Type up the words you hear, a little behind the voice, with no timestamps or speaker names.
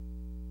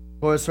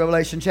Of course,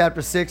 Revelation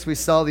chapter 6, we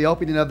saw the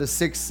opening of the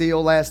sixth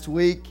seal last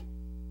week.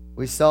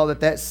 We saw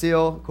that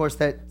seal, of course,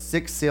 that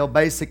sixth seal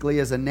basically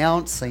is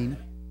announcing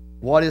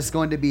what is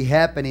going to be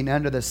happening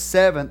under the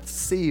seventh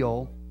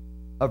seal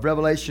of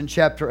Revelation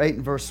chapter 8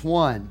 and verse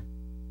 1.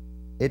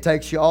 It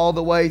takes you all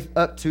the way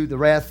up to the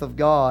wrath of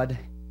God.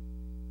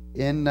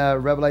 In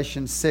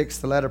Revelation 6,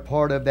 the latter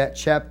part of that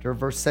chapter,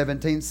 verse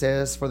 17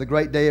 says, "For the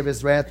great day of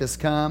his wrath is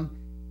come,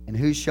 and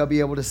who shall be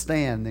able to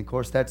stand?" And of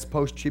course, that's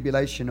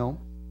post-tribulational.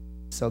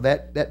 So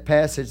that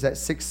passage, that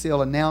sixth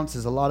seal,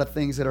 announces a lot of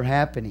things that are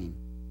happening.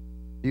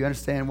 Do you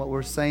understand what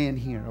we're saying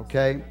here,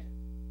 okay?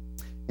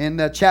 In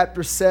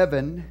chapter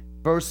 7,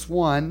 verse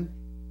 1,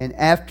 "And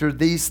after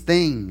these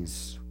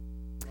things,"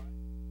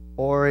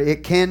 or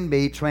it can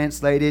be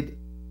translated,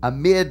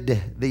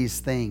 "amid these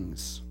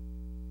things."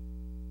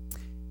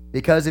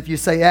 Because if you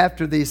say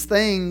after these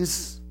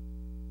things,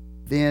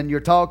 then you're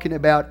talking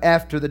about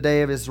after the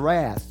day of his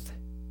wrath.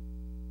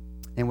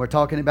 And we're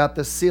talking about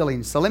the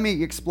sealing. So let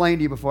me explain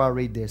to you before I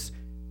read this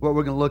what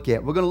we're going to look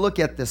at. We're going to look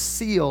at the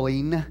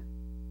sealing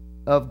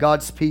of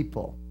God's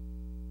people.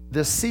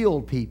 The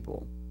sealed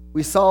people.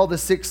 We saw the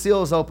six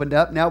seals opened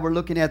up. Now we're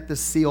looking at the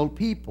sealed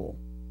people.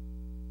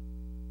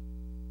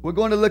 We're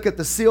going to look at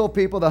the sealed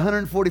people, the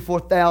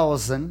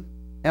 144,000,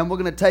 and we're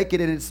going to take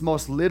it in its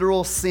most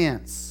literal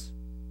sense.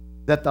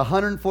 That the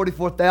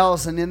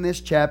 144,000 in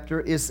this chapter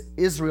is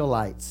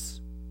Israelites.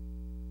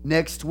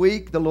 Next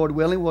week, the Lord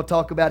willing, we'll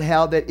talk about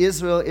how that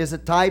Israel is a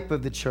type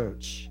of the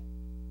church.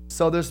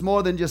 So there's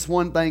more than just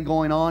one thing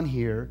going on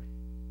here,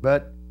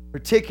 but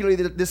particularly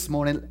this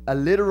morning, a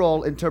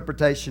literal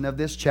interpretation of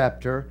this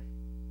chapter.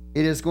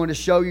 It is going to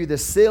show you the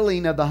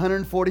sealing of the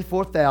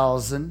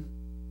 144,000,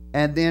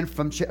 and then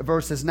from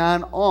verses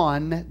 9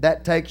 on,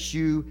 that takes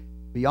you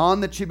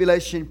beyond the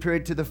tribulation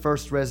period to the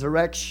first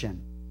resurrection.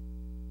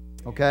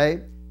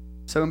 Okay?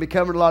 So we're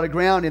covering a lot of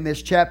ground in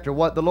this chapter.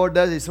 What the Lord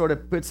does, He sort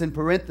of puts in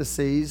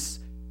parentheses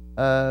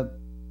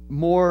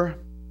more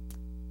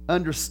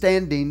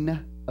understanding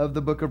of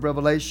the book of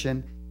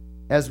Revelation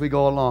as we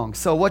go along.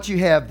 So what you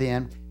have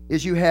then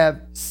is you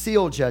have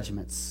seal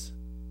judgments.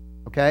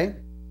 Okay?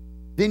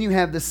 Then you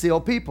have the seal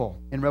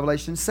people in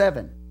Revelation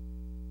 7.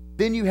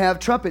 Then you have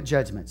trumpet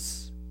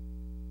judgments.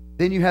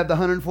 Then you have the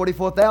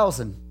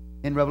 144,000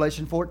 in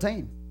Revelation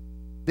 14.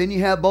 Then you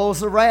have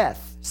bowls of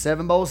wrath,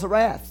 7 bowls of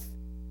wrath.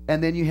 And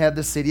then you have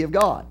the city of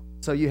God.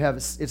 So you have,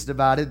 it's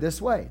divided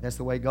this way. That's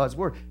the way God's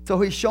word. So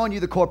He's showing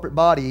you the corporate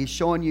body. He's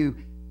showing you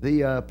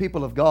the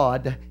people of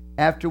God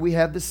after we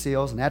have the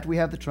seals and after we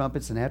have the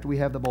trumpets and after we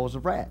have the bowls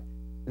of wrath.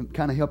 And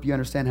kind of help you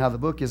understand how the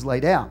book is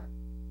laid out.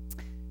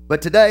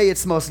 But today,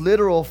 its most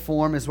literal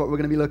form is what we're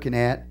going to be looking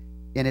at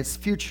in its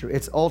future,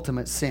 its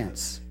ultimate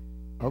sense.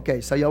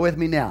 Okay, so y'all with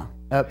me now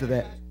up to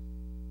that?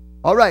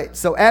 All right,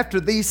 so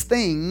after these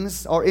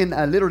things, or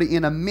literally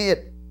in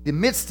the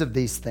midst of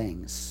these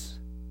things.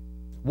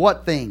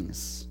 What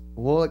things?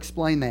 We'll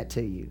explain that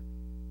to you.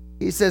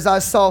 He says, "I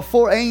saw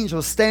 4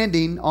 angels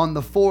standing on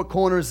the 4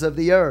 corners of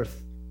the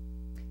earth,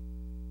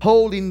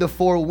 holding the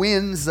 4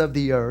 winds of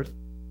the earth,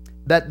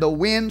 that the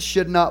wind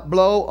should not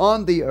blow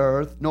on the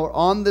earth, nor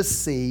on the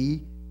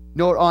sea,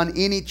 nor on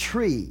any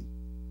tree.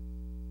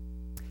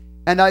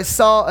 And I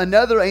saw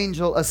another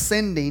angel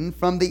ascending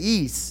from the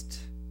east."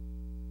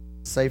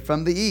 Say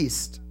from the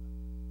east.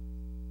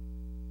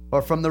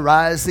 Or from the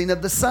rising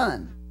of the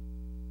sun.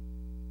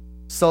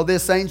 So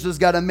this angel's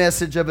got a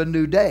message of a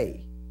new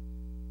day.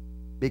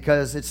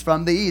 Because it's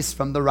from the east,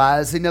 from the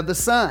rising of the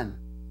sun.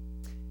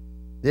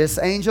 This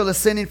angel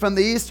ascending from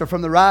the east or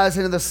from the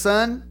rising of the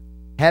sun,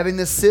 having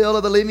the seal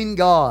of the living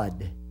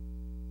God.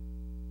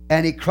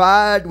 And he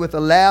cried with a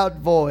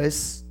loud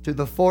voice to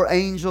the 4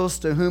 angels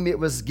to whom it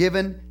was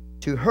given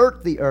to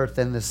hurt the earth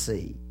and the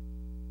sea,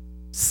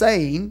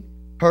 saying,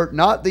 "Hurt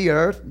not the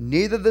earth,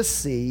 neither the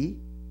sea,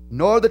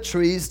 nor the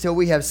trees, till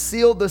we have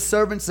sealed the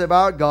servants of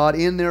our God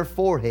in their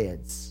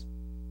foreheads."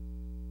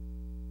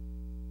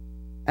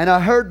 And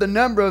I heard the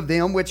number of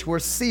them which were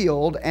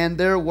sealed, and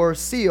there were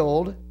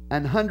sealed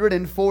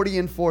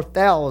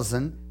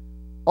 144,000,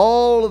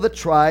 all of the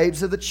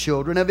tribes of the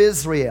children of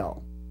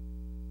Israel.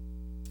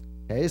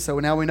 Okay, so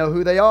now we know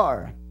who they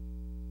are.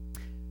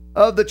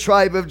 Of the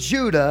tribe of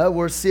Judah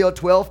were sealed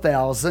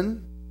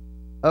 12,000.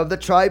 Of the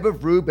tribe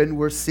of Reuben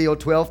were sealed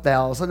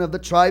 12,000. Of the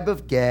tribe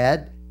of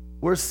Gad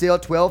were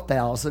sealed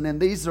 12,000.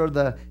 And these are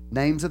the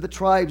names of the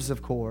tribes,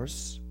 of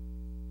course.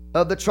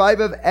 Of the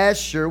tribe of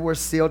Asher were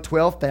sealed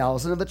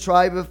 12,000. Of the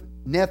tribe of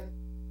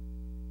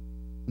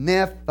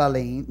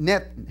Nephthalim,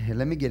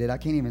 let me get it, I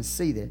can't even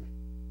see that.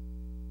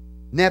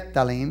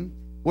 Nephthalim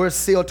were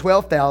sealed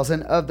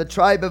 12,000. Of the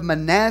tribe of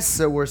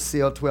Manasseh were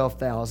sealed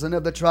 12,000.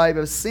 Of the tribe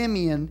of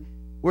Simeon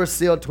were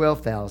sealed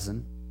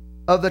 12,000.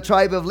 Of the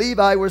tribe of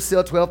Levi were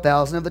sealed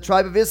 12,000. Of the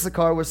tribe of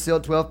Issachar were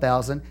sealed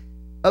 12,000.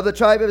 Of the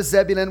tribe of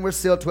Zebulun were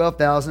sealed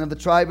 12,000. Of the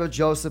tribe of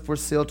Joseph were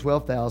sealed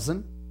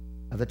 12,000.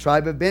 Of the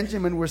tribe of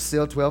Benjamin were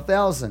sealed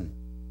 12,000.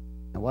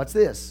 Now watch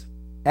this.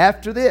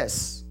 After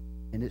this,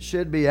 and it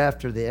should be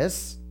after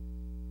this,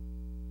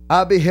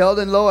 I beheld,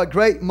 and lo, a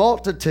great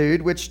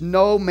multitude, which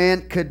no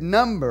man could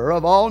number,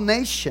 of all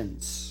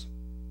nations.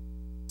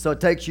 So it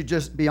takes you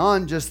just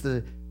beyond just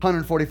the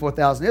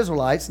 144,000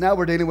 Israelites. Now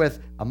we're dealing with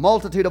a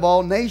multitude of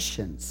all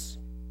nations,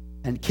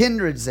 and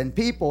kindreds, and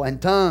people, and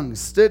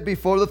tongues, stood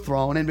before the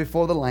throne and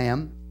before the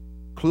Lamb,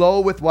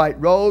 clothed with white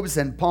robes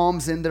and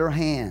palms in their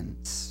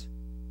hands.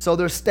 So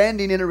they're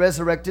standing in a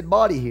resurrected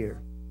body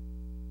here.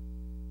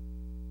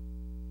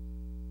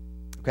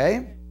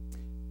 Okay?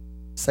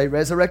 Say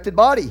resurrected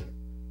body,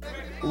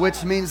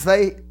 which means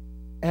they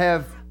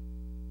have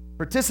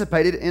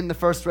participated in the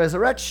first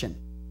resurrection.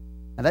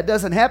 And that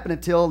doesn't happen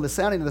until the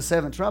sounding of the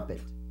seventh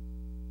trumpet.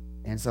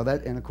 And so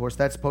that, and of course,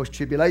 that's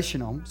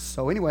post-tribulational.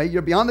 So anyway,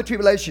 you're beyond the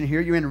tribulation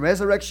here. You're in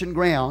resurrection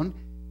ground.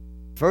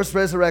 First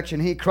resurrection.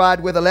 He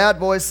cried with a loud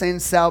voice, saying,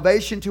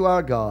 Salvation to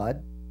our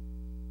God,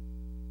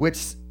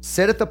 which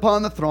sitteth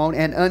upon the throne,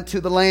 and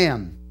unto the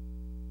Lamb.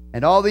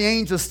 And all the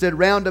angels stood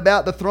round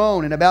about the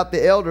throne, and about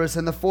the elders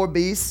and the four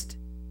beasts,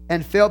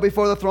 and fell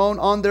before the throne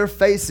on their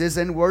faces,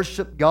 and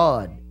worshiped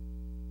God,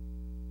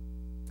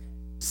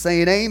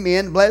 saying,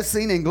 Amen,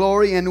 blessing and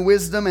glory and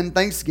wisdom and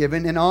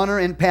thanksgiving and honor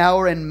and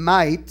power and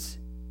might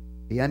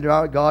be unto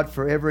our God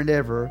forever and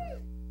ever.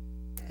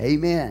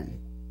 Amen.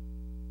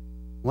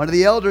 One of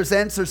the elders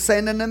answered,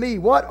 saying unto me,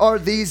 What are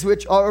these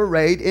which are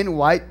arrayed in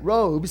white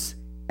robes,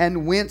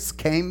 and whence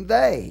came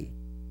they?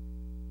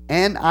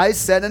 And I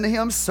said unto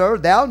him, Sir,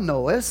 thou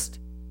knowest.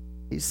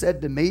 He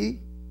said to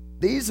me,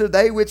 These are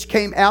they which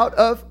came out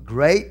of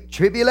great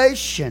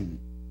tribulation.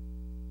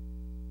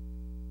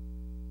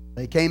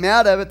 They came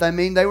out of it, I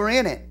mean they were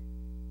in it.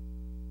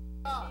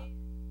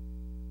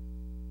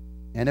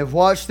 And have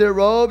washed their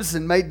robes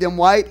and made them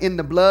white in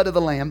the blood of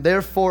the Lamb.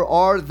 Therefore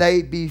are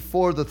they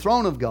before the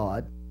throne of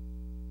God,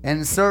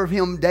 and serve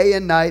him day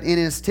and night in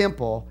his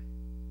temple.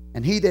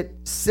 And he that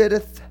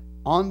sitteth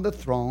on the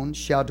throne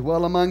shall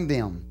dwell among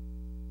them.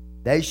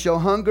 They shall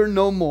hunger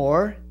no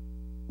more,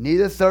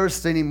 neither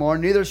thirst any more,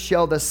 neither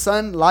shall the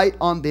sun light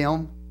on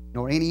them,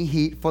 nor any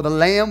heat. For the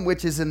Lamb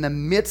which is in the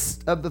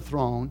midst of the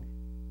throne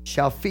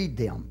shall feed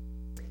them,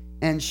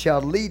 and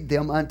shall lead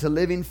them unto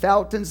living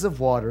fountains of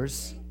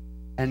waters.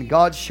 And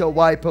God shall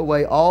wipe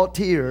away all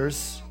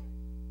tears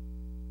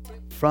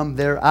from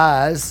their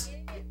eyes.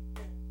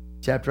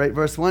 Chapter 8,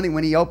 verse 1,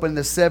 when he opened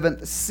the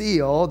seventh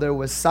seal, there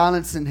was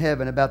silence in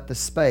heaven about the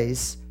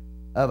space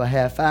of a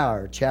half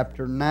hour.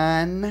 Chapter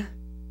 9,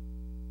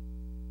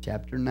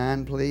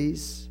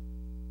 please.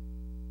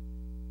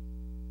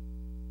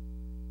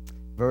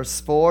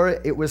 Verse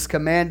 4, it was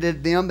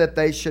commanded them that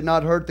they should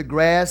not hurt the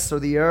grass or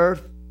the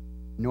earth,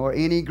 nor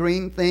any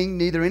green thing,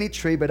 neither any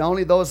tree, but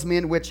only those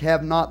men which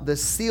have not the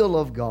seal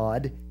of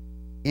God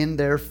in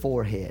their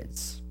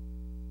foreheads.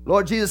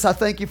 Lord Jesus, I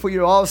thank you for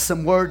your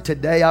awesome word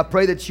today. I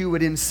pray that you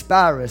would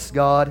inspire us,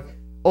 God.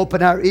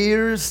 Open our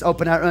ears,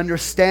 open our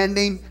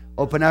understanding,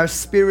 open our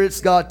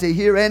spirits, God, to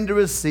hear and to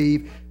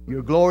receive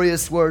your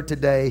glorious word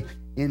today.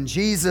 In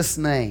Jesus'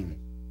 name,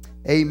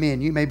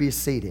 amen. You may be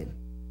seated.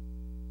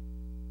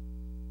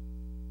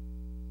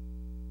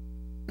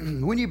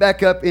 When you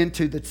back up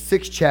into the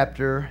 6th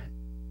chapter,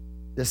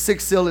 the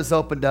 6th seal is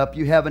opened up.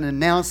 You have an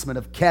announcement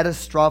of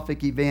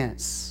catastrophic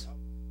events,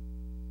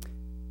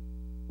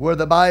 where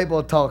the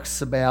Bible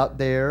talks about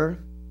there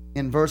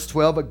in verse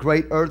 12, a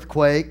great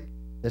earthquake.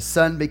 The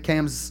sun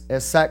becomes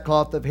as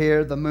sackcloth of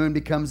hair. The moon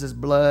becomes as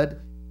blood.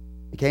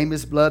 Became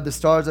as blood. The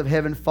stars of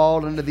heaven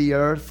fall into the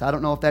earth. I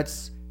don't know if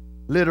that's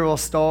literal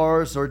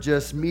stars or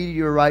just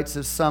meteorites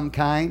of some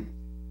kind.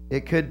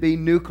 It could be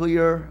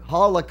nuclear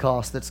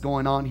holocaust that's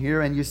going on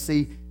here, and you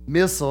see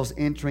missiles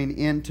entering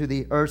into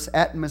the earth's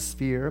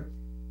atmosphere.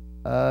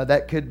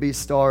 That could be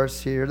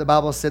stars here. The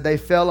Bible said they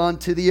fell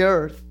onto the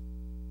earth,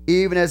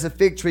 even as a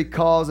fig tree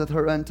causeth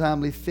her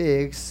untimely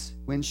figs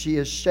when she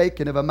is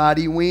shaken of a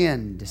mighty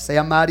wind. Say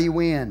a mighty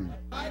wind.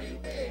 Mighty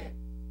wind.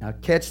 Now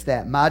catch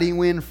that mighty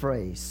wind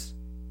phrase.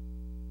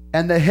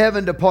 And the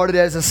heaven departed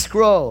as a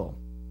scroll.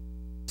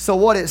 So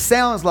what it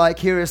sounds like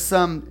here is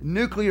some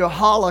nuclear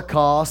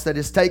holocaust that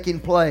is taking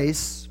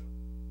place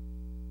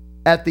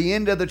at the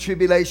end of the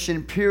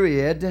tribulation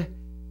period,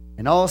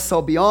 and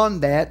also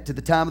beyond that to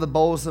the time of the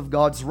bowls of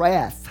God's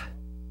wrath,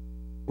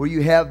 where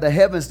you have the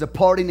heavens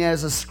departing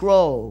as a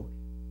scroll,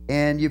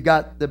 and you've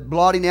got the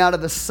blotting out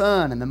of the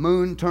sun and the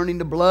moon turning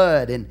to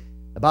blood. And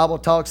the Bible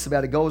talks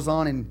about it, goes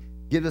on and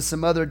gives us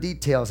some other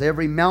details.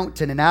 Every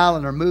mountain and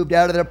island are moved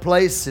out of their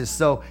places.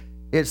 So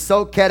it's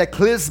so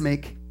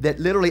cataclysmic that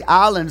literally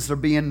islands are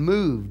being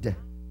moved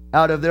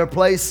out of their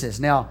places.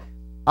 Now,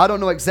 I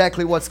don't know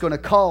exactly what's going to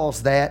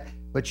cause that,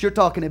 but you're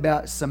talking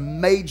about some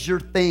major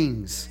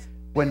things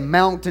when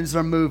mountains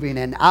are moving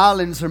and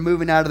islands are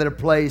moving out of their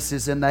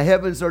places and the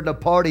heavens are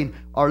departing,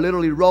 are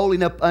literally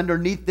rolling up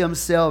underneath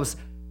themselves.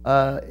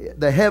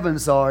 The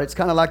heavens are. It's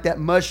kind of like that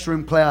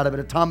mushroom cloud of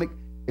an atomic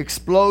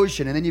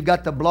explosion. And then you've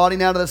got the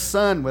blotting out of the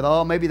sun with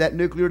all maybe that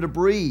nuclear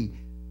debris.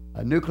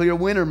 A nuclear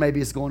winter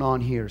maybe is going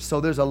on here. So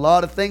there's a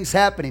lot of things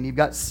happening. You've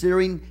got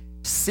searing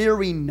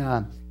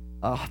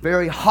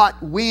very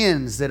hot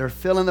winds that are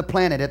filling the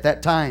planet at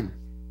that time.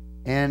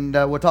 And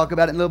we'll talk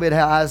about it in a little bit,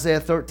 how Isaiah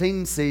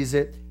 13 sees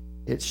it.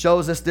 It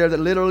shows us there that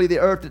literally the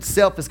earth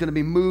itself is going to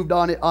be moved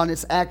on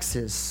its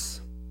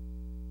axis.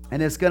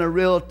 And it's going to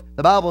reel,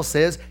 the Bible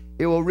says,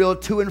 it will reel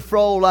to and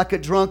fro like a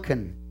drunk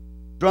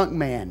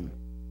man.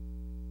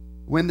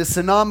 When the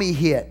tsunami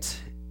hit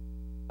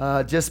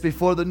just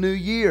before the new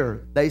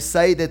year, they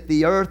say that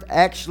the earth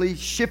actually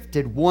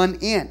shifted 1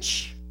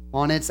 inch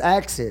on its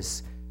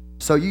axis.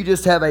 So you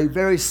just have a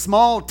very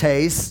small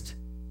taste,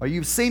 or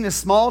you've seen a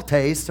small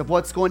taste of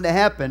what's going to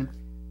happen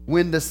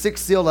when the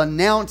sixth seal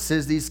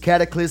announces these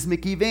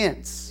cataclysmic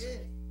events.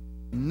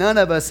 None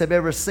of us have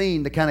ever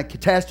seen the kind of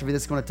catastrophe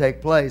that's going to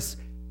take place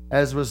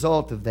as a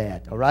result of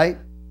that, all right?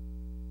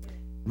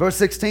 Verse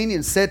 16,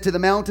 and said to the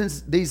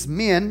mountains, these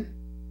men,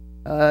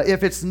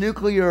 if it's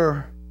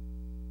nuclear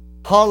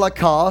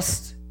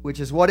holocaust, which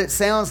is what it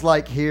sounds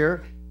like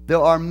here, there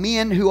are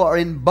men who are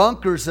in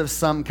bunkers of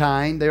some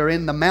kind. They're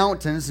in the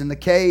mountains, in the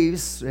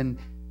caves, and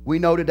we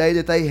know today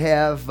that they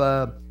have,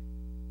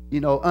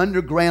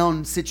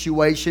 underground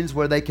situations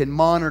where they can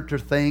monitor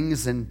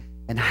things and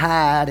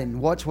hide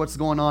and watch what's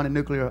going on in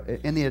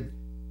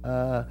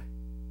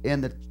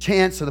the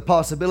chance or the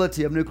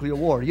possibility of nuclear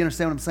war. You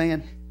understand what I'm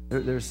saying?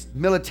 There's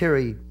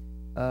military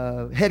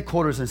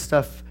headquarters and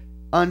stuff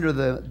under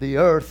the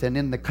earth and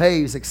in the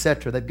caves,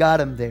 etc. They've got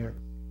them there.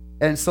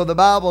 And so the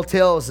Bible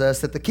tells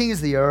us that the kings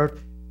of the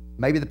earth,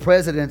 maybe the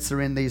presidents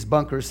are in these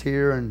bunkers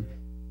here and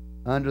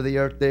under the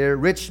earth there,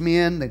 rich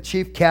men, the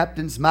chief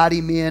captains, mighty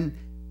men,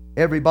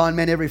 every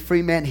bondman, every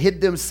free man,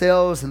 hid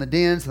themselves in the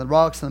dens and the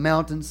rocks and the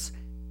mountains,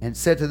 and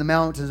said to the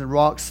mountains and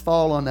rocks,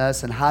 fall on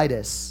us and hide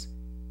us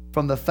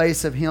from the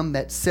face of him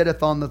that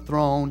sitteth on the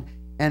throne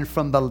and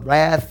from the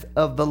wrath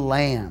of the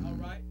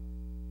Lamb.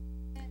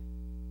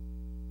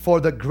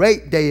 For the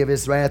great day of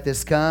his wrath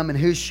is come, and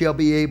who shall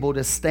be able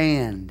to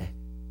stand?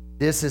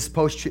 This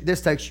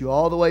takes you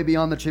all the way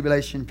beyond the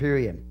tribulation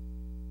period.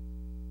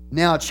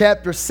 Now,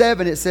 chapter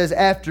 7, it says,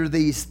 after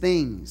these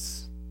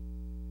things.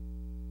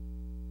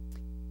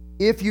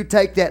 If you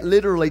take that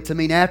literally to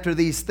mean after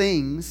these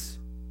things,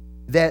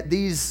 that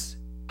these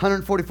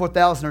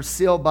 144,000 are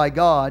sealed by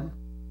God,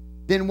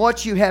 then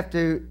what you have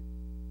to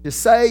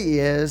say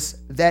is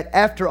that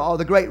after all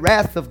the great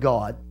wrath of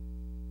God,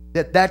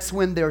 that's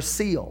when they're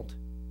sealed.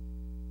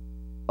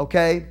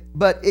 Okay?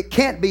 But it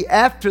can't be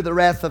after the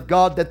wrath of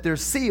God that they're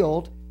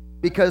sealed,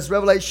 because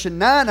Revelation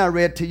 9, I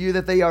read to you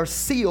that they are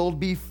sealed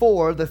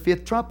before the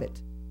fifth trumpet.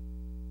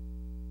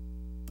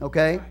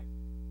 Okay?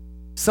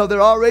 So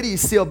they're already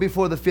sealed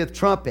before the fifth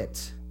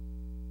trumpet.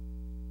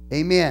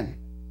 Amen.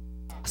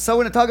 So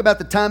we're going to talk about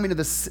the timing of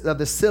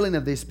the sealing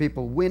of these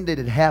people. When did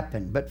it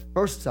happen? But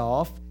first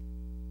off,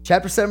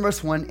 chapter 7,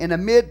 verse 1, and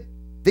amid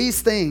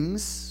these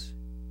things,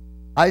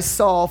 I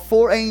saw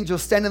 4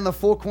 angels standing in the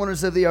 4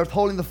 corners of the earth,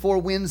 holding the 4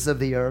 winds of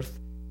the earth,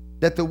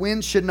 that the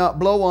wind should not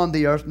blow on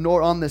the earth,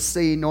 nor on the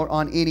sea, nor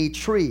on any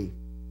tree.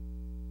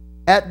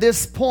 At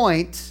this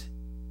point,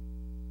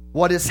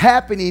 what is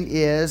happening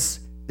is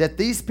that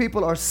these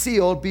people are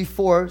sealed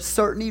before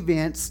certain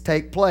events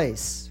take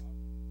place.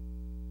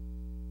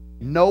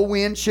 No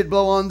wind should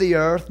blow on the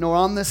earth, nor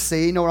on the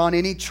sea, nor on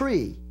any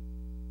tree,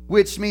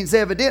 which means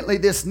evidently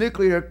this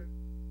nuclear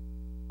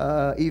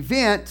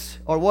event,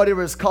 or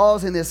whatever is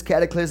causing this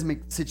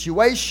cataclysmic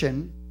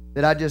situation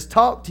that I just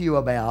talked to you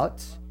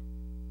about,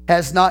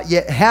 has not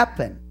yet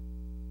happened.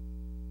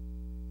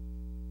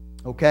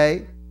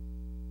 Okay?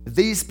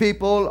 These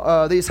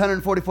people, these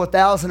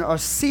 144,000 are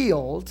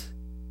sealed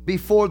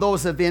before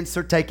those events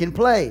are taking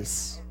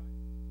place.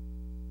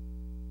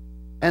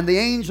 And the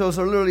angels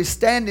are literally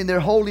standing there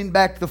holding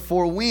back the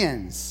 4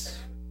 winds.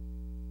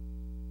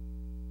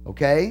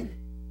 Okay?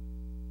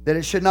 That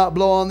it should not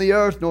blow on the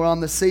earth, nor on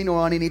the sea, nor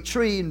on any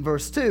tree. In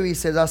verse 2, he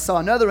says, I saw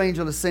another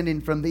angel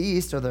ascending from the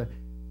east, or the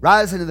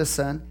rising of the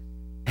sun,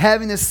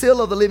 having the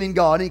seal of the living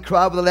God. And he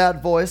cried with a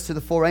loud voice to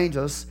the 4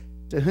 angels,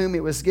 to whom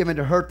it was given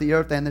to hurt the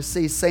earth and the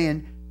sea,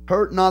 saying,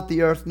 hurt not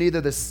the earth,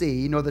 neither the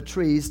sea, nor the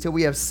trees, till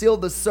we have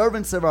sealed the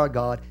servants of our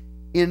God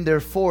in their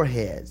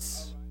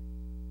foreheads.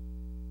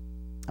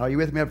 Are you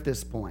with me up to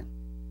this point?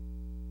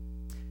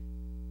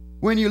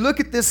 When you look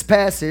at this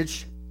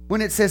passage,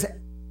 when it says,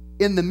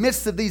 in the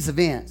midst of these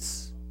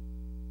events,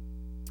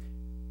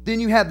 then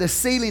you have the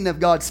sealing of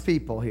God's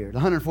people here, the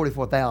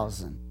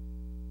 144,000.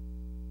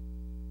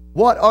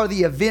 What are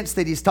the events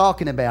that he's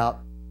talking about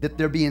that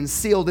they're being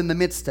sealed in the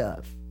midst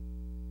of?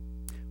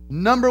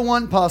 Number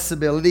one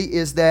possibility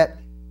is that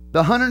the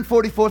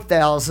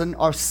 144,000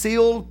 are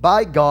sealed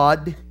by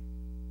God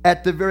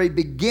at the very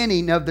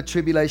beginning of the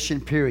tribulation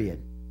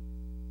period.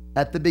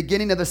 At the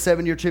beginning of the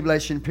 7-year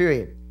tribulation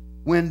period,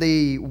 when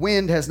the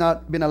wind has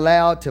not been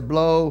allowed to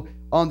blow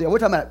on the, we're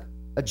talking about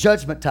a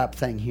judgment type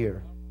thing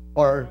here,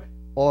 or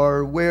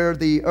where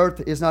the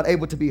earth is not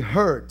able to be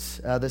hurt,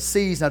 the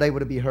sea is not able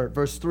to be hurt.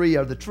 Verse 3,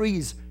 or the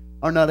trees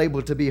are not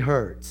able to be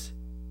hurt.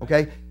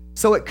 Okay,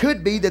 so it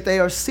could be that they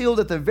are sealed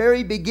at the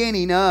very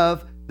beginning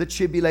of the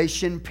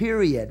tribulation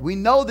period. We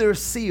know they're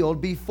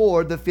sealed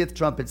before the 5th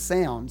trumpet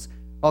sounds,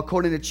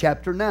 according to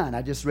chapter 9.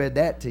 I just read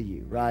that to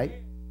you, right?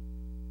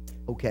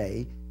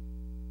 Okay.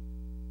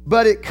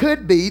 But it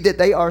could be that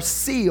they are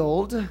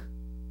sealed.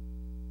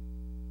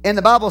 And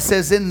the Bible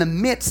says in the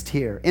midst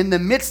here, in the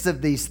midst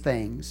of these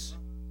things,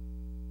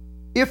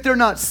 if they're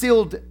not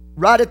sealed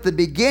right at the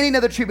beginning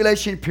of the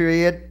tribulation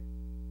period,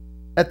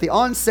 at the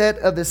onset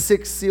of the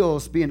 6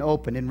 seals being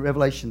opened in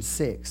Revelation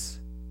 6,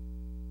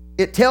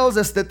 it tells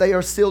us that they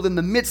are sealed in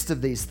the midst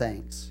of these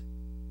things,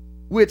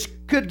 which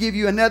could give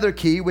you another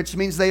key, which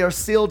means they are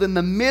sealed in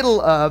the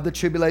middle of the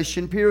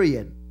tribulation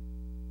period,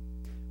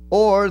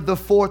 or the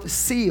 4th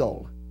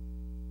seal.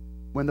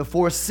 When the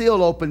 4th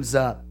seal opens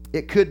up,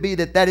 it could be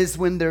that that is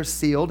when they're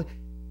sealed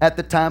at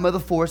the time of the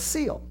 4th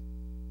seal.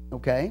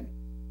 Okay?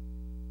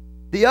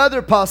 The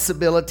other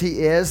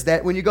possibility is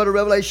that when you go to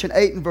Revelation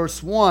 8 and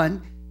verse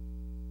 1,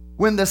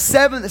 when the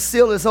 7th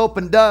seal is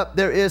opened up,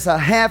 there is a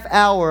half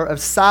hour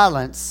of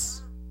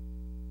silence.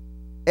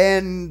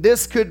 And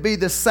this could be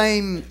the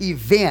same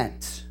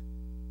event.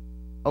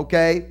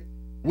 Okay?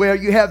 Where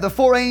you have the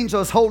 4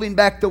 angels holding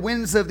back the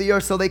winds of the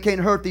earth so they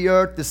can't hurt the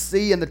earth, the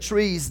sea, and the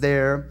trees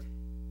there.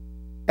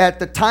 At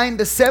the time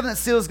the 7th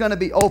seal is going to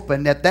be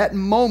opened, at that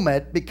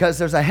moment, because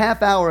there's a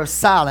half hour of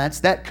silence,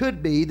 that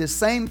could be the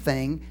same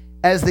thing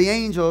as the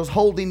angels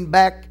holding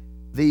back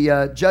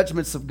the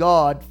judgments of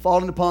God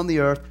falling upon the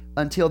earth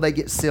until they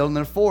get sealed in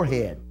their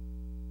forehead.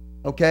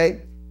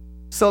 Okay?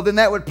 So then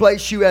that would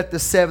place you at the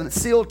 7th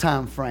seal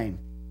time frame.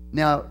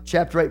 Now,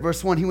 chapter 8,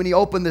 verse 1, when he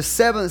opened the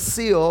 7th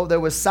seal, there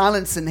was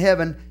silence in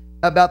heaven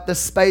about the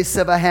space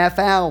of a half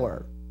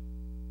hour.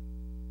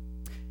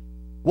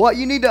 What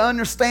you need to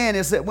understand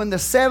is that when the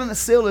 7th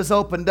seal is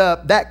opened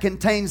up, that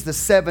contains the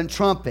 7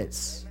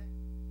 trumpets.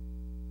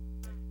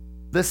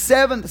 The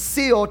 7th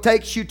seal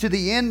takes you to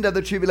the end of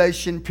the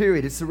tribulation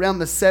period. It's around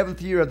the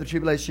 7th year of the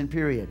tribulation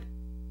period.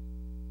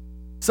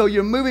 So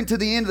you're moving to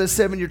the end of the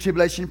 7-year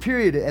tribulation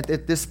period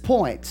at this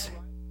point,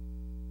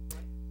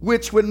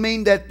 which would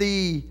mean that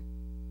the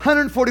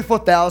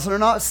 144,000 are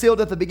not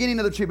sealed at the beginning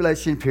of the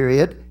tribulation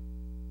period,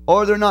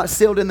 or they're not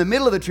sealed in the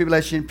middle of the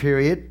tribulation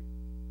period,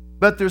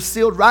 but they're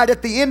sealed right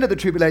at the end of the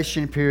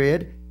tribulation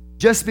period,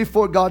 just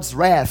before God's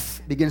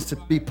wrath begins to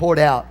be poured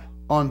out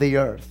on the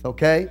earth,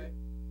 okay?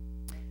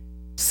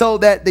 So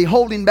that the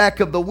holding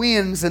back of the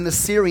winds and the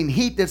searing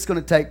heat that's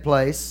going to take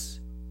place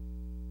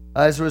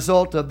as a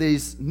result of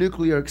these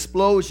nuclear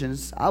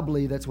explosions, I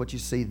believe that's what you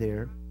see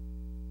there.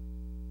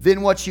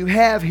 Then what you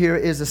have here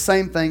is the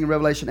same thing in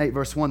Revelation 8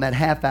 verse 1, that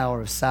half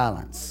hour of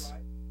silence.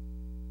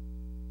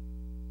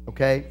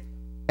 Okay?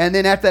 And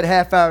then after that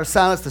half hour of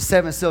silence, the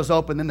 7th seals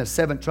open, then the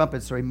 7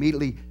 trumpets are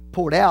immediately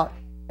poured out.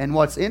 And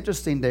what's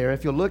interesting there,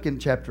 if you look in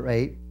chapter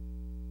 8,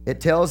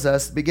 it tells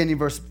us, beginning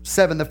verse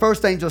 7, the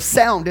first angel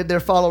sounded, there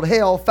followed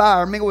hail,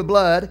 fire, mingled with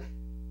blood.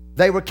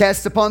 They were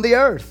cast upon the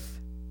earth.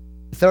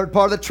 The third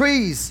part of the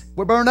trees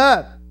were burned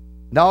up,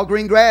 and all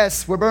green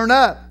grass were burned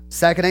up.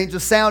 Second angel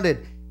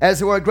sounded,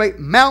 as it were a great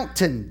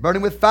mountain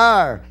burning with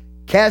fire,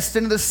 cast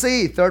into the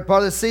sea. Third part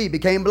of the sea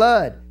became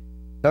blood.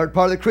 Third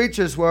part of the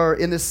creatures were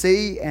in the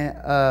sea,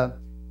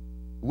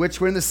 which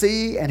were in the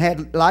sea and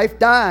had life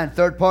dying.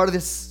 Third part of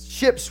the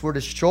ships were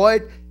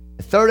destroyed.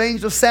 The third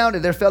angel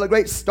sounded. There fell a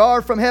great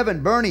star from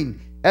heaven, burning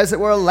as it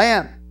were a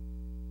lamp.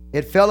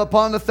 It fell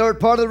upon the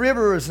third part of the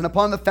rivers and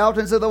upon the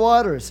fountains of the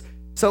waters.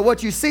 So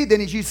what you see then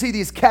is you see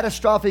these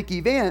catastrophic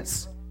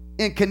events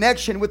in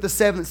connection with the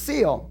 7th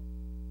seal.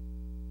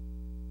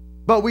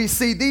 But we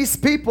see these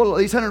people,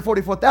 these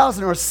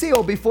 144,000, are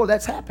sealed before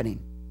that's happening.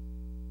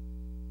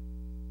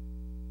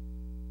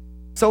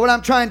 So what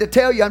I'm trying to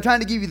tell you, I'm trying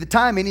to give you the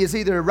timing, is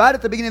either right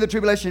at the beginning of the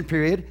tribulation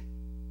period,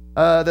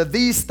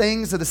 these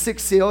things are the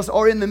 6 seals,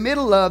 or in the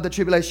middle of the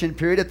tribulation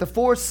period at the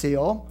 4th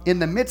seal, in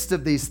the midst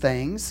of these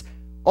things,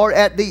 or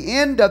at the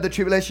end of the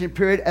tribulation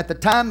period at the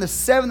time the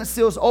 7th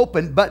seal is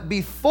opened, but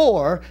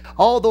before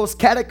all those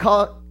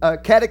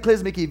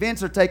cataclysmic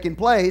events are taking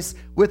place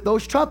with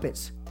those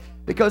trumpets.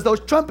 Because those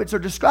trumpets are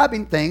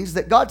describing things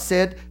that God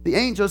said the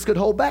angels could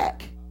hold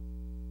back.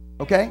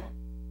 Okay?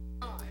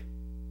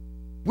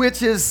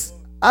 Which is,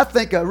 I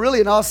think, really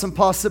an awesome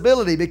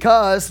possibility,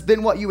 because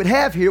then what you would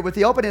have here with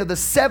the opening of the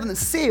 7th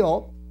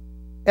seal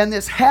and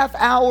this half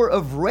hour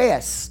of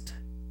rest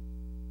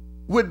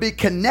would be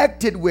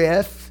connected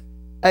with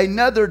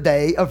another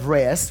day of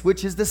rest,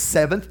 which is the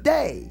 7th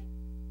day.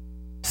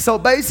 So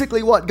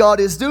basically what God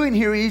is doing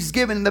here, He's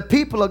giving the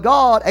people of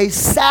God a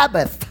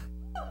Sabbath.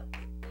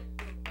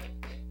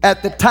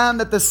 At the time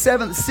that the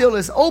 7th seal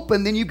is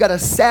open, then you've got a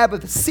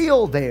Sabbath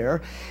seal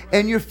there,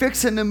 and you're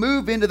fixing to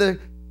move into the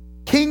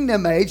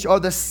kingdom age, or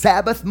the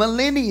Sabbath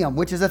millennium,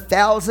 which is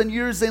 1,000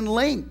 years in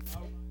length.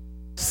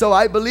 So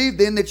I believe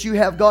then that you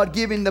have God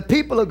giving the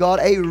people of God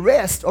a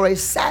rest or a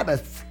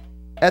Sabbath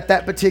at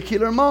that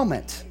particular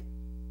moment.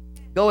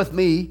 Go with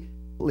me,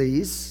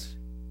 please.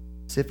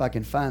 See if I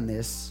can find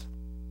this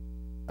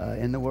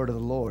in the Word of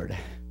the Lord.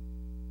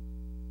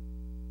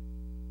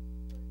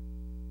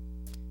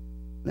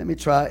 Let me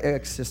try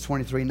Exodus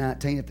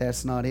 23:19. If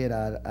that's not it,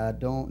 I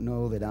don't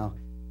know that I'll...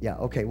 Yeah,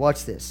 okay,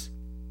 watch this.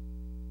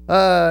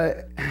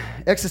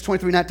 Exodus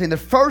 23:19. The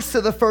first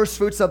of the first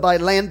fruits of thy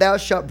land thou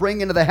shalt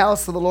bring into the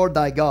house of the Lord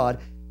thy God.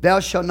 Thou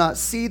shalt not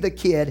see the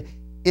kid,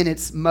 in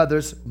its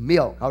mother's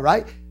milk. All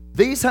right?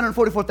 These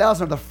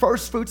 144,000 are the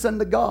first fruits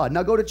unto God.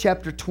 Now go to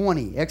chapter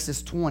 20,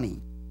 Exodus 20,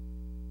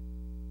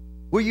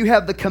 where you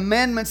have the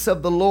commandments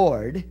of the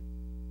Lord.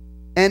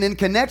 And in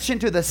connection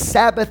to the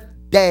Sabbath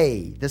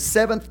day, the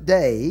seventh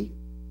day,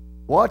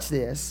 watch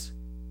this.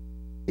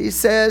 He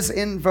says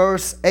in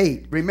verse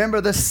 8,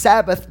 remember the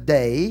Sabbath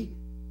day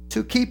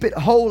to keep it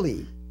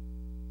holy.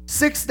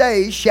 6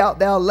 days shalt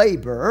thou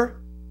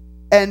labor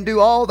and do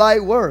all thy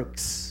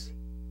works.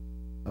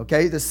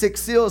 Okay, the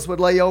 6 seals would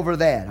lay over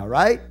that, all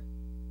right?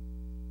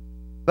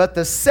 But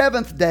the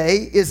seventh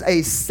day is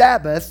a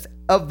Sabbath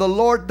of the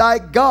Lord thy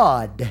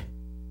God.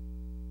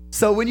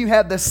 So when you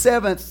have the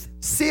seventh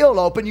seal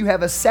open, you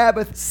have a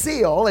Sabbath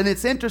seal. And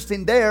it's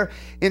interesting there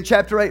in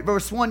chapter 8,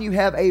 verse 1, you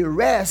have a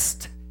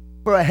rest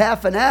for a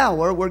half an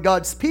hour where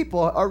God's people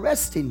are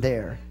resting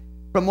there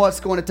from what's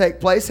going to take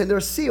place, and they're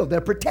sealed.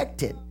 They're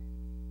protected.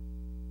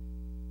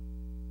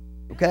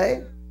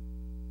 Okay?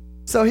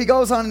 So he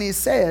goes on and he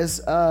says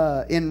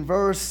in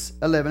verse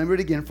 11, and read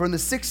it again, for in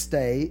 6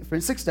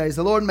 days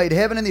the Lord made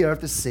heaven and the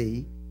earth, the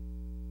sea,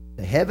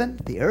 the heaven,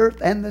 the earth,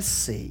 and the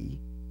sea.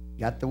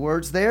 Got the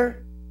words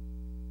there?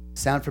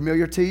 Sound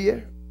familiar to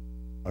you?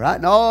 All right,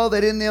 and all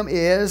that in them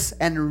is,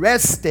 and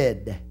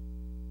rested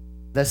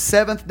the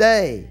seventh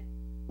day.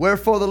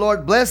 Wherefore the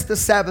Lord blessed the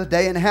Sabbath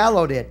day and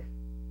hallowed it.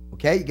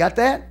 Okay, you got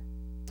that?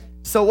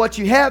 So what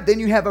you have, then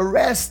you have a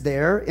rest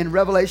there in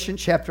Revelation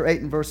chapter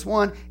 8 and verse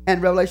 1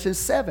 and Revelation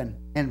 7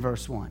 and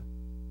verse 1.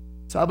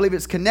 So I believe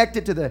it's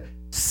connected to the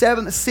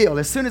seventh seal.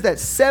 As soon as that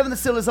seventh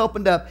seal is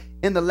opened up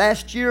in the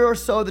last year or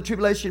so of the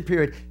tribulation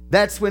period,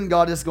 that's when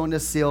God is going to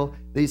seal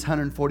these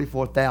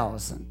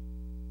 144,000.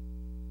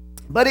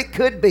 But it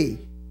could be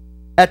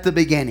at the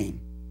beginning,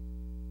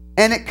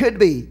 and it could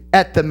be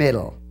at the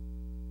middle,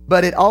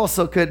 but it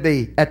also could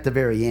be at the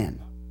very end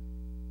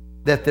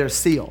that they're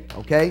sealed,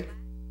 okay?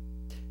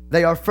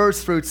 They are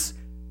first fruits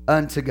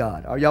unto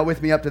God. Are y'all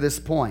with me up to this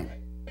point?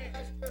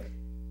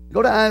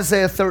 Go to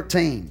Isaiah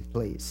 13,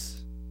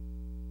 please.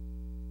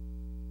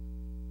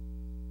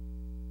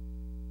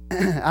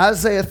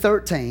 Isaiah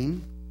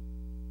 13.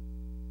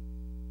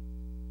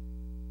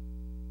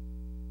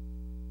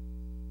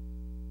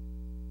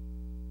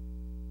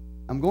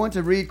 I'm going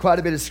to read quite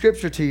a bit of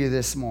scripture to you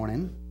this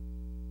morning.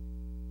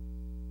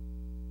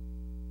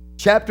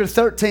 Chapter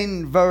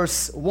 13,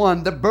 verse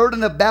 1, the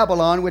burden of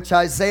Babylon, which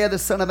Isaiah the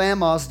son of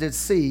Amoz did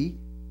see,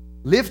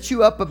 lift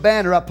you up a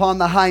banner upon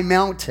the high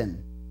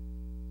mountain.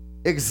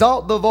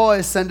 Exalt the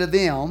voice unto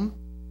them,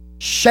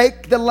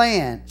 shake the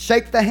land,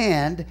 shake the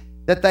hand,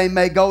 that they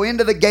may go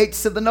into the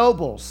gates of the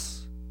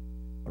nobles.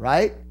 All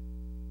right?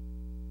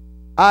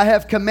 I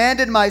have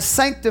commanded my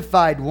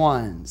sanctified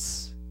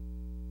ones,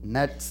 and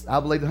that's, I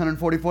believe,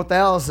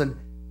 144,000.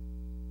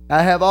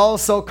 I have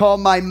also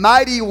called my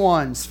mighty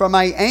ones for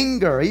my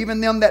anger,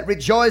 even them that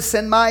rejoice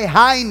in my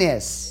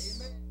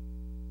highness.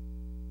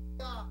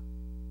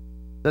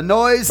 The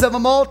noise of a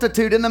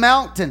multitude in the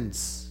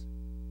mountains,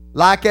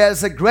 like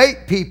as a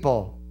great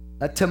people,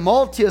 a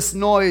tumultuous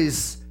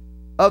noise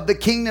of the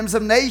kingdoms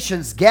of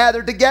nations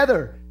gathered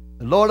together.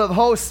 The Lord of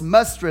hosts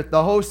mustereth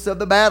the hosts of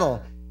the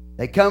battle.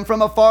 They come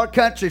from a far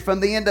country, from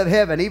the end of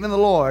heaven, even the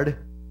Lord,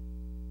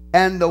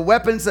 and the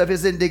weapons of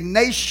his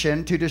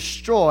indignation to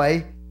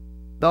destroy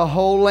the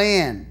whole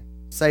land.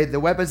 Say, the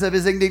weapons of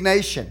his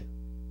indignation.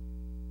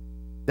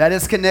 That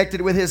is connected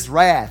with his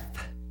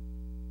wrath.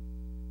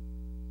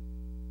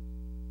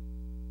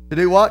 To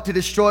do what? To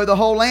destroy the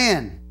whole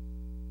land.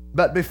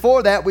 But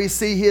before that, we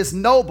see his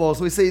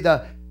nobles. We see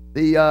the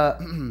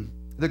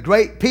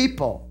great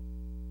people.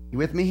 You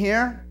with me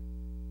here?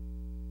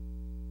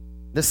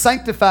 The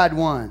sanctified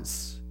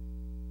ones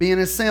being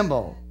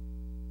assembled.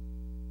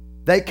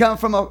 They come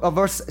from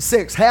verse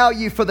 6. Hail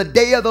ye, for the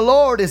day of the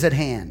Lord is at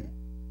hand.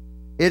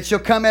 It shall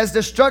come as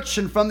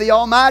destruction from the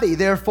Almighty.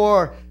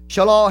 Therefore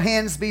shall all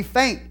hands be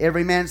faint.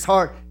 Every man's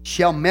heart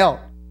shall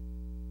melt.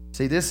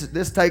 See,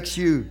 this takes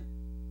you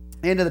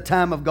into the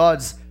time of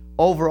God's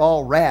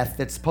overall wrath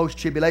that's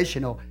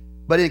post-tribulational.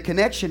 But in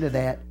connection to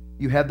that,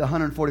 you have the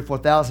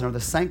 144,000 or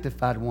the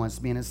sanctified ones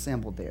being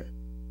assembled there.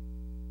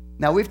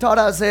 Now, we've taught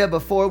Isaiah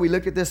before. We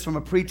look at this from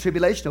a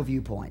pre-tribulational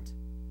viewpoint.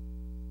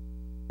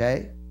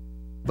 Okay?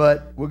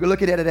 But we're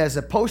looking at it as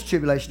a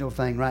post-tribulational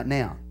thing right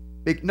now.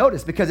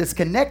 Notice, because it's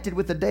connected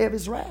with the day of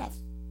his wrath,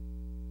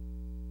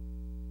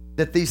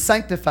 that these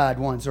sanctified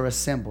ones are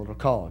assembled or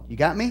called. You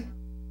got me?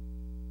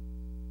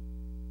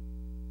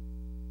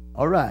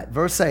 All right,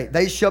 verse 8.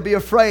 They shall be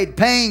afraid.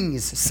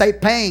 Pangs. Say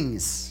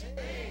pangs.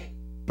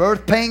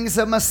 Birth pangs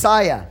of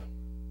Messiah.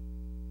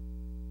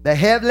 The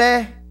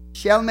Hevle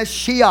Shel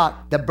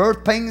Mashiach. The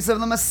birth pangs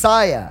of the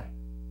Messiah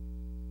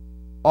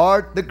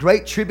are the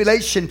great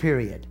tribulation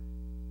period.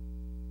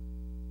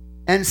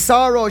 And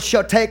sorrow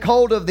shall take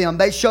hold of them.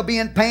 They shall be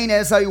in pain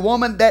as a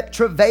woman that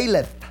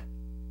travaileth.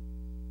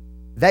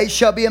 They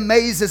shall be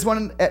amazed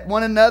at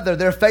one another.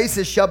 Their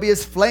faces shall be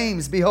as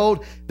flames.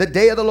 Behold, the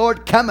day of the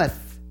Lord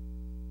cometh.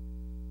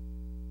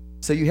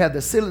 So you have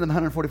the sealing of the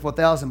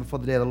 144,000 before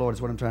the day of the Lord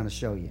is what I'm trying to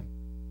show you.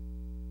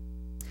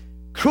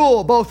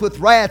 cruel both with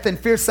wrath and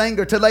fierce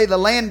anger to lay the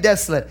land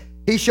desolate.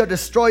 He shall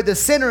destroy the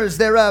sinners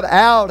thereof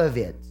out of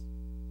it.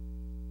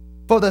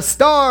 For the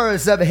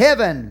stars of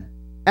heaven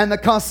and the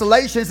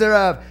constellations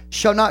thereof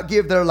shall not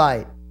give their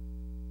light.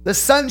 The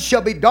sun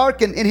shall be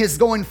darkened in his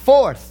going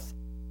forth,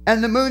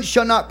 and the moon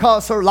shall not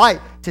cause her light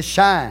to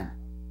shine.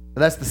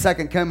 That's the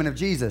second coming of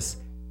Jesus.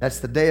 That's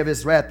the day of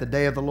his wrath, the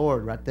day of the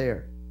Lord right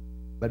there.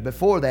 But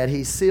before that,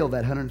 he sealed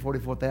that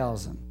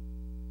 144,000.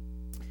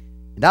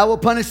 And I will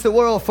punish the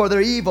world for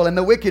their evil and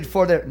the wicked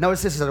for their...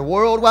 Notice this is a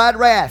worldwide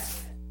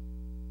wrath,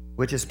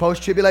 which is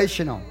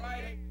post-tribulational.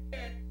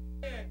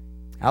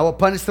 I will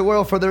punish the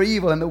world for their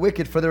evil and the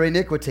wicked for their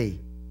iniquity.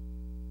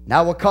 And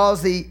I will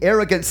cause the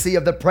arrogancy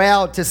of the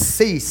proud to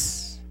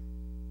cease,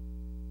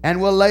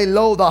 and will lay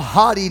low the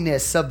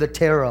haughtiness of the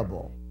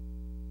terrible.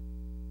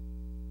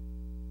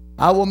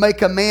 I will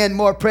make a man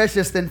more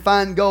precious than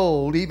fine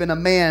gold, even a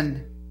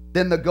man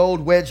than the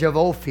gold wedge of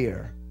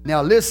Ophir.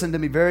 Now listen to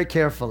me very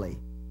carefully.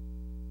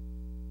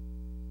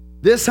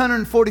 This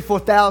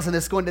 144,000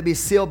 that's going to be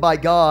sealed by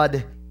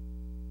God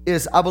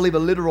is, I believe, a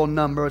literal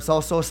number. It's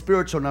also a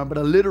spiritual number,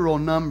 but a literal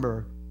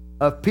number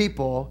of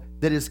people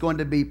that is going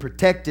to be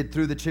protected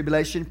through the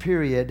tribulation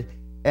period.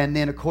 And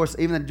then, of course,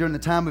 even during the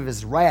time of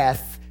his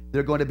wrath,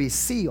 they're going to be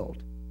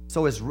sealed.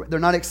 So they're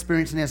not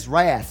experiencing his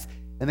wrath.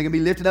 And they're going to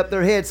be lifting up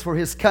their heads for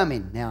his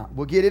coming. Now,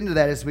 we'll get into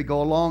that as we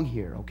go along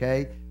here,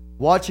 okay?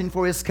 Watching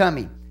for his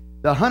coming.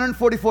 The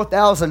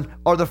 144,000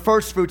 are the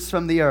first fruits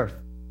from the earth.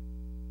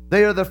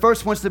 They are the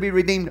first ones to be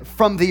redeemed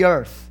from the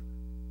earth.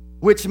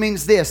 Which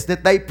means this,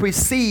 that they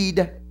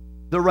precede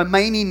the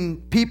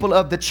remaining people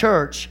of the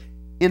church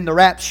in the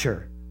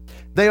rapture.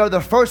 They are the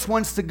first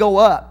ones to go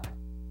up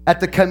at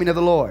the coming of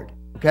the Lord.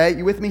 Okay,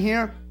 you with me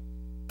here?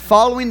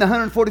 Following the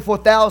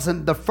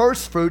 144,000, the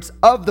first fruits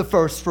of the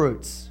first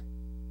fruits.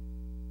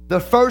 The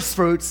first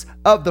fruits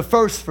of the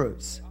first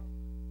fruits.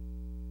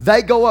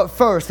 They go up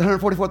first, the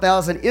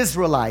 144,000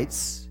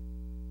 Israelites.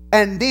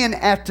 And then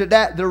after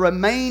that, the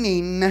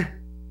remaining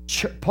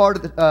part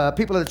of the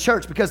people of the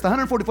church, because the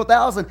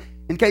 144,000,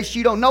 in case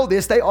you don't know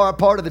this, they are a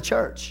part of the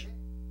church.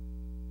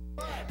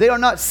 They are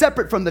not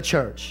separate from the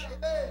church.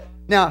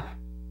 Now,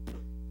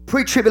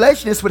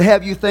 pre-tribulationists would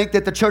have you think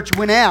that the church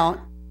went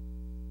out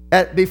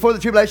before the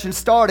tribulation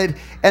started,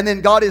 and then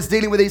God is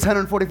dealing with these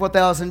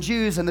 144,000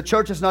 Jews, and the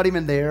church is not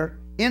even there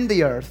in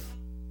the earth,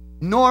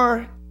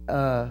 nor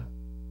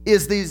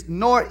is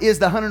the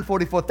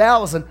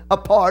 144,000 a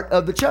part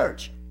of the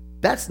church.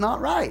 That's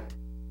not right.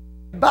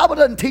 The Bible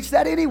doesn't teach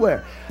that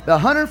anywhere. The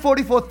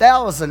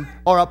 144,000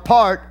 are a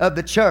part of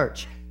the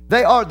church.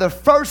 They are the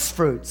first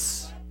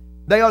fruits.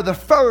 They are the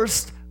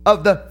first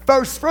of the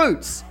first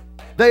fruits.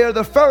 They are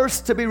the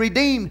first to be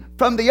redeemed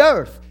from the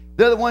earth.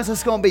 They're the ones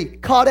that's going to be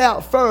caught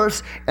out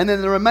first, and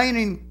then the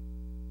remainder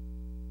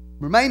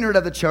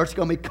of the church is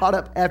going to be caught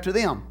up after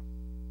them.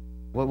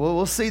 Well,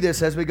 we'll see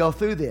this as we go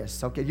through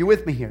this. Okay, you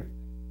with me here?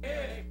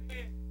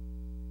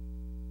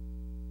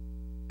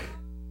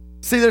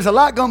 See, there's a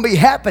lot going to be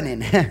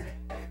happening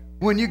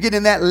when you get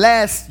in that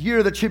last year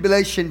of the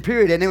tribulation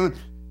period. And then when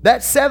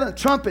that seventh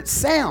trumpet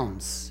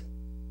sounds,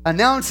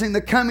 announcing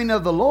the coming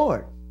of the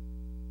Lord,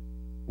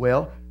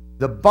 well,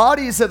 the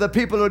bodies of the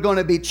people are going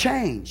to be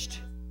changed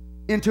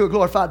into a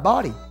glorified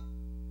body.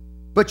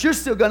 But you're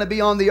still going to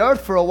be on the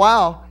earth for a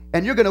while,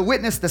 and you're going to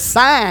witness the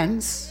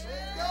signs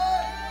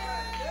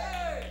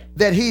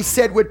that he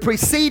said would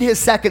precede his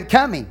second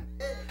coming.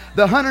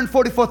 The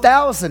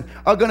 144,000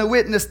 are going to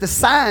witness the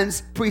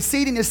signs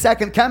preceding his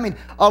second coming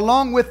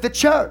along with the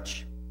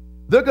church.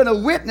 They're going to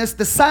witness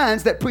the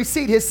signs that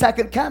precede his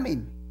second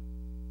coming.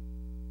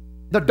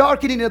 The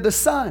darkening of the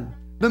sun,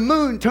 the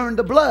moon turned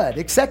to blood,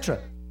 etc.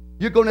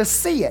 You're going to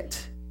see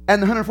it.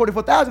 And the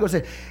 144,000 are going to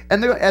see it.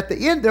 And at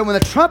the end there, when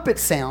the trumpet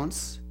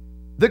sounds,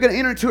 they're going to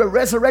enter into a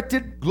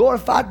resurrected,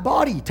 glorified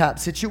body type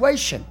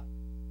situation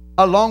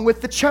along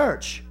with the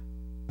church.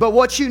 But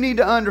what you need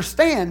to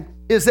understand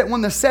is that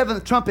when the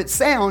seventh trumpet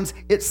sounds,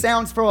 it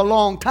sounds for a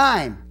long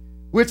time,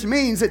 which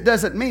means it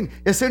doesn't mean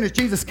as soon as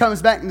Jesus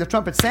comes back and the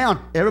trumpet sound,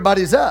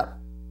 everybody's up.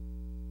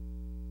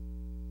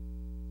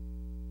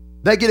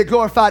 They get a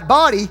glorified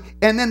body,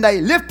 and then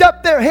they lift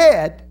up their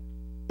head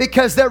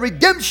because their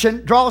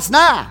redemption draws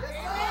nigh.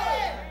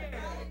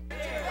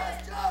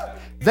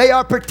 They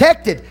are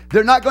protected.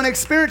 They're not going to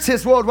experience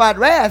his worldwide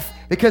wrath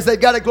because they've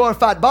got a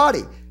glorified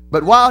body.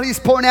 But while he's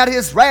pouring out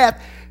his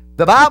wrath,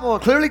 the Bible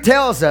clearly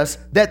tells us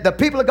that the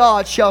people of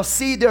God shall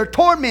see their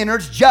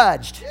tormentors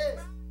judged.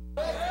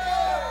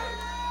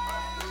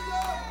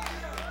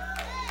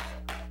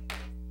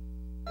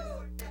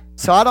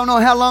 So I don't know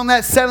how long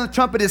that seventh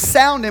trumpet is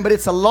sounding, but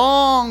it's a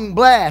long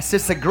blast.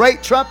 It's a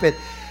great trumpet,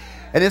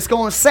 and it's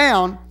going to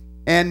sound.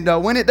 And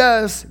when it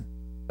does,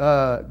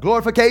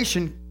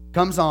 glorification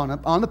comes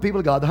on the people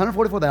of God, the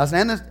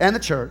 144,000 and the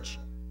church.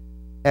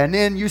 And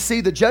then you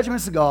see the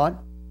judgments of God.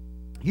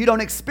 You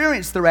don't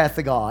experience the wrath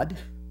of God.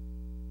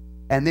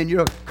 And then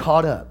you're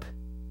caught up.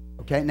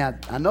 Okay, now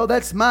I know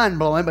that's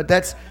mind-blowing, but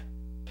that's...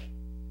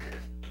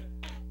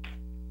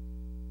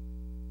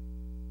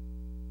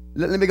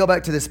 Let me go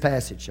back to this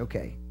passage,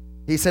 okay.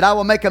 He said, I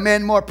will make a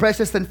man more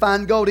precious than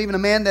fine gold, even a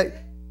man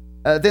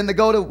than the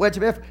gold of wedge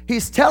of Ephraim.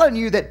 He's telling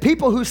you that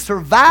people who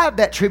survive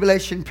that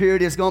tribulation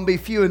period is going to be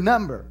few in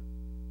number.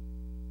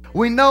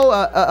 We know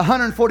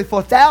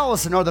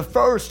 144,000 are the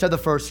first of the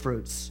first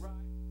fruits.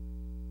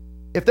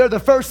 If they're the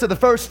first of the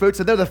first fruits,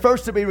 and they're the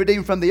first to be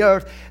redeemed from the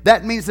earth,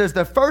 that means there's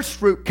the first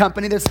fruit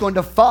company that's going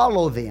to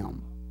follow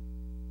them.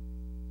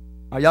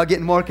 Are y'all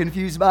getting more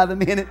confused by the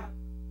minute?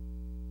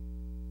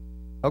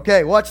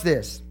 Okay, watch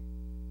this.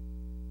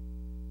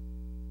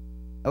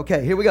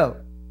 Okay, here we go.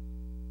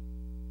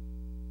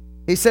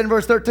 He said in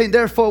verse 13,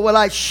 therefore will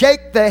I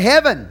shake the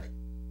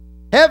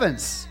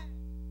heavens,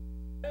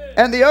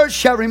 and the earth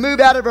shall remove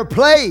out of her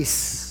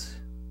place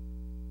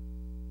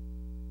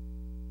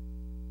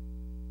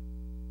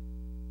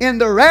in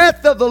the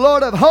wrath of the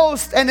Lord of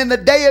hosts and in the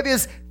day of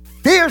his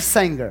fierce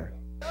anger.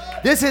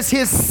 This is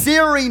his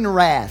searing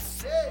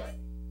wrath.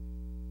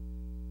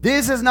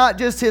 This is not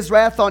just his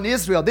wrath on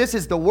Israel. This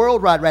is the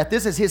worldwide wrath.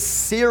 This is his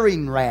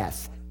searing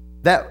wrath.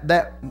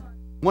 That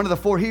one of the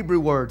 4 Hebrew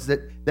words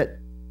that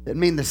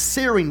mean the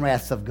searing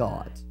wrath of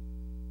God.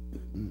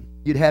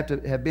 You'd have to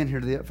have been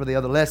here for the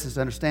other lessons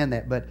to understand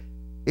that. But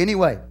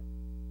anyway,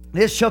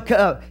 it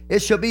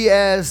shall be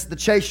as the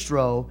chased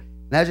roe,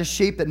 and as a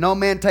sheep that no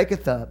man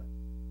taketh up.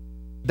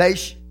 They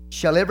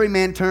shall every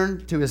man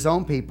turn to his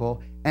own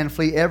people, and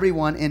flee every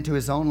one into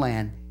his own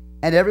land.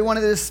 And every one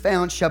that is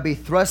found shall be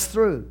thrust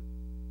through,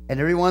 and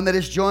every one that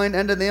is joined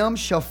unto them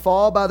shall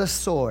fall by the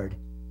sword.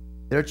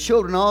 Their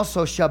children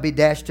also shall be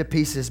dashed to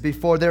pieces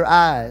before their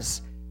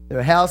eyes.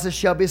 Their houses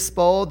shall be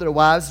spoiled, their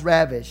wives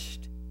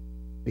ravished.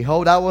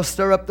 Behold, I will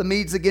stir up the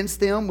Medes against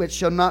them, which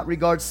shall not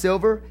regard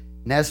silver,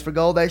 and as for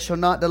gold, they shall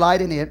not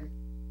delight in it.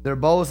 Their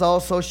bows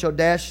also shall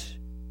dash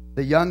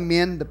the young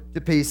men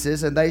to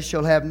pieces, and they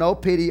shall have no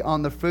pity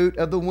on the fruit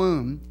of the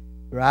womb.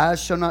 Their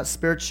eyes shall not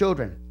spare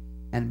children.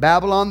 And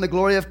Babylon, the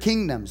glory of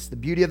kingdoms, the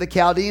beauty of the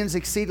Chaldeans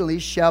exceedingly,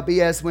 shall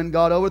be as when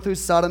God overthrew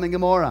Sodom and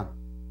Gomorrah.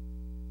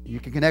 You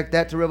can connect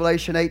that to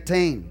Revelation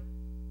 18.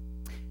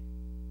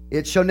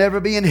 It shall never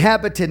be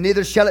inhabited,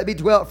 neither shall it be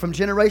dwelt from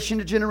generation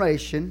to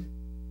generation.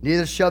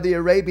 Neither shall the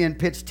Arabian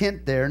pitch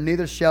tent there,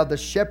 neither shall the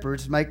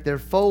shepherds make their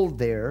fold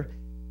there.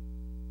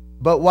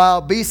 But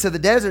wild beasts of the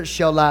desert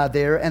shall lie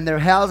there, and their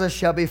houses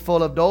shall be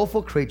full of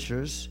doleful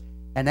creatures.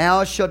 And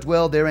owls shall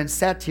dwell there, and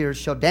satyrs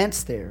shall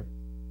dance there.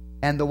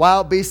 And the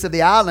wild beasts of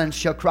the islands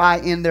shall cry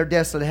in their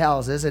desolate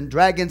houses, and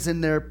dragons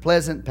in their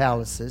pleasant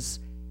palaces.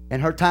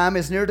 And her time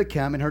is near to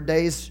come, and her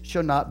days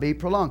shall not be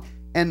prolonged.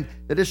 And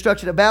the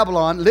destruction of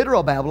Babylon,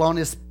 literal Babylon,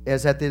 is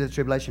at the end of the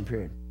tribulation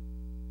period.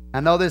 I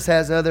know this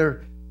has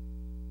other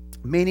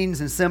meanings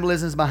and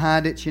symbolisms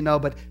behind it,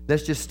 but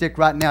let's just stick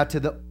right now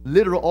to the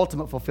literal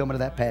ultimate fulfillment of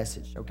that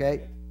passage,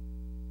 okay?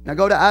 Now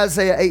go to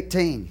Isaiah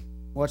 18.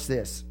 Watch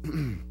this.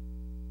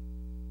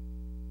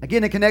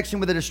 Again, in connection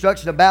with the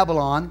destruction of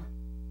Babylon,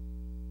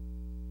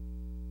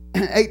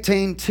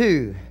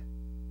 18:2.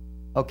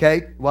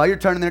 Okay, while you're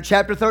turning there,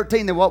 chapter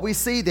 13, then what we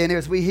see then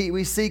is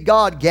we see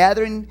God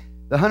gathering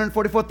the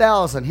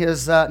 144,000,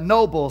 his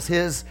nobles,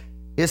 his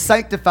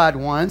sanctified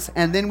ones,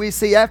 and then we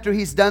see after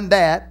he's done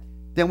that,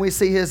 then we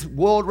see his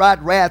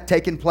worldwide wrath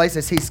taking place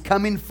as he's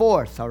coming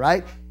forth, all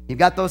right? You've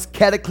got those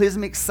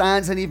cataclysmic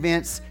signs and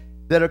events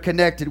that are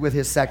connected with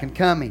his second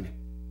coming.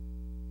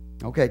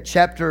 Okay,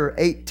 chapter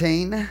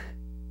 18.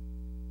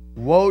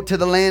 Woe to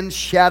the land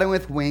shadowed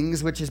with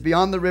wings, which is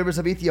beyond the rivers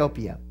of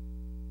Ethiopia,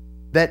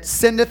 that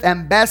sendeth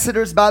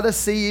ambassadors by the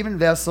sea, even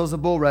vessels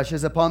of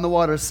bulrushes upon the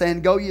waters,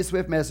 saying, Go ye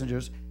swift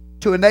messengers,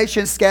 to a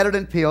nation scattered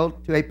and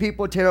peeled, to a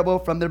people terrible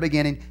from their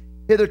beginning,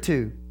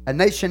 hitherto, a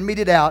nation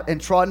meted out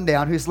and trodden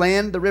down, whose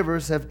land the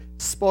rivers have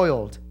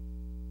spoiled.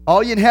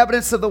 All ye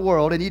inhabitants of the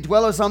world, and ye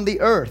dwellers on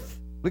the earth,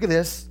 look at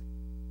this.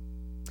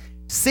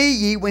 See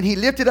ye when he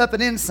lifted up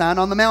an ensign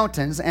on the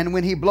mountains, and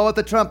when he bloweth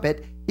the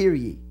trumpet, hear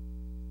ye.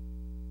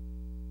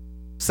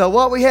 So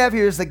what we have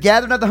here is the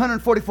gathering of the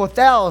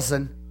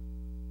 144,000,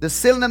 the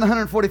sealing of the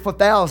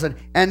 144,000,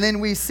 and then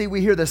we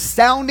hear the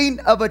sounding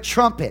of a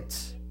trumpet.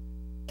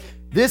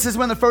 This is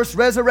when the first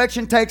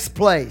resurrection takes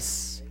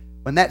place.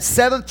 When that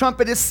 7th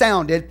trumpet is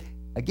sounded,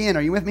 again,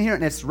 are you with me here?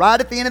 And it's right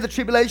at the end of the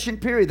tribulation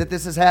period that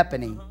this is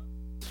happening.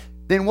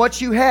 Then what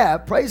you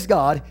have, praise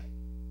God,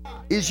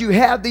 is you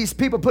have these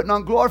people putting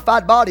on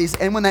glorified bodies,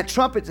 and when that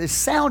trumpet is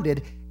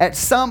sounded, at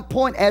some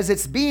point as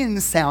it's being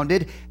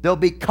sounded, they'll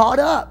be caught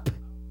up.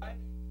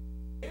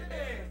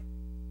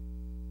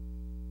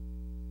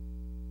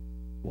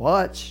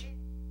 Watch.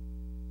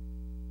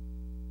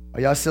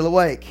 Are y'all still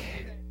awake?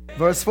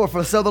 Verse 4,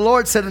 for so the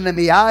Lord said unto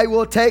me, I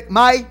will take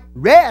my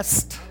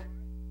rest.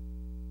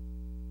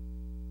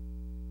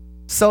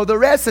 So the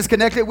rest is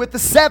connected with the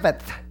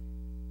 7th.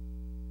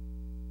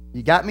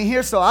 You got me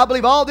here? So I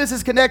believe all this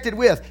is connected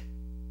with,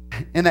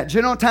 in that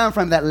general time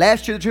frame, that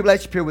last year of the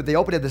tribulation period, with the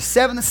opening of the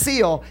 7th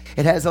seal,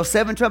 it has those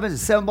 7 trumpets and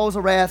 7 bowls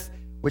of wrath,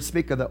 which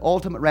speak of the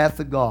ultimate wrath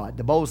of God,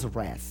 the bowls of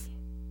wrath.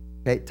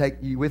 Okay, take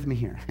you with me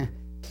here.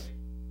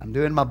 I'm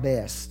doing my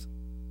best.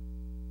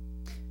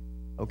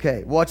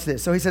 Okay, watch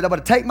this. So he said, I'm going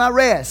to take my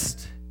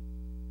rest.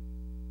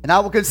 And I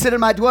will consider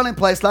my dwelling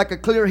place like a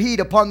clear heat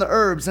upon the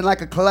herbs and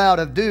like a cloud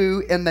of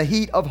dew in the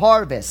heat of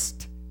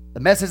harvest. The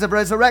message of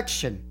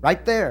resurrection,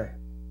 right there.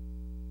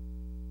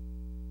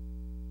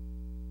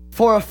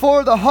 For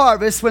afore the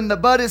harvest, when the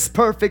bud is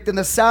perfect and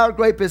the sour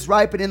grape is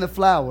ripened in the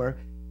flower,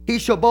 he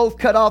shall both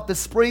cut off the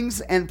springs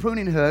and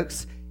pruning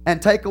hooks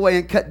and take away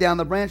and cut down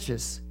the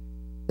branches.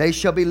 They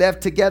shall be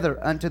left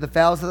together unto the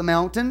fowls of the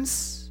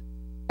mountains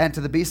and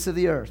to the beasts of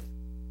the earth.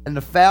 And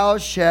the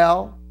fowls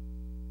shall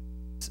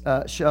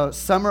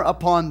summer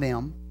upon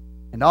them,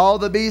 and all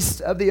the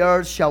beasts of the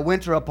earth shall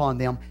winter upon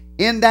them.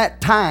 In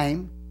that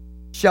time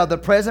shall the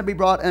present be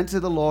brought unto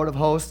the Lord of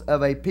hosts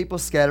of a people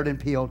scattered and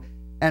peeled,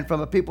 and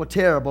from a people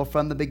terrible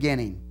from the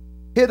beginning.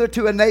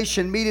 Hitherto a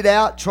nation meted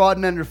out,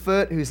 trodden under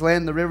foot, whose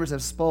land the rivers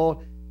have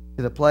spoiled,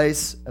 to the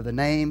place of the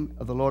name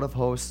of the Lord of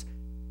hosts,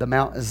 the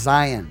Mount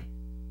Zion.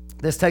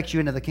 This takes you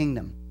into the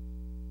kingdom.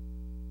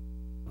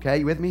 Okay,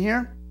 you with me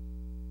here?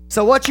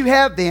 So what you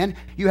have then,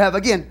 you have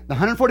again the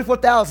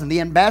 144,000,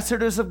 the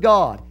ambassadors of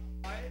God.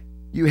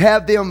 You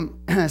have them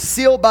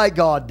sealed by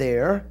God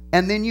there,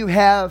 and then you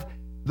have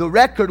the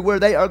record where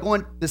they are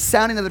going, the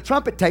sounding of the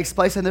trumpet takes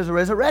place, and there's a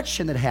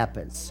resurrection that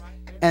happens.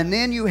 And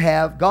then you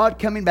have God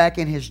coming back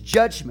in his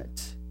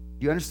judgment.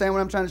 Do you understand what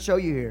I'm trying to show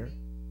you here?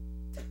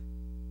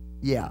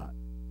 Yeah.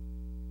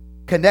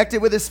 Connected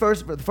with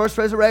the first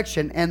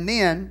resurrection, and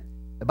then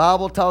the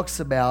Bible talks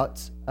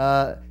about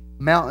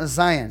Mount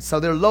Zion. So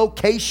their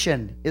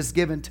location is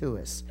given to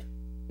us.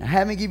 Now,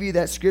 having given you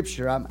that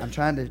scripture, I'm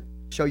trying to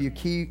show you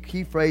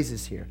key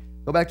phrases here.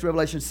 Go back to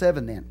Revelation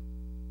 7 then.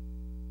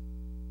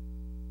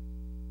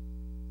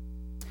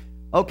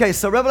 Okay,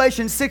 so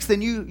Revelation 6,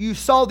 then you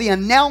saw the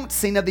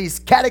announcing of these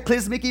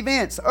cataclysmic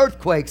events,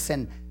 earthquakes,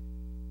 and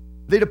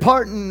the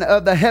departing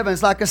of the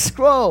heavens like a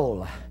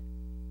scroll.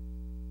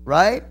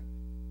 Right?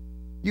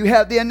 You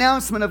have the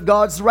announcement of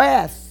God's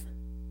wrath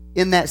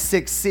in that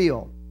sixth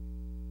seal.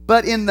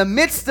 But in the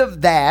midst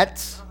of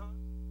that,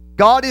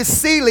 God is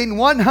sealing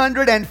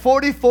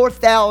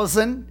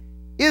 144,000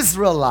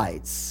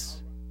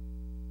 Israelites.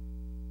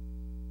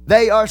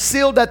 They are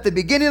sealed at the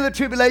beginning of the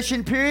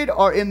tribulation period,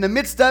 or in the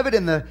midst of it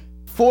in the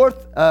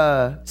fourth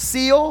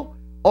seal,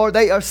 or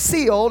they are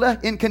sealed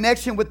in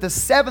connection with the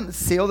seventh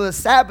seal, the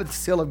Sabbath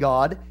seal of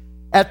God,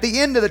 at the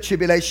end of the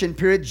tribulation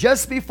period,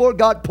 just before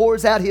God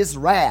pours out his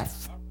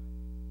wrath.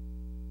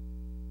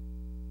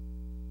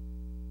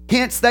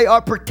 Hence, they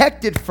are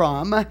protected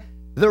from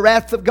the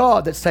wrath of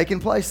God that's taking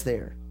place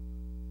there,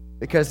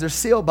 because they're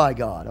sealed by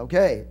God.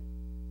 Okay,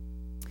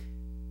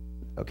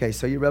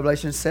 so you're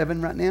Revelation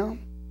 7 right now?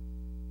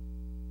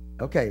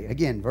 Okay,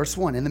 again, verse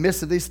 1. In the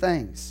midst of these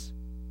things,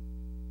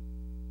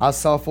 I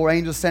saw four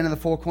angels standing in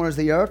the four corners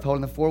of the earth,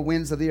 holding the four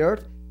winds of the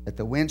earth, that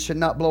the wind should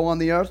not blow on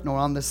the earth, nor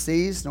on the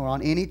seas, nor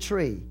on any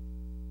tree.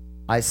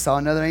 I saw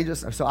another angel.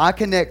 So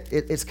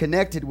it's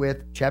connected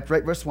with chapter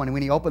 8, verse 1. And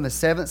when he opened the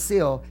seventh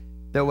seal,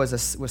 there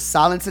was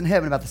silence in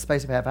heaven about the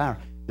space of half an hour.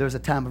 There was a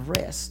time of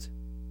rest.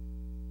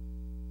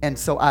 And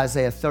so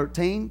Isaiah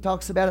 13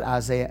 talks about it.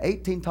 Isaiah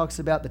 18 talks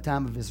about the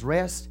time of his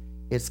rest.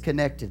 It's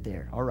connected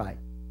there. All right.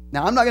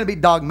 Now, I'm not going to be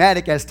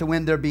dogmatic as to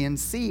when they're being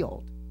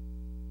sealed.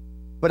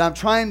 But I'm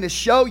trying to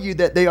show you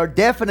that they are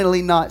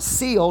definitely not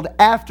sealed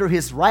after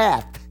his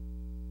wrath,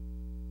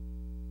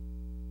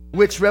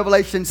 which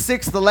Revelation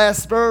 6, the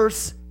last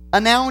verse,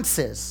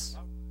 announces.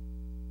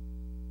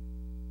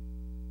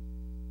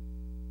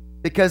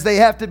 Because they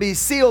have to be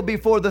sealed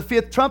before the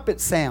fifth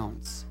trumpet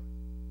sounds.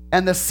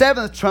 And the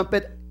seventh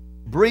trumpet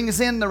brings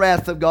in the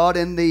wrath of God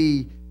in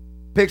the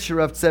picture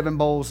of 7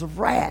 bowls of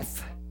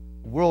wrath,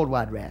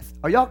 worldwide wrath.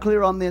 Are y'all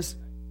clear on this?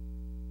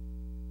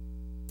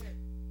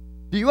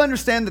 Do you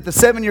understand that the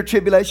 7-year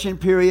tribulation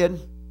period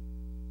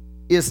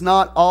is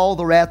not all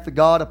the wrath of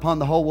God upon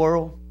the whole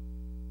world?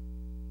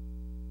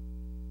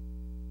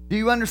 Do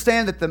you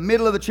understand that the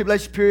middle of the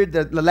tribulation period,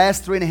 the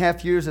last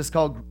 3.5 years, is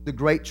called the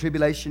Great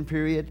Tribulation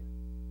period?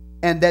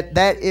 And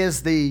that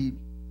is the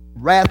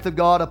wrath of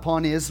God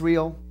upon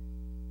Israel.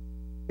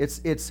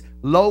 It's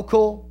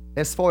local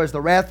as far as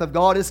the wrath of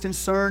God is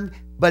concerned,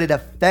 but it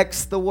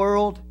affects the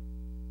world.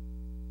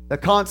 The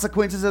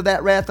consequences of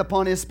that wrath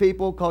upon his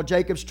people, called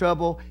Jacob's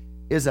trouble,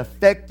 is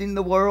affecting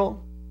the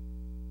world.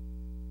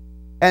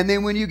 And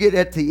then when you get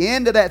at the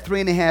end of that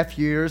 3.5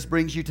 years,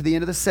 brings you to the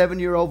end of the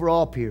 7-year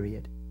overall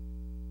period.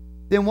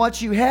 Then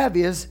what you have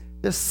is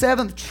the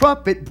 7th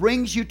trumpet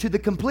brings you to the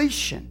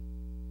completion,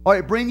 or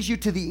it brings you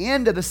to the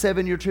end of the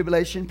 7-year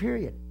tribulation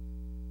period.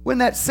 When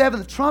that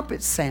 7th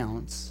trumpet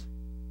sounds,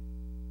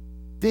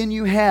 then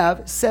you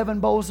have 7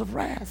 bowls of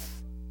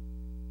wrath.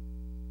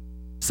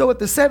 So if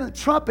the 7th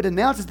trumpet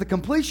announces the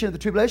completion of the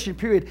tribulation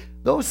period,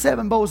 those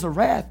 7 bowls of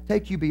wrath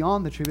take you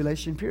beyond the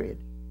tribulation period.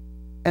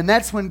 And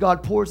that's when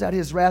God pours out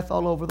his wrath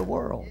all over the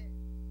world.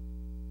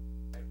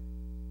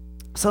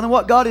 So then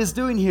what God is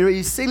doing here,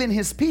 he's sealing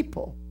his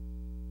people.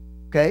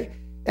 Okay?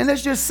 And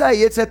let's just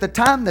say it's at the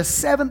time the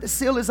 7th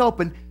seal is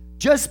open,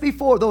 just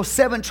before those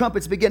 7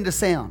 trumpets begin to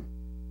sound.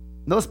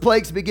 Those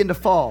plagues begin to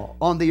fall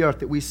on the earth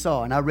that we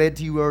saw, and I read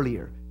to you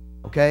earlier.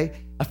 Okay?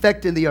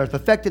 Affecting the earth,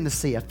 affecting the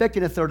sea,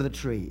 affecting 1/3 of the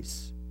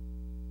trees.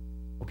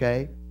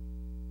 Okay?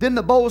 Then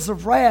the bowls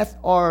of wrath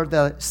are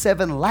the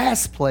 7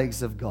 last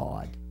plagues of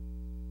God.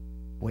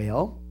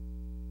 Well,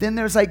 then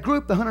there's a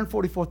group, the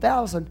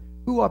 144,000,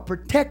 who are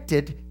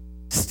protected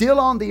still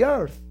on the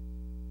earth,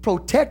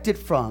 protected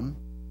from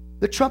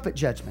the trumpet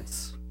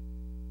judgments,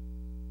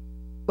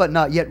 but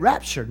not yet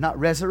raptured, not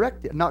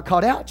resurrected, not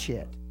caught out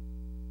yet.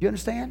 You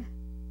understand?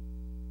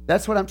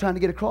 That's what I'm trying to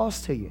get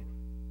across to you.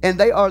 And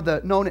they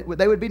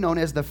would be known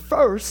as the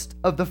first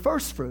of the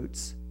first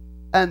fruits.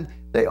 And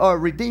they are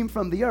redeemed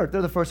from the earth.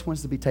 They're the first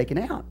ones to be taken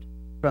out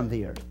from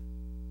the earth.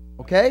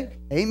 Okay?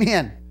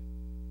 Amen.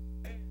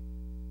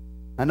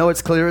 I know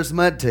it's clear as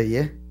mud to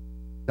you.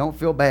 Don't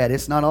feel bad.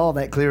 It's not all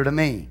that clear to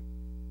me.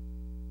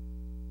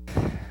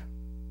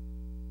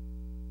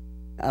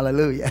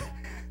 Hallelujah.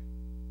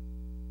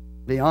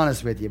 Be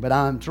honest with you, but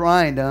I'm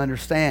trying to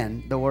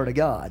understand the Word of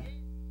God.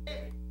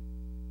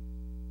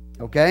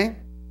 Okay?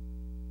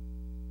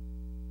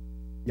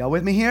 Y'all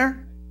with me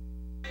here?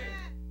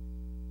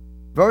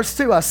 Verse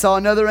 2, I saw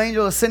another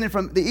angel ascending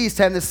from the east,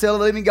 having the seal of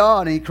the living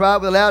God, and he cried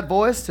with a loud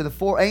voice to the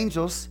 4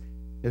 angels,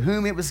 to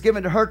whom it was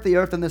given to hurt the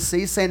earth and the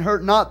sea, saying,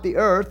 hurt not the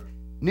earth,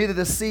 neither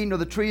the sea nor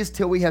the trees,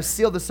 till we have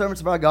sealed the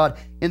servants of our God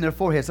in their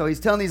foreheads. So he's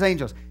telling these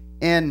angels,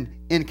 and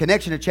in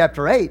connection to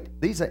chapter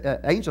 8, these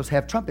angels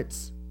have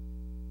trumpets.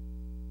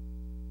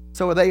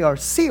 So they are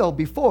sealed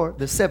before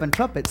the 7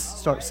 trumpets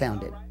start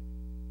sounding.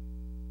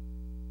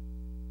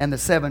 And the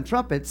 7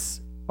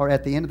 trumpets are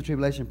at the end of the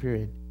tribulation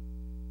period,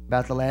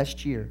 about the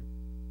last year.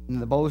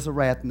 And the bowls of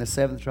wrath and the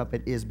 7th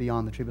trumpet is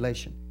beyond the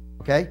tribulation.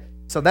 Okay?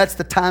 So that's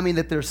the timing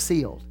that they're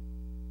sealed.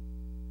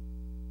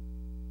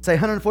 Say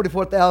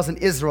 144,000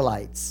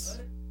 Israelites.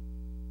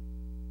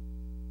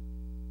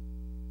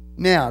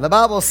 Now, the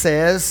Bible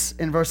says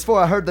in verse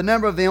 4, I heard the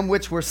number of them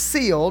which were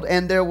sealed,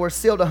 and there were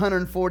sealed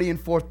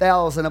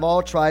 144,000 of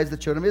all tribes of the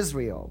children of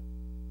Israel.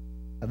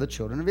 Of the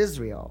children of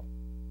Israel.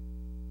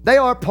 They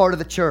are part of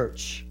the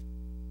church.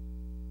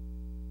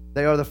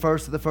 They are the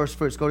first of the first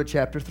fruits. Go to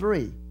chapter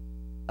 3.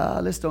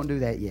 Let's don't do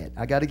that yet.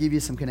 I got to give you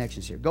some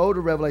connections here. Go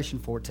to Revelation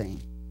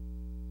 14.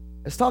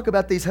 Let's talk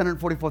about these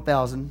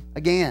 144,000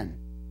 again.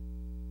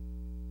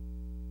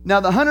 Now,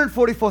 the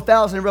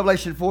 144,000 in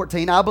Revelation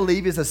 14, I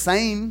believe, is the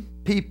same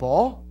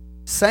people,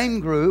 same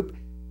group,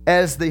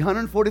 as the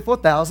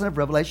 144,000 of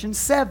Revelation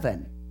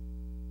 7.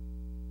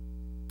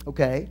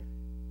 Okay?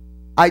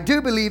 I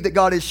do believe that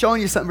God is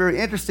showing you something very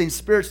interesting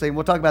spiritually, and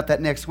we'll talk about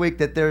that next week,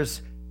 that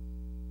there's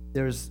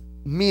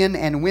men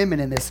and women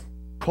in this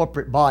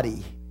corporate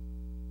body.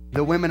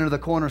 The women are the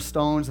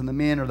cornerstones and the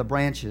men are the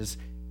branches.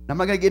 And I'm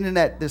not going to get into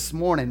that this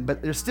morning,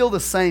 but they're still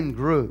the same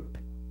group.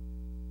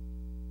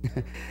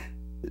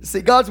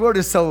 See, God's word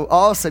is so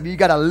awesome. You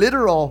got a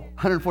literal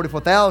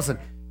 144,000,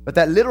 but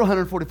that literal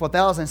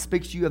 144,000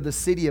 speaks to you of the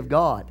city of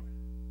God.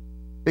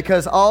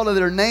 Because all of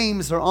their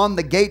names are on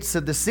the gates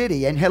of the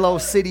city. And hello,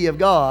 city of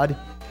God.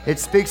 It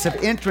speaks of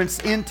entrance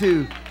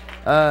into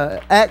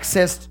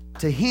access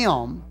to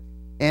Him.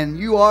 And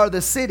you are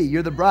the city.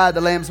 You're the bride,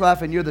 the Lamb's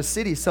wife, and you're the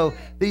city. So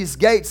these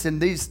gates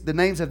and the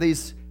names of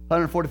these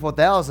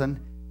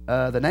 144,000,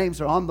 the names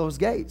are on those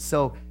gates.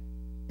 So,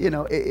 you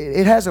know,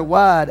 it has a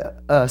wide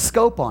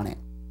scope on it.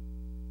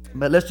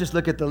 But let's just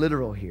look at the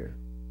literal here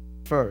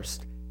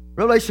first.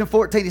 Revelation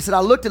 14, he said, I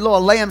looked at, lo, a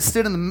lamb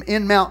stood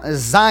in Mount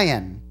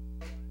Zion,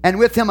 and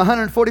with him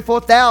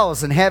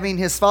 144,000, having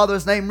his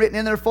Father's name written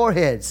in their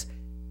foreheads.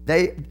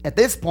 At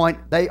this point,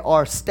 they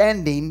are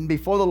standing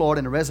before the Lord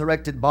in a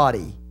resurrected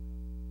body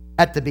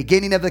at the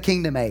beginning of the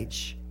kingdom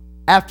age,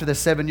 after the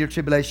 7-year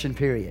tribulation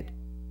period.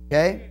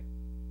 Okay?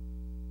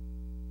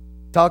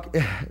 Talk to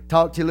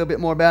you a little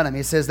bit more about him.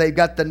 He says they've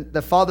got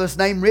the Father's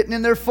name written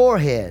in their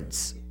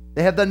foreheads.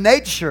 They have the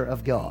nature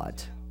of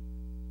God.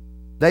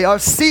 They are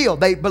sealed.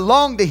 They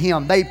belong to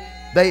Him.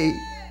 They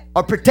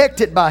are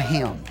protected by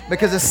Him,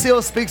 because the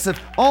seal speaks of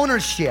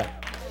ownership.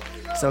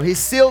 So He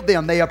sealed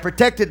them. They are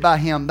protected by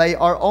Him. They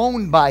are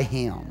owned by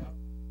Him.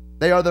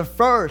 They are the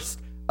first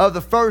of the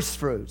first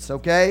fruits,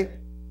 okay?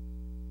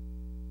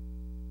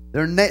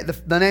 The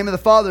name of the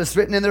Father is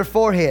written in their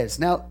foreheads.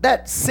 Now,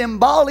 that's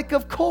symbolic,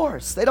 of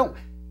course. They don't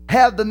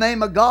have the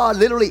name of God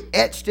literally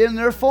etched in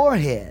their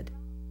forehead.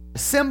 The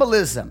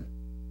symbolism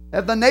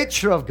of the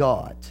nature of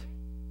God.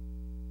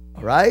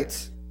 All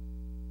right?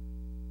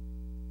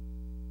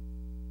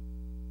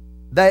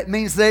 That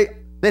means that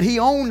He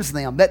owns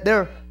them. That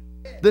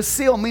the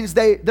seal means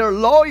they're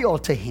loyal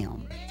to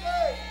Him.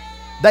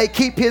 They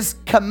keep His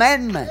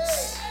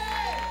commandments.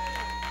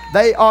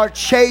 They are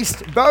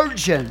chaste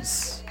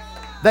virgins.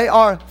 They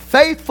are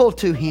faithful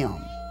to Him.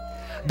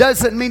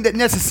 Doesn't mean that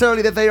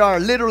necessarily that they are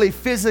literally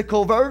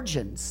physical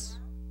virgins.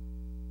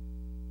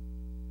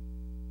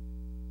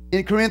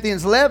 In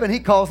Corinthians 11,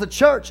 he calls the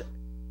church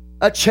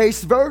a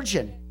chaste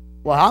virgin.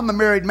 Well, I'm a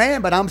married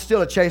man, but I'm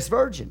still a chaste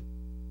virgin.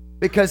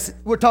 Because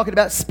we're talking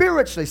about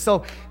spiritually.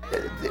 So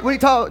when he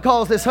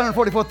calls this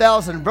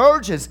 144,000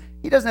 virgins,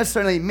 he doesn't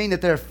necessarily mean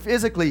that they're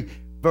physically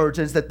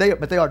virgins, but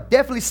they are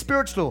definitely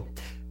spiritual.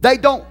 They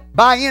don't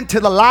buy into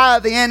the lie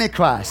of the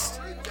Antichrist.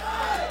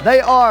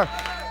 They are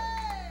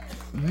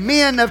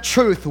men of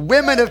truth,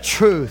 women of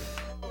truth.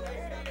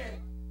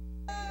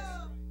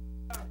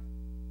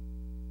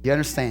 You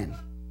understand?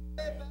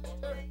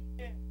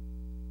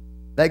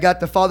 They got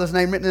the Father's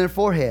name written in their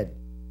forehead.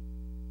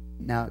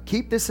 Now,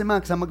 keep this in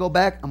mind because I'm going to go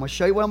back. I'm going to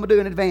show you what I'm going to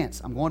do in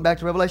advance. I'm going back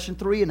to Revelation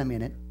 3 in a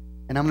minute,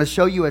 and I'm going to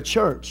show you a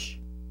church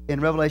in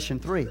Revelation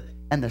 3.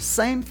 And the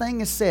same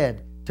thing is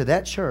said to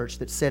that church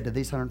that's said to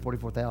these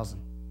 144,000.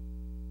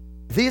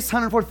 These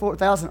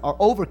 144,000 are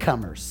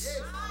overcomers.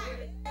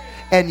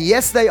 And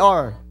yes, they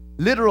are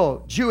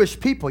literal Jewish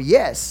people,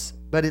 yes,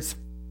 but it's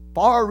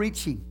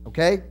far-reaching,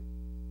 okay?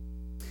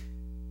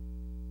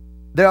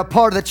 They're a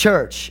part of the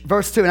church.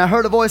 Verse 2, and I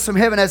heard a voice from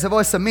heaven as the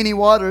voice of many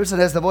waters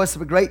and as the voice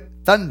of a great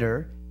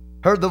thunder.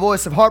 Heard the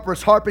voice of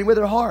harpers harping with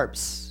their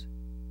harps.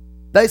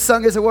 They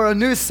sung as it were a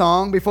new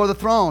song before the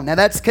throne. Now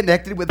that's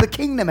connected with the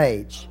kingdom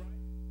age.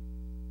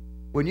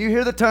 When you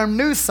hear the term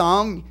new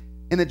song,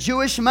 in the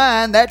Jewish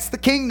mind, that's the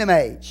kingdom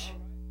age.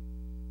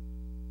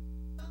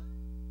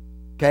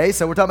 Okay,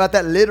 so we're talking about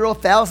that literal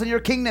 1,000-year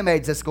kingdom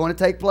age that's going to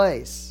take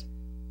place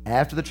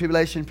after the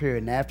tribulation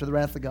period and after the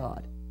wrath of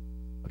God.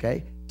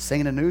 Okay?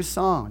 Singing a new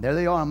song. There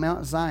they are on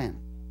Mount Zion.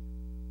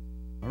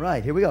 All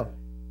right, here we go.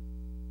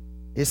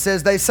 It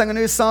says they sung a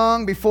new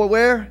song before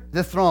where?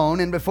 The throne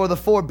and before the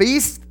four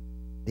beasts,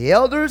 the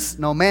elders.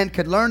 No man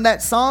could learn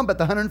that song but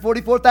the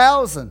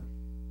 144,000,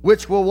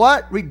 which were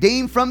what?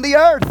 Redeemed from the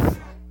earth.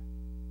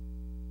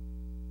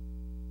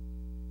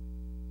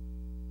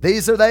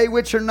 These are they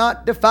which are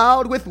not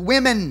defiled with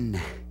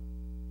women.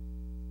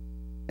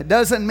 It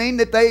doesn't mean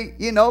that they,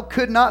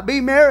 could not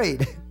be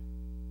married.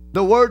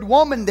 The word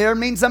woman there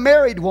means a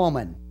married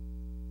woman.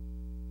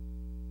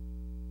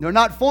 They're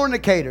not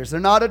fornicators. They're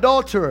not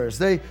adulterers.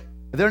 They're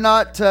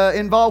not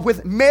involved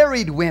with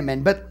married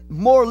women. But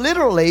more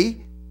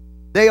literally,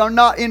 they are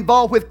not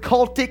involved with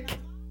cultic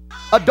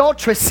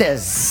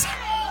adulteresses.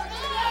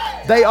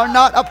 They are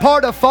not a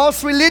part of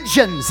false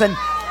religions. And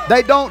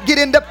they don't get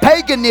into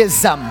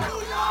paganism.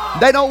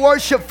 They don't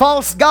worship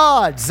false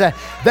gods.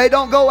 They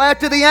don't go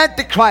after the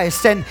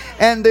Antichrist and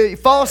the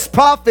false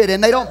prophet.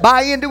 And they don't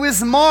buy into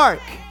his mark.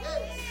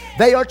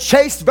 They are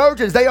chaste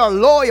virgins. They are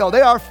loyal.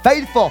 They are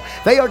faithful.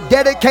 They are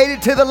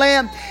dedicated to the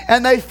Lamb.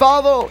 And they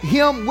follow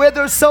him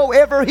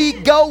whithersoever he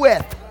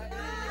goeth.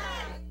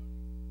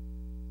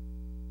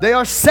 They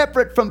are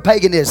separate from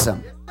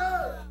paganism.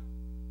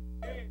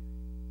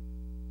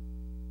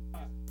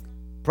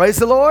 Praise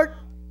the Lord.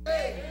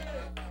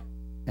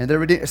 And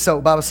they're so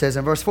the Bible says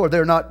in verse 4,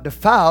 they're not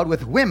defiled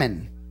with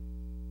women.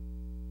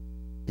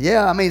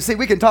 Yeah, see,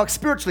 we can talk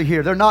spiritually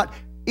here. They're not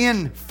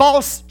in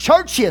false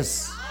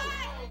churches.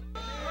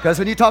 Because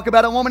when you talk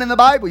about a woman in the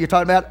Bible, you're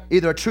talking about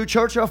either a true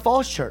church or a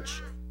false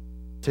church.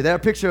 See, they're a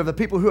picture of the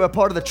people who are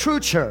part of the true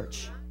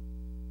church.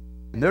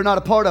 And they're not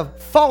a part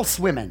of false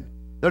women.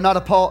 They're not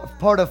a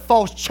part of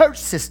false church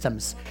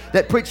systems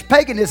that preach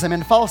paganism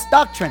and false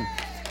doctrine.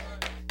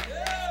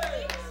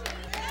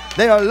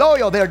 They are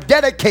loyal. They're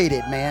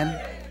dedicated,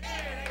 man.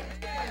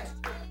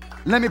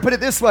 Let me put it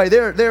this way.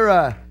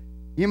 They're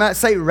you might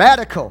say,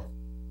 radical.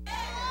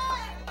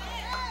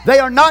 They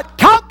are not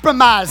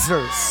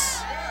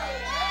compromisers.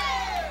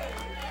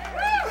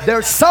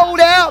 They're sold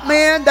out,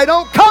 man. They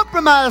don't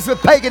compromise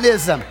with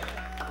paganism.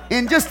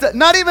 In just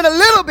not even a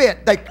little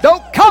bit. They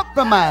don't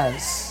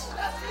compromise.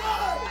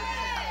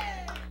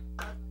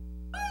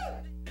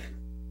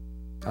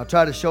 I'll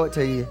try to show it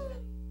to you.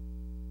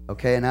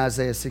 Okay, in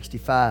Isaiah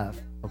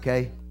 65. Okay.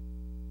 It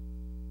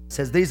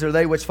says, these are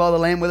they which follow the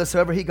Lamb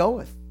whithersoever he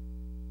goeth.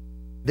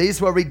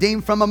 These were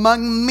redeemed from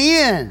among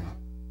men.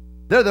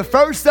 They're the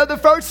first of the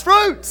first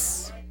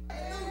fruits.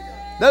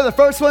 They're the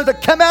first ones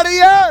that come out of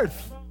the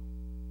earth.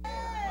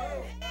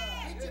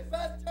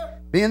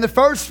 Being the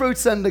first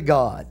fruits unto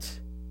God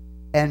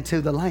and to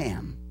the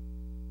Lamb.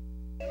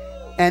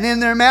 And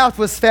in their mouth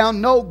was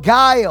found no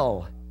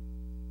guile.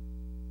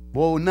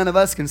 Well, none of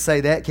us can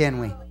say that, can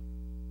we?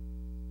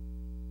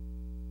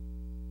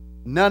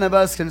 None of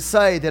us can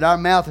say that our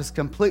mouth is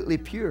completely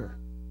pure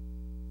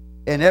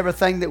in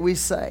everything that we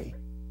say.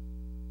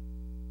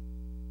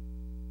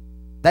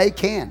 They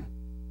can.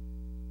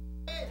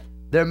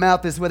 Their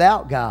mouth is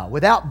without guile,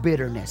 without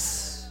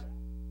bitterness,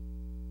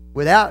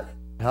 without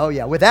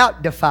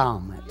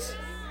defilement.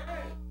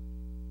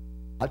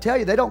 I'll tell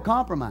you, they don't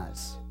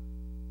compromise.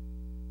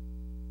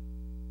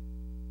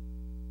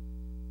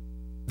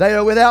 They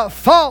are without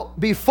fault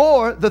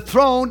before the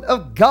throne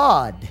of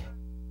God.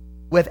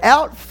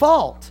 Without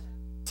fault.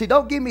 See,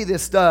 don't give me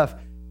this stuff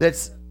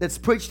that's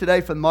preached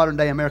today from modern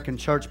day American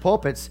church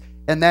pulpits,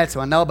 and that's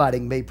why nobody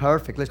can be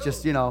perfect. Let's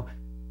just,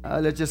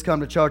 let's just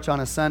come to church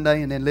on a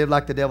Sunday and then live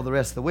like the devil the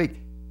rest of the week.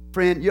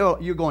 Friend,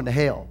 you're going to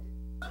hell.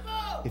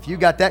 If you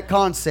got that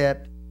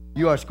concept,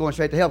 you are going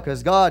straight to hell,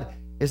 because God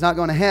is not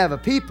going to have a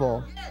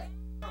people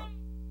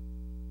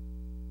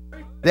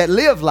that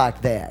live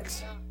like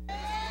that.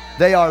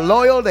 They are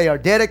loyal, they are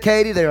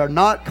dedicated, they are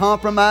not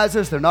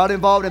compromisers, they're not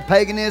involved in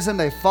paganism,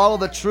 they follow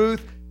the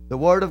truth, the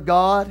Word of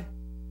God.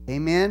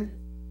 Amen.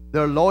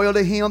 They're loyal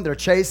to Him, they're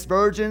chaste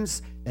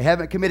virgins, they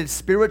haven't committed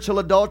spiritual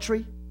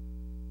adultery.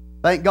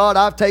 Thank God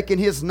I've taken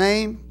His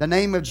name, the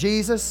name of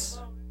Jesus.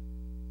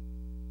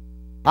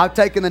 I've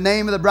taken the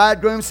name of the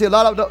bridegroom. See, a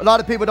lot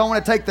of people don't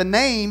want to take the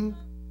name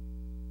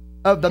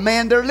of the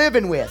man they're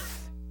living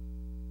with.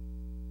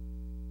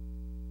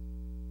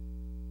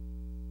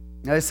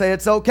 They say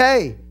it's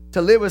okay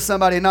to live with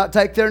somebody and not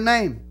take their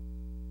name.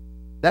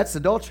 That's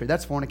adultery.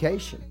 That's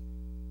fornication.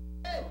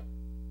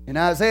 In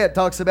Isaiah, it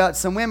talks about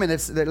some women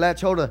that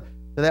latch hold of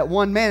that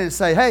one man and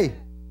say, hey,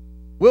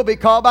 we'll be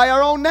called by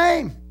our own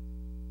name.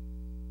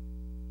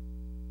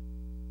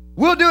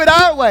 We'll do it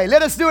our way.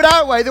 Let us do it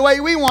our way, the way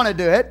we want to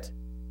do it.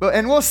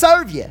 And we'll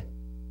serve you.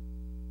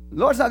 The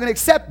Lord's not going to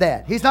accept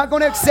that. He's not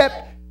going to accept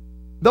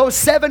those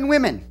 7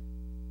 women,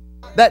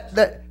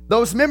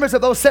 those members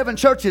of those 7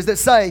 churches that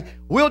say,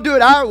 we'll do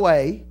it our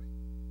way,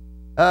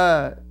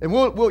 and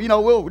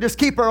we'll just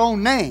keep our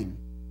own name.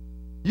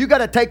 You got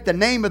to take the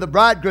name of the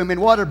bridegroom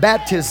in water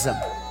baptism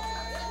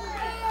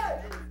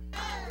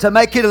to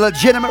make it a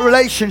legitimate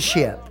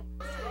relationship.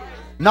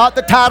 Not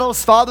the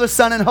titles Father,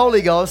 Son, and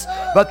Holy Ghost,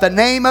 but the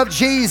name of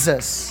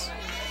Jesus.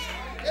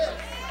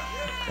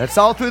 That's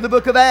all through the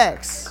book of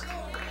Acts.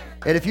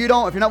 And if you're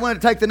not willing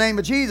to take the name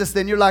of Jesus,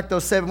 then you're like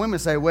those 7 women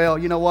say, well,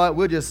 you know what?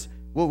 We'll just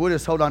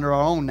hold on to our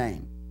own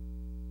name.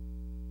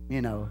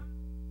 You know.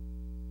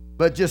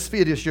 But just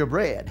feed us your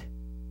bread.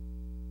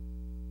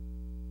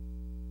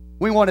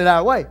 We want it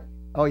our way.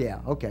 Oh, yeah,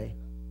 okay.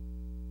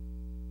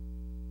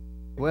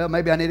 Well,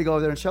 maybe I need to go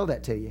over there and show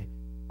that to you.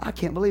 I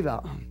can't believe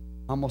I'm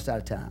almost out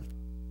of time.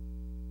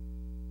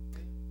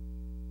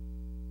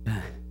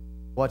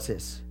 What's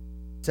this?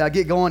 So I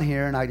get going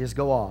here and I just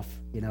go off,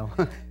 you know.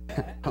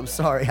 I'm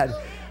sorry.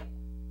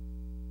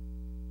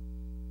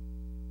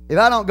 If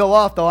I don't go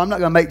off, though, I'm not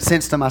going to make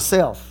sense to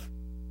myself.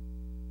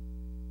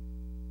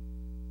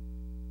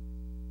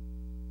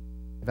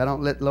 If I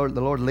don't let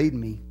the Lord lead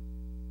me.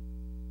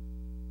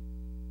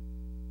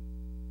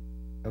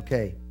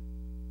 Okay.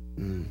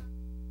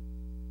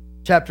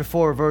 Chapter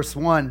 4, verse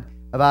 1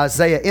 of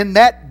Isaiah. In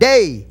that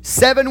day,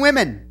 7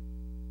 women.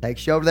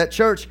 Takes you over to that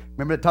church.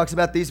 Remember it talks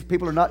about these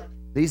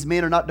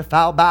men are not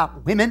defiled by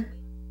women.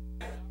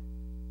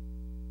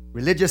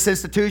 Religious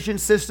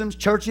institutions, systems,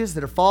 churches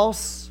that are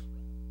false.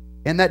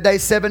 In that day,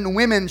 7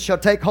 women shall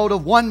take hold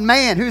of one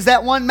man. Who's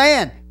that one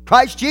man?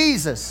 Christ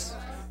Jesus.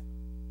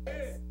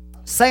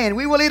 Saying,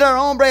 we will eat our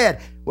own bread.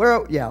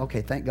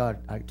 Thank God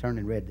I turned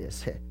and read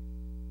this.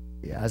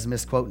 Yeah, I was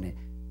misquoting it.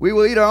 We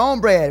will eat our own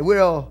bread.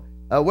 We'll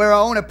wear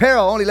our own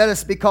apparel. Only let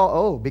us be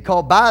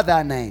called by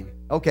thy name.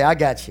 Okay, I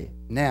got you.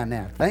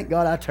 Now. Thank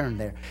God I turned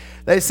there.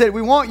 They said,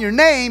 we want your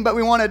name, but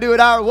we want to do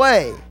it our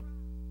way.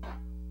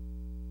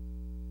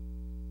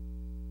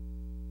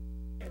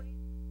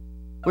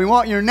 We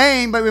want your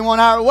name, but we want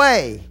our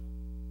way.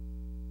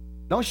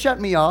 Don't shut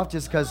me off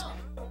just because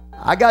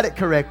I got it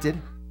corrected.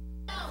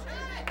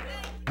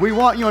 We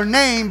want your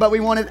name, but we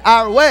want it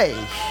our way.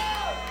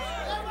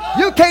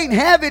 You can't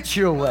have it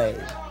your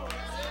way.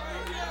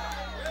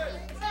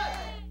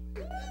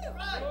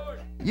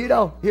 You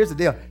know, here's the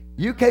deal.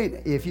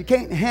 If you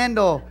can't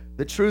handle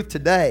the truth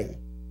today,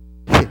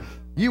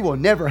 you will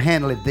never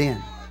handle it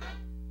then.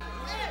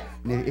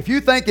 If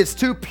you think it's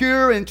too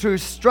pure and too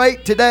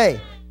straight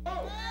today,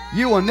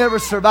 you will never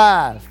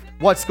survive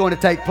what's going to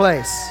take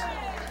place.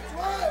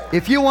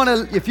 If you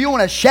want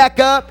to shack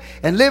up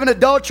and live in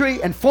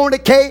adultery and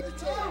fornicate,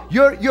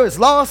 you're as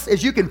lost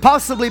as you can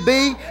possibly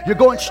be. You're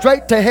going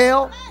straight to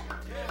hell.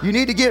 You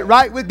need to get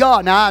right with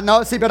God. Now, I know,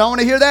 but I don't want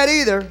to hear that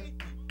either.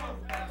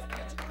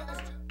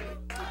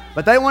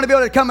 But they want to be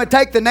able to come and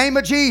take the name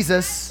of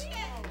Jesus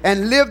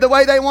and live the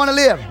way they want to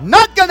live.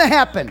 Not going to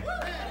happen.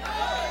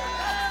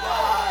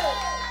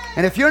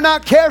 And if you're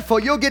not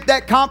careful, you'll get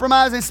that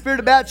compromising spirit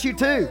about you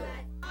too.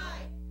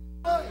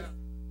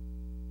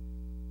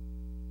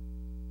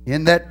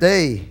 In that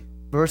day,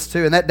 verse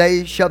 2, in that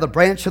day shall the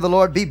branch of the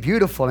Lord be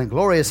beautiful and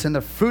glorious, and the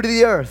fruit of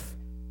the earth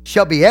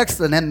shall be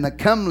excellent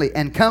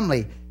and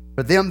comely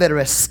for them that are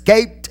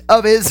escaped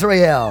of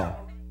Israel.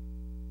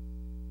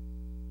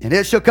 And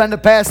it shall come to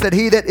pass that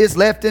he that is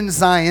left in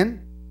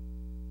Zion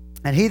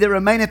and he that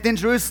remaineth in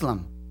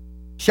Jerusalem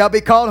shall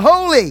be called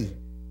holy,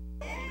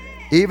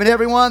 even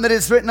every one that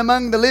is written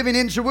among the living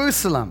in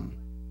Jerusalem.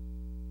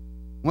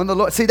 When the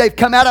Lord, see, they've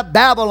come out of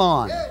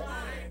Babylon.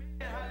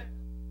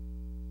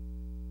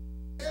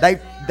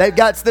 They've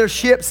got their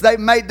ships. They've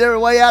made their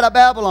way out of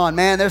Babylon,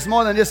 man. There's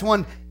more than just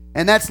one.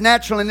 And that's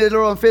natural and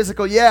literal and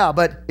physical, yeah.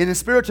 But in a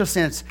spiritual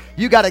sense,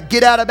 you got to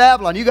get out of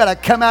Babylon. You got to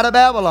come out of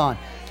Babylon.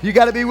 You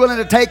got to be willing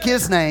to take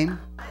His name.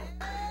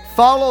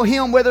 Follow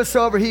Him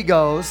whithersoever He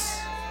goes.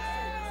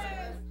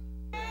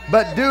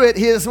 But do it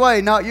His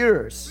way, not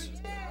yours.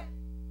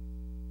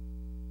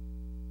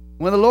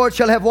 When the Lord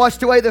shall have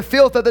washed away the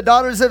filth of the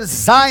daughters of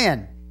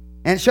Zion,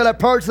 and shall have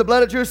purged the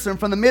blood of Jerusalem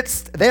from the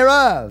midst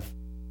thereof,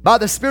 by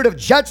the spirit of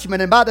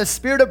judgment and by the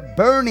spirit of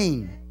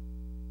burning.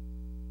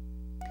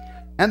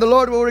 And the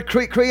Lord will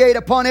create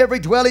upon every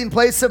dwelling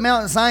place of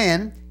Mount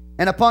Zion,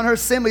 and upon her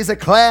assemblies a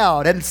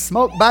cloud, and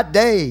smoke by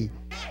day,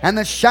 and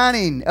the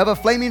shining of a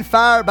flaming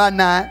fire by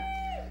night.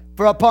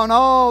 For upon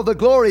all the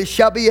glory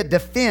shall be a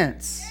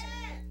defense.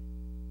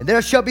 And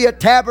there shall be a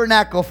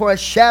tabernacle for a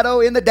shadow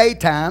in the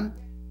daytime,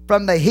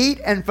 from the heat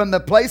and from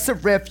the place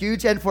of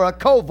refuge, and for a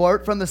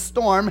covert from the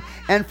storm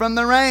and from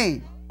the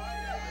rain.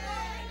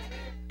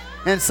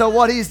 And so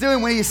what he's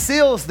doing when he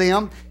seals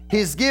them,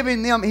 he's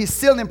sealing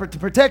them to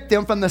protect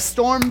them from the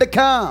storm to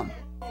come.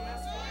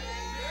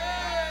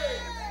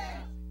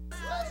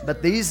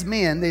 But these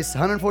men, these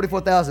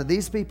 144,000,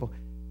 these people,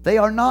 they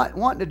are not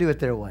wanting to do it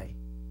their way.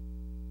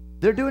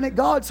 They're doing it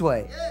God's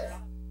way.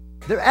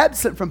 They're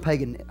absent from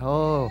pagan.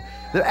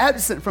 They're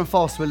absent from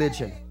false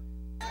religion.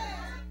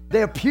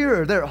 They're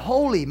pure. They're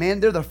holy, man.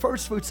 They're the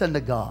first fruits unto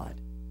God.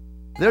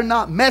 They're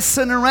not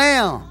messing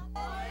around.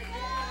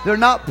 They're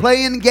not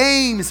playing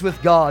games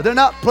with God. They're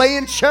not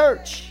playing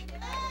church.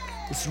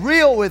 It's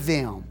real with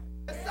them.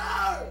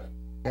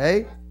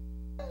 Okay?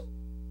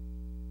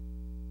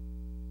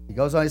 He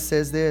goes on, he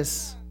says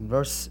this in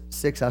verse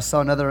 6, I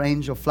saw another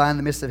angel fly in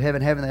the midst of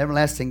heaven, having the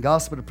everlasting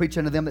gospel to preach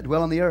unto them that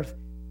dwell on the earth,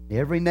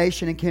 every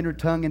nation and kindred,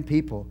 tongue, and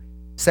people,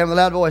 saying with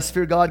a loud voice,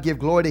 fear God, give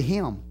glory to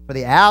him, for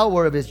the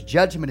hour of his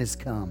judgment is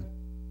come.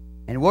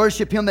 And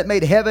worship him that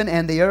made heaven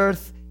and the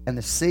earth and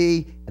the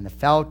sea and the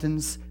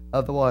fountains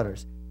of the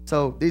waters.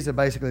 So these are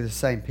basically the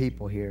same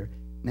people here.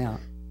 Now,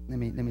 let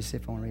me see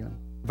if I want to read them.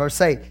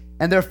 Verse 8,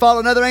 and there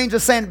followed another angel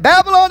saying,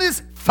 Babylon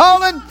is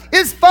fallen,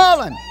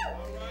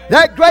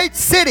 that great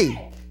city,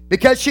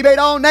 because she made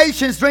all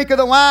nations drink of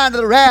the wine of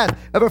the wrath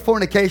of her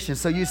fornication.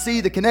 So you see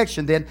the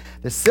connection then,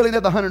 the sealing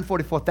of the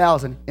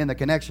 144,000 in the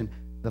connection,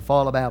 the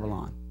fall of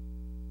Babylon.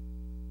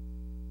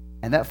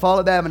 And that fall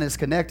of Babylon is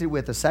connected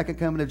with the second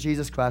coming of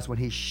Jesus Christ when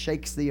he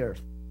shakes the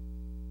earth.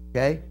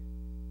 Okay?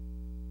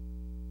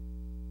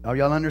 Are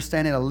y'all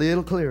understanding a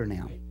little clearer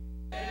now?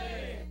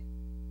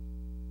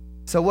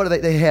 So what do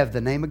they have? The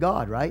name of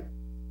God, right?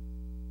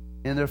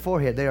 In their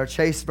forehead. They are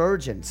chaste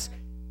virgins.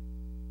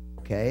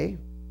 Okay?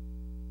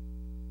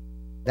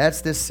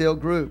 That's this sealed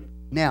group.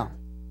 Now,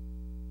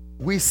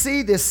 we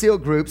see this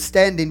sealed group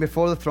standing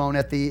before the throne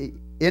at the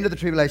end of the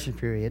tribulation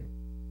period.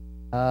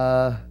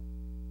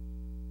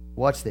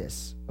 Watch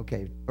this.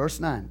 Okay, verse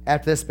 9.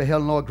 After this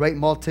beheld I a great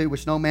multitude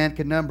which no man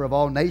could number of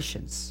all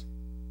nations.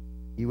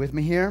 You with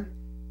me here?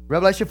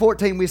 Revelation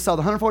 14, we saw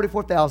the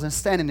 144,000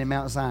 standing in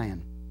Mount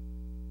Zion.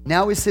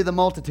 Now we see the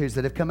multitudes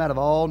that have come out of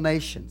all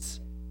nations.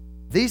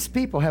 These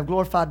people have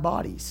glorified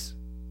bodies.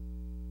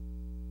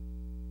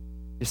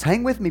 Just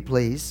hang with me,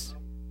 please.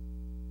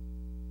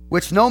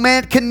 Which no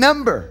man can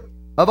number,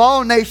 of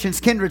all nations,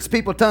 kindreds,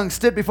 people, tongues,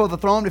 stood before the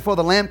throne, before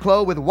the Lamb,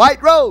 clothed with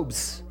white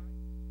robes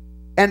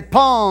and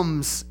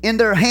palms in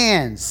their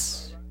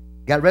hands.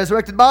 Got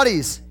resurrected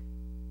bodies,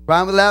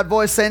 crying with a loud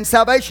voice, saying,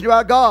 salvation to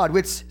our God,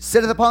 which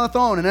sitteth upon the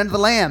throne and unto the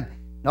Lamb.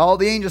 And all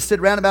the angels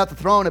stood round about the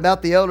throne,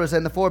 about the elders,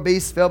 and the four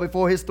beasts fell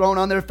before his throne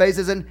on their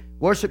faces and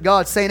worshiped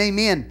God, saying,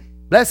 Amen.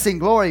 Blessing,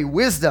 glory,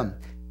 wisdom,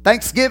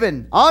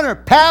 thanksgiving, honor,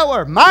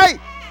 power, might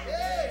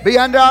be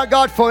unto our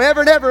God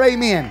forever and ever.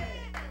 Amen.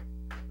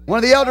 One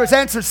of the elders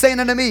answered, saying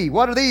unto me,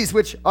 what are these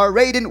which are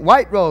arrayed in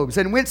white robes,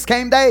 and whence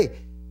came they?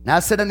 And I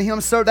said unto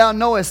him, Sir, thou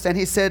knowest. And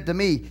he said to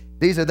me,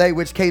 these are they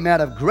which came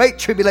out of great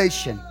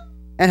tribulation,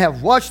 and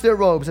have washed their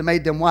robes and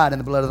made them white in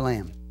the blood of the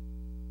Lamb.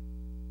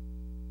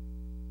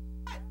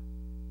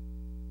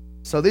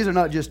 So these are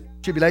not just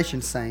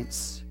tribulation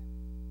saints.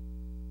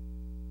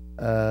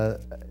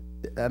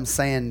 I'm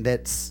saying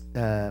that's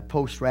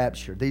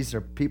post-rapture. These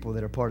are people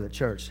that are part of the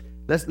church.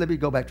 Let me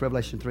go back to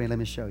Revelation 3 and let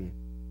me show you.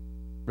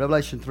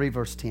 Revelation 3,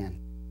 verse 10.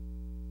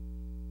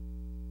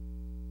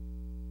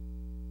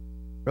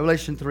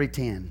 Revelation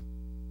 3:10.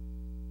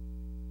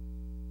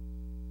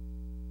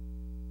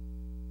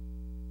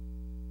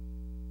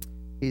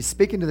 He's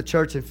speaking to the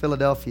church in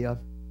Philadelphia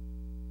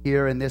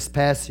here in this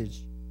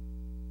passage.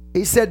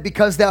 He said,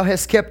 because thou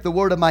hast kept the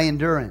word of my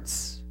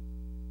endurance,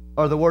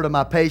 or the word of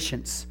my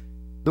patience.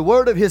 The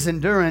word of his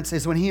endurance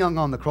is when he hung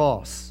on the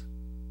cross.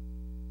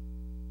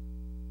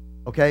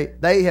 Okay?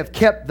 They have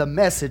kept the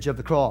message of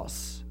the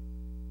cross.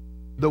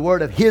 The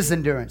word of his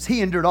endurance.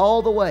 He endured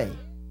all the way.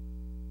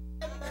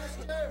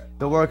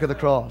 The work of the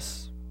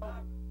cross.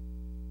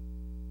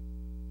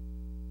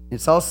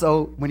 It's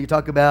also, when you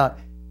talk about,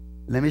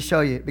 let me show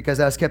you, because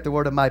thou hast kept the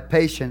word of my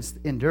patience,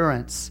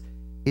 endurance,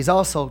 he's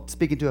also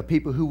speaking to a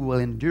people who will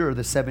endure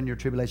the 7-year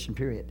tribulation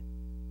period.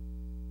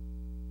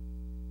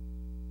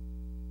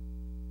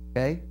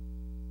 Okay?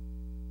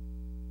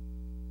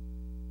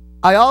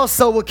 I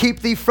also will keep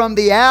thee from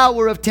the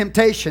hour of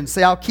temptation.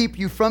 Say, I'll keep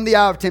you from the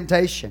hour of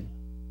temptation.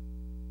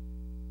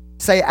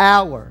 Say,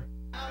 hour.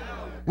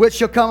 Which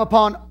shall come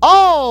upon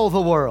all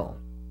the world.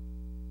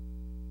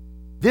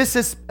 This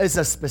is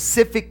a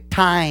specific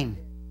time.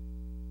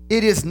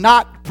 It is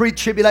not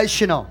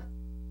pre-tribulational.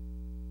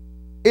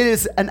 It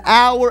is an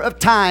hour of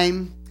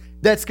time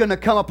that's going to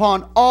come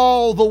upon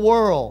all the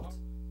world.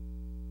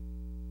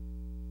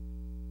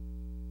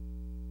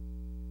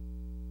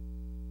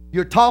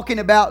 You're talking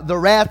about the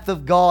wrath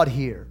of God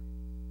here.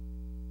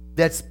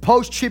 That's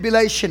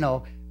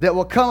post-tribulational, that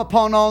will come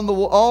upon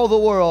all the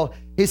world.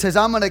 He says,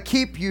 I'm going to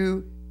keep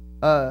you,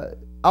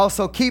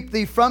 also keep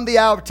thee from the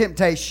hour of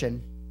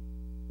temptation,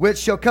 which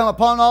shall come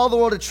upon all the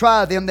world to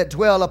try them that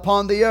dwell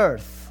upon the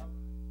earth.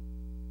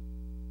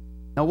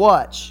 Now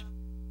watch.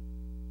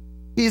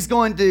 He's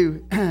going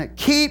to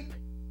keep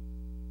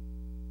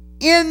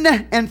in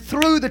and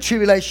through the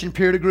tribulation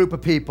period a group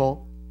of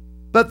people,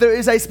 but there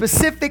is a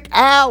specific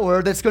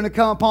hour that's going to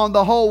come upon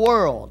the whole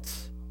world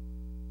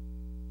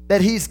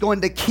that He's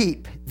going to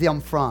keep them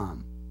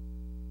from.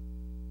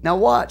 Now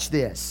watch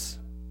this.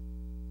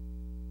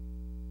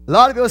 A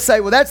lot of people say,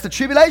 well, that's the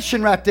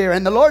tribulation right there.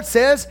 And the Lord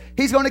says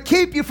He's going to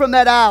keep you from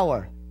that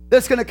hour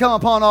that's going to come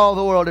upon all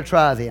the world to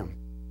try them.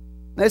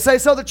 They say,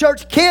 so the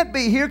church can't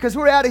be here because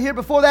we're out of here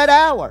before that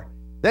hour.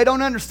 They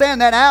don't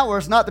understand that hour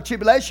is not the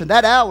tribulation.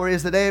 That hour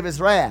is the day of His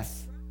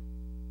wrath.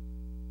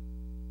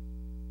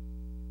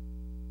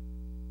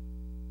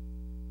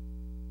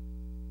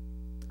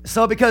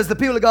 So because the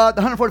people of God,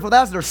 the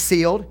 144,000 are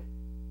sealed,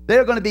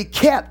 they're going to be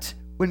kept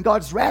when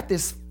God's wrath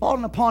is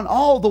falling upon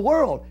all the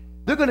world.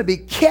 They're going to be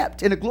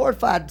kept in a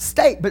glorified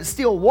state, but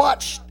still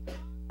watch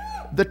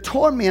the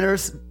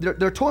tormentors,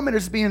 their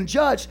tormentors being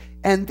judged,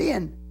 and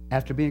then,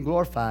 after being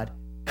glorified,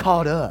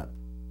 caught up,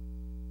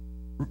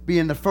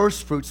 being the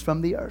first fruits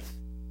from the earth.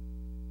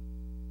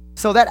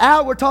 So that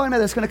hour we're talking about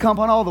that's going to come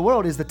upon all the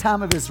world is the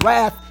time of His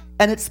wrath,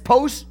 and it's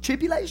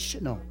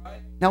post-tribulational.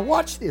 Now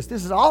watch this.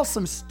 This is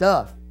awesome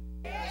stuff.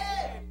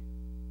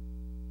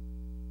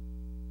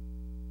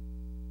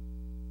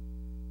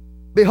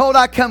 Behold,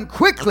 I come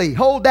quickly.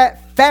 Hold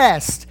that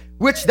fast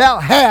which thou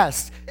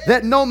hast,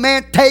 that no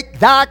man take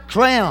thy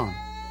crown.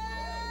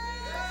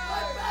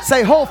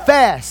 Say, hold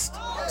fast.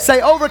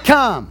 Say,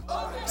 overcome.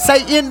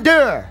 Say,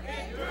 endure.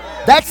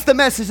 That's the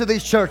message of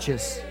these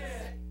churches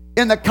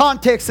in the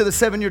context of the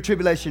 7-year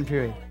tribulation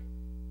period.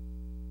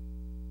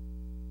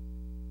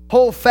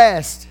 Hold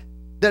fast,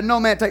 that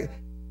no man take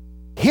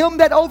him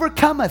that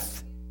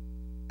overcometh.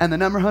 And the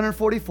number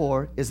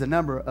 144 is the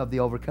number of the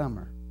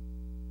overcomer.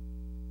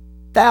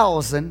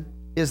 1,000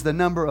 is the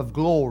number of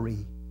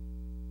glory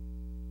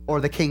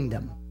or the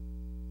kingdom.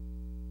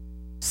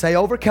 Say,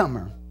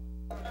 overcomer.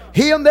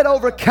 Him that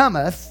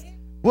overcometh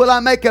will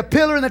I make a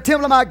pillar in the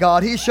temple of my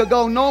God. He shall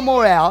go no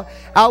more out.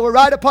 I will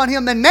write upon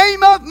him the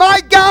name of my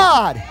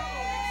God.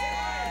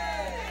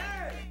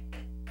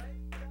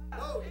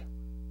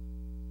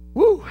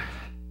 Woo.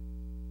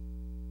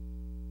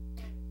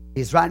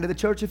 He's writing to the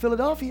church of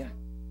Philadelphia.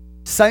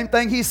 Same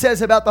thing he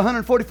says about the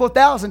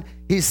 144,000.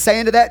 He's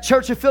saying to that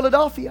church of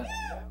Philadelphia.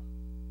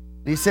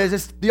 He says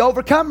it's the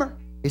overcomer.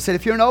 He said,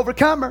 if you're an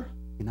overcomer,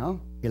 you're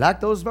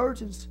like those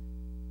virgins.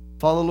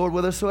 Follow the Lord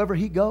whithersoever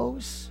He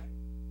goes.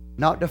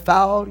 Not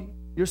defile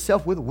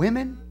yourself with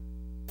women,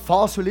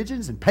 false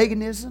religions and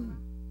paganism,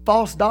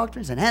 false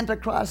doctrines and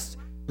antichrist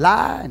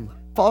lie and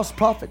false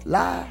prophet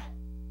lie.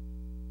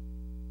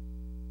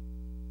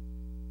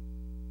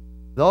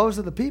 Those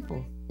are the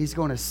people He's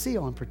going to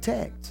seal and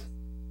protect.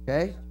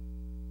 Okay?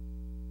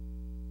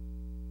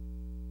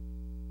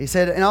 He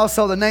said, and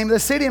also the name of the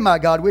city of my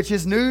God, which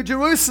is New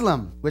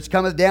Jerusalem, which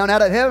cometh down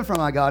out of heaven from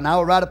my God. And I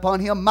will write upon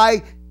him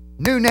my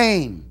new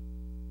name.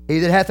 He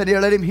that hath an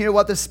ear, let him hear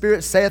what the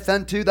Spirit saith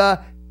unto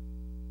the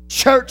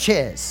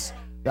churches.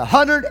 The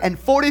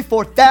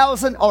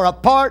 144,000 are a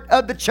part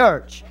of the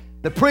church.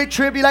 The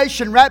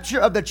pre-tribulation rapture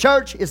of the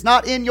church is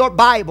not in your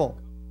Bible.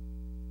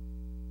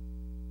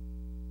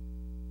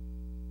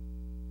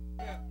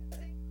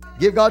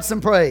 Give God some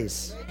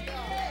praise.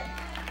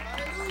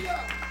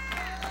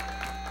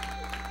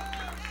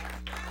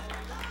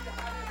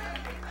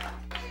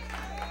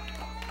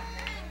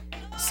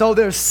 So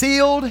they're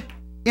sealed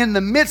in the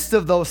midst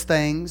of those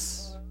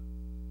things.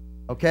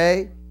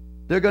 Okay?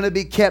 They're going to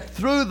be kept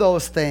through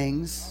those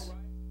things.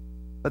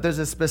 But there's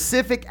a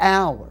specific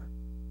hour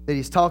that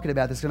he's talking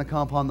about that's going to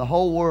come upon the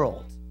whole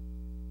world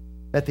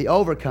that the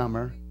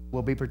overcomer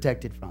will be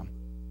protected from.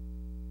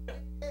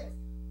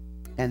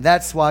 And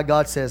that's why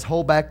God says,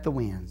 hold back the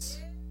winds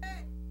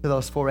to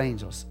those 4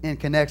 angels in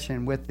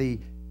connection with the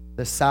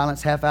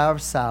silence, half hour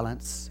of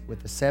silence,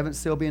 with the 7th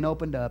seal being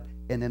opened up,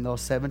 and then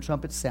those 7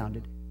 trumpets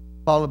sounded,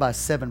 followed by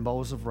 7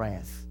 bowls of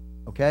wrath.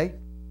 Okay?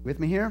 With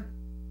me here?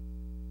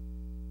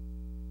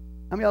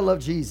 How many of y'all love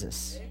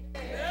Jesus?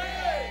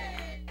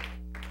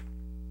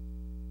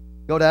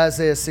 Go to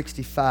Isaiah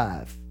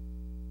 65.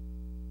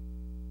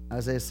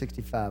 Isaiah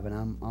 65, and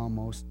I'm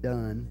almost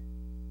done.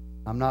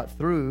 I'm not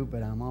through,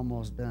 but I'm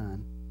almost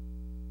done.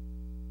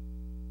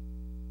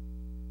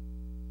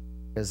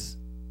 Because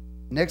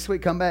next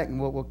week, come back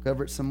and we'll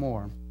cover it some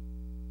more.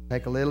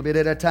 Take a little bit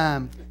at a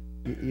time.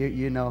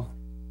 You know,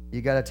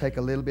 you got to take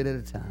a little bit at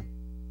a time.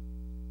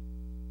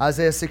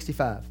 Isaiah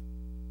 65.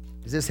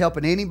 Is this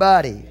helping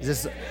anybody? Is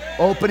this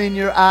opening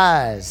your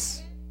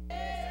eyes?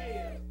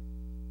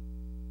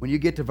 When you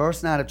get to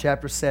verse 9 of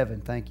chapter 7,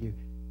 thank you.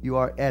 You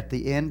are at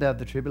the end of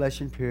the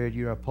tribulation period.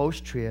 You are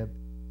post-trib.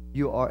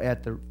 You are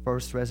at the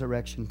first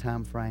resurrection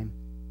time frame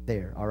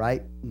there. All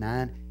right?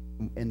 9.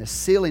 And the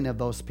sealing of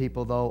those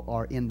people, though,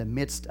 are in the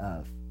midst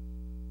of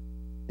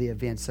the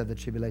events of the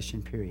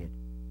tribulation period.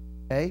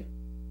 Okay?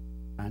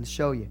 Trying to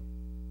show you.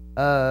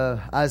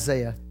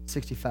 Isaiah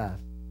 65.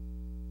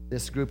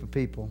 This group of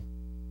people.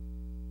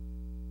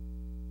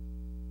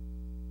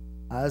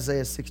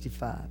 Isaiah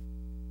 65.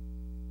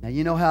 Now,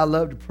 you know how I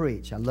love to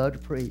preach. I love to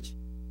preach.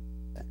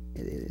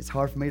 It's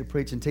hard for me to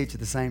preach and teach at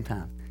the same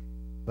time.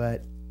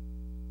 But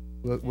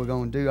we're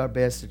going to do our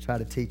best to try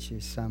to teach you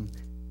some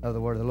of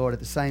the word of the Lord at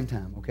the same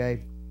time,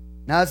 okay?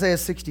 Now, Isaiah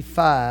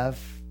 65,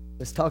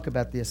 let's talk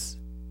about this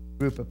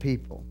group of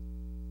people.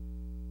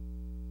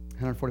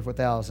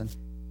 144,000.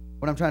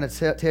 What I'm trying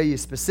to tell you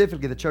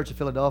specifically, the Church of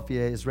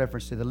Philadelphia is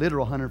reference to the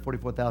literal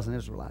 144,000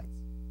 Israelites.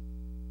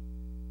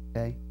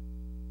 Okay?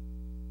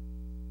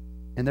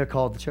 And they're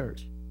called the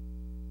church.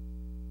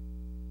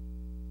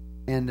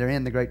 And they're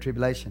in the Great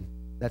Tribulation.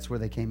 That's where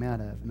they came out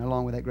of, and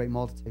along with that great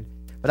multitude.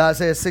 But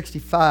Isaiah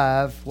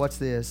 65, what's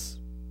this?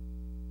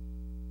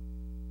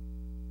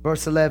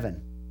 Verse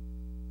 11.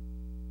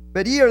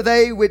 But ye are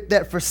they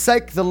that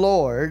forsake the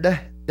Lord,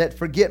 that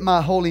forget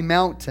my holy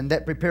mountain,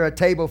 that prepare a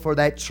table for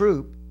that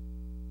troop,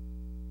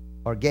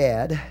 or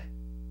Gad,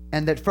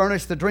 and that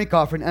furnish the drink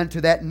offering unto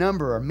that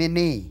number, or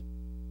Mini.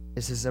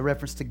 This is a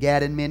reference to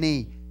Gad and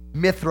Mini.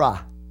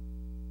 Mithra.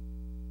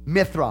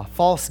 Mithra,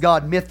 false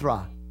god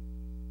Mithra,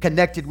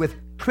 connected with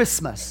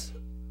Christmas.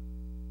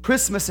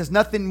 Christmas is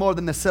nothing more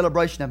than the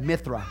celebration of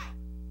Mithra.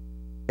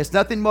 It's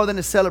nothing more than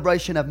a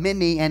celebration of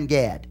Mini and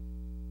Gad.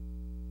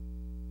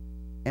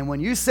 And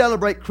when you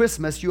celebrate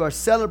Christmas, you are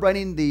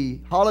celebrating the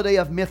holiday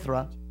of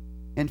Mithra.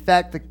 In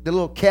fact, the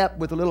little cap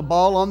with the little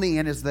ball on the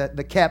end is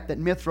the cap that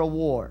Mithra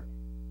wore.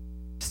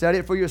 Study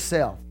it for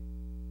yourself.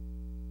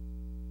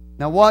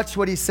 Now watch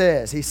what he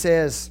says. He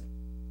says,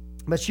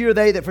 but ye are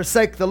they that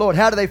forsake the Lord.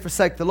 How do they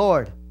forsake the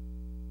Lord?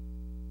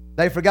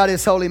 They forgot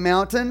His holy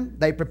mountain.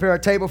 They prepare a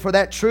table for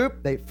that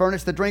troop. They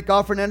furnish the drink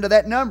offering unto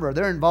that number.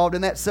 They're involved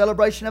in that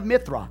celebration of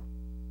Mithra.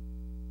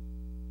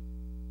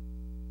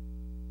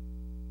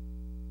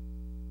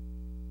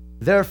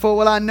 Therefore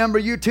will I number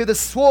you to the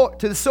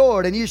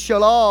sword, and you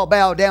shall all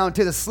bow down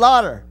to the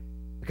slaughter.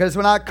 Because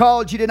when I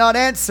called, you did not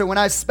answer. When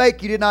I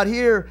spake, you did not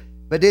hear,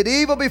 but did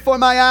evil before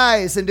my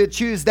eyes, and did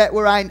choose that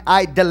wherein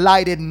I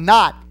delighted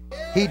not.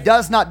 He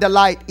does not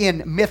delight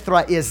in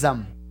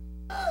Mithraism.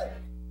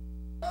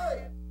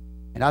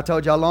 And I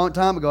told you a long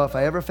time ago, if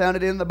I ever found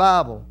it in the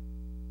Bible,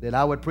 that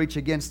I would preach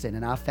against it.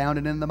 And I found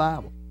it in the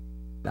Bible.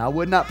 Now,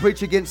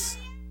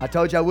 I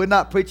told you I would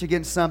not preach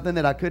against something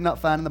that I could not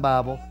find in the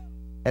Bible.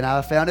 And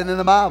I found it in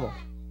the Bible.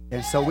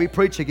 And so we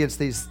preach against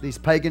these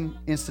pagan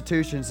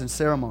institutions and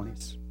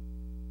ceremonies,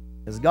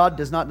 because God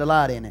does not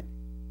delight in it.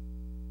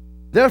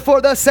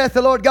 Therefore, thus saith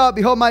the Lord God,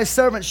 behold, my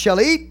servants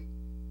shall eat.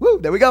 Woo,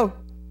 there we go.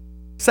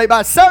 Say,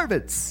 my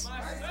servants.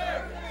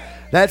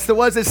 That's the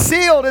ones that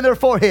sealed in their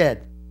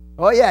forehead.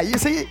 Oh, yeah, you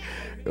see?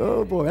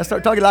 Oh, boy, I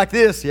start talking like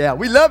this. Yeah,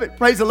 we love it.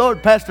 Praise the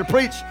Lord, Pastor,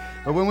 preach.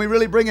 But when we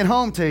really bring it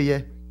home to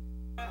you,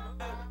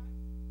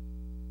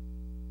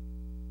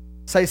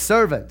 say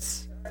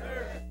servants.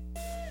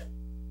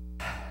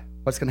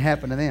 What's going to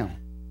happen to them?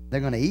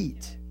 They're going to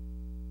eat.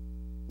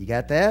 You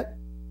got that?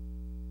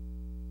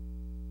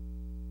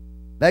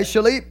 They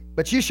shall eat,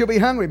 but you shall be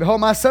hungry. Behold,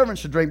 my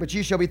servants shall drink, but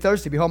you shall be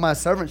thirsty. Behold, my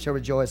servants shall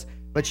rejoice,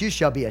 but you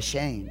shall be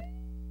ashamed.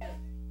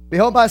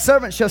 Behold, my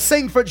servants shall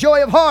sing for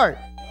joy of heart,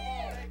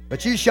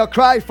 but you shall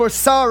cry for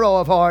sorrow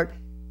of heart,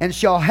 and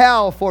shall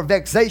howl for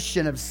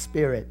vexation of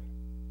spirit.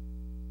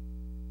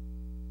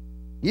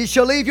 Ye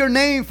shall leave your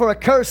name for a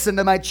curse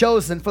unto my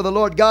chosen, for the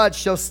Lord God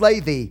shall slay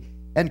thee,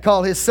 and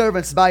call His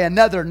servants by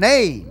another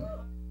name.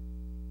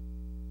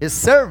 His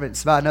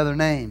servants by another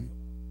name.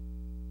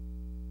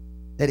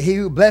 That he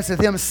who blesseth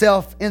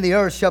himself in the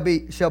earth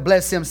shall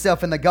bless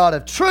himself in the God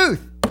of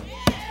truth.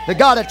 The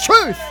God of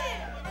truth.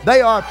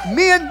 They are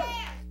men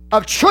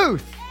of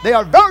truth. They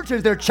are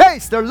virgins. They're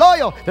chaste. They're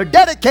loyal. They're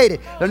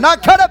dedicated. They're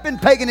not caught up in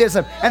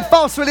paganism and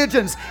false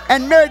religions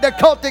and married to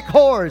cultic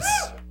whores.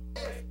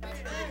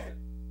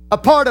 A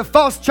part of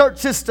false church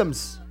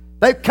systems.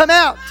 They've come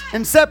out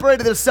and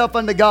separated themselves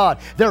unto God.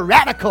 They're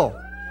radical.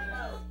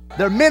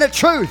 They're men of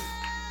truth.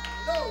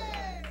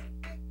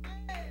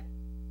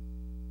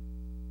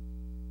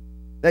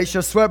 They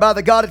shall swear by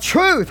the God of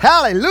truth.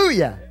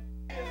 Hallelujah.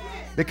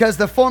 Because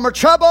the former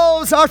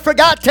troubles are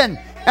forgotten.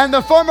 And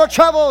the former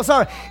troubles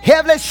are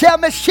Heavenly Shel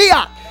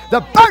Mashiach, the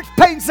birth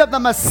pains of the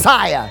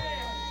Messiah.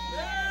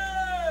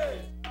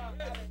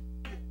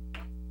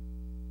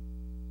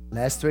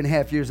 Last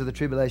 3.5 years of the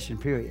tribulation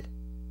period.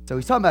 So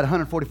he's talking about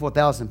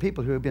 144,000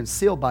 people who have been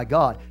sealed by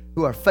God,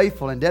 who are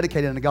faithful and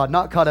dedicated unto God,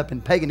 not caught up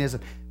in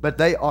paganism, but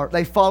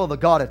they follow the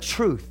God of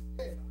truth.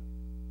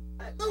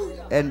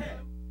 And,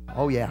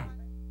 oh yeah.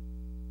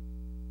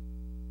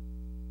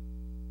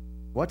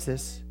 What's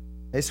this?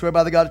 They swear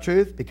by the God of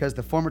truth because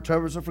the former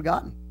troubles are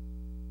forgotten.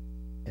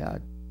 Yeah.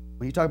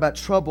 When you talk about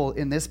trouble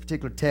in this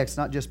particular text,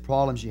 not just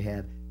problems you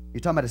have, you're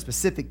talking about a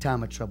specific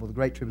time of trouble, the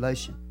Great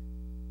Tribulation.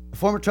 The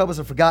former troubles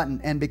are forgotten,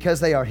 and because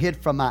they are hid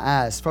from my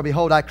eyes. For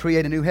behold, I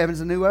create a new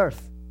heavens and a new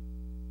earth.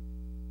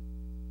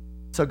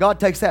 So God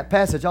takes that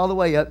passage all the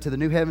way up to the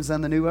new heavens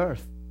and the new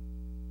earth.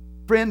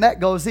 Friend, that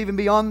goes even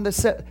beyond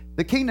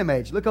the kingdom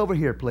age. Look over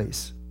here,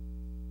 please.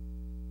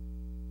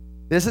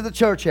 This is the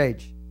church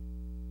age.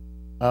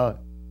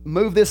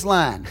 Move this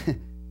line.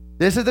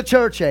 This is the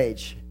church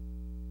age.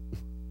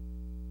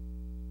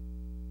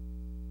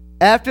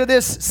 After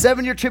this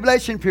 7-year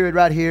tribulation period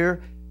right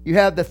here, You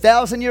have the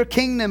 1,000-year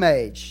kingdom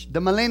age, the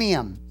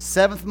millennium,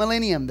 7th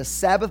millennium, the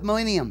Sabbath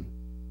millennium.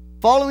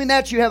 Following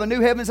that, you have a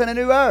new heavens and a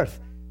new earth.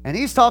 And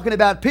he's talking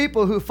about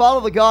people who follow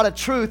the God of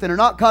truth and are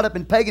not caught up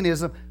in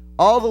paganism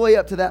all the way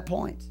up to that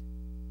point.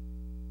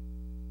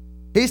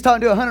 He's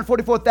talking to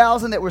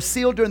 144,000 that were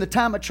sealed during the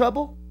time of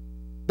trouble.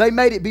 They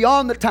made it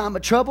beyond the time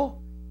of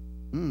trouble.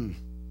 And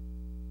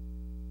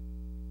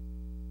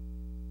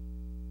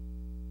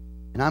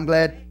I'm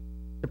glad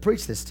to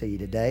preach this to you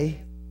today.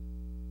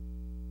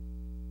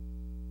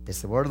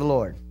 It's the word of the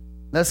Lord.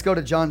 Let's go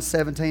to John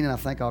 17, and I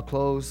think I'll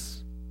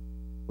close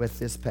with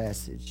this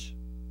passage.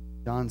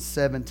 John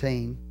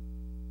 17.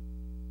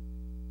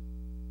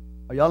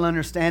 Are y'all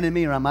understanding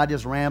me, or am I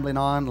just rambling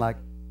on like...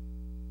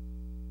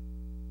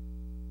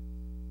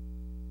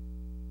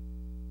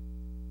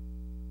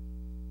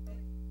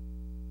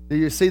 Do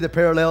you see the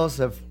parallels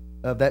of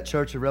that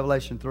church of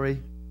Revelation 3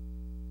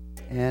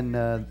 and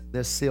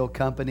this seal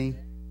company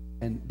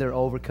and their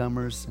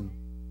overcomers and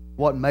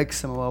what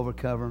makes them an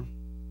overcomer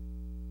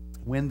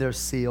when they're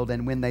sealed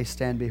and when they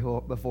stand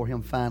before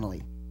Him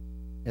finally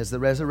as the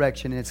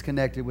resurrection, and it's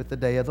connected with the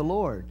day of the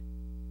Lord,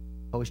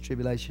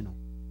 post-tribulational.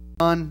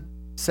 John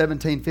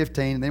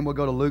 17:15, and then we'll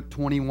go to Luke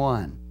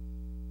 21.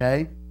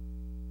 Okay?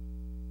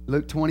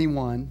 Luke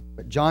 21,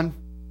 but John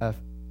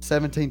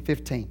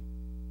 17:15.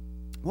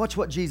 Watch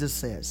what Jesus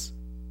says.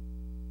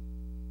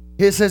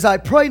 He says, I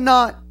pray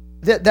not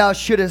that thou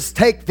shouldest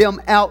take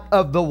them out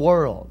of the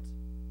world.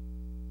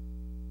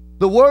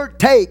 The word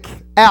take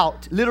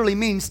out literally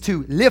means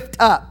to lift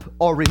up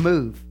or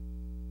remove.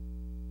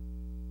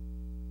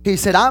 He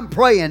said, I'm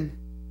praying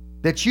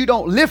that you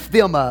don't lift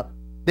them up,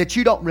 that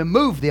you don't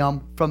remove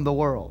them from the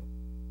world.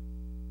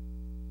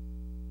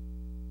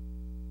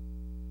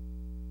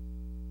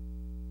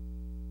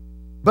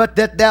 But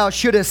that thou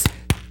shouldest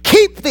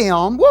keep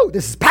them, whoa,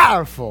 this is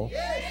powerful,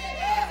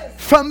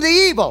 from the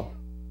evil.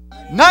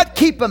 Not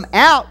keep them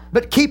out,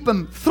 but keep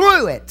them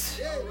through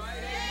it.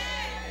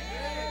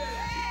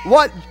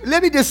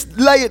 Let me just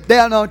lay it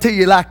down onto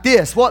you like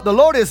this. What the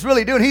Lord is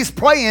really doing, He's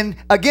praying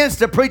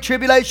against a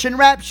pre-tribulation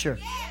rapture.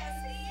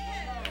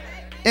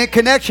 In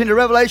connection to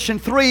Revelation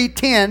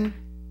 3:10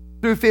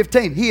 through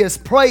 15. He is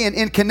praying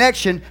in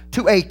connection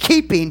to a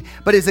keeping,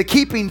 but is a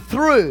keeping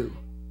through.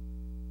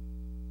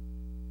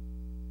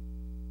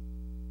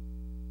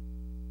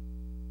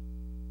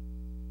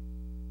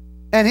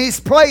 And He's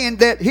praying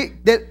that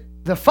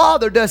the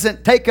Father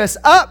doesn't take us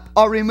up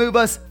or remove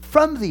us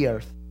from the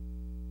earth,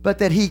 but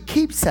that He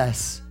keeps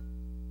us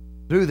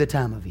through the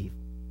time of evil.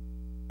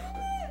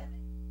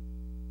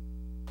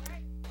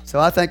 So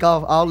I think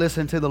I'll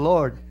listen to the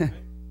Lord.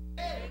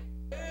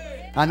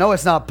 I know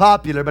it's not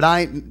popular, but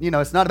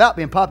it's not about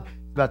being popular.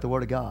 It's about the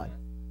Word of God.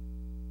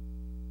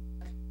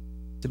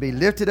 To be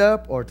lifted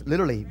up or to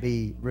literally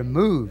be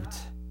removed.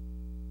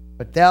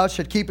 But thou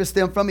should keepest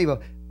them from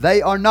evil.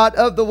 They are not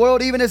of the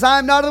world, even as I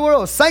am not of the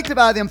world.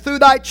 Sanctify them through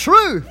thy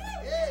truth.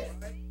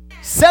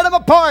 Set them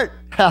apart.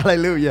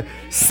 Hallelujah.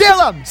 Seal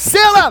them.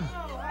 Seal them.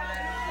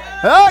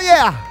 Oh,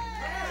 yeah.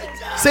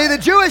 See, the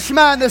Jewish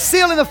mind, the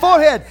seal in the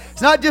forehead,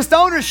 it's not just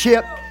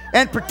ownership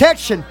and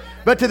protection,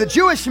 but to the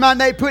Jewish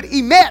mind, they put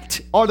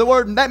emet, or the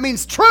word, that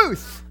means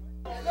truth.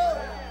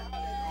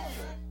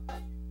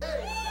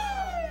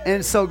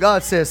 And so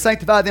God says,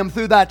 sanctify them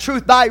through thy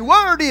truth. Thy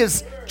word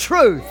is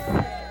truth.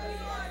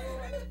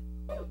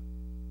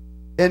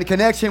 In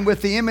connection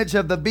with the image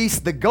of the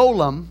beast, the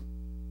golem,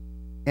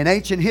 in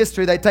ancient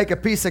history, they take a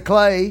piece of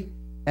clay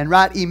and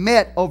write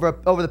emet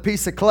over the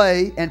piece of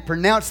clay and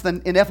pronounce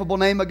the ineffable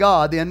name of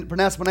God, the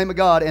unpronounceable name of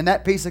God, and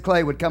that piece of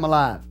clay would come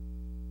alive.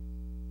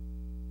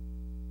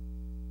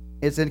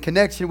 It's in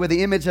connection with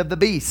the image of the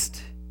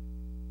beast.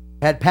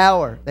 Had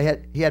power.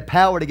 He had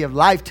power to give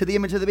life to the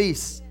image of the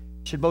beast.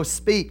 Should both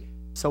speak.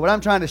 So what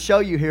I'm trying to show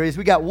you here is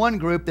we got one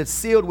group that's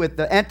sealed with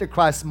the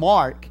Antichrist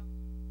mark.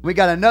 We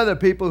got another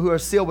people who are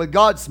sealed with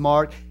God's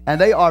mark, and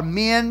they are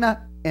men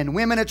and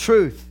women of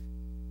truth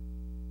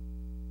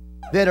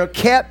that are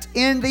kept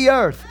in the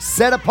earth,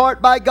 set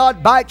apart by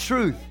God by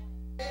truth,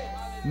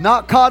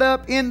 not caught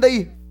up in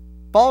the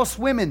false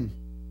women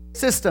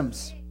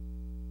systems.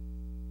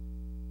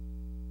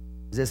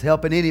 Is this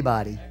helping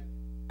anybody?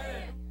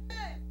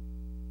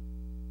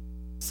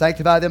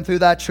 Sanctify them through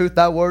thy truth.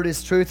 Thy word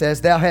is truth,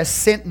 as thou hast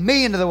sent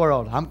me into the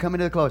world. I'm coming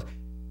to the close.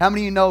 How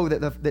many of you know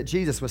that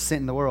Jesus was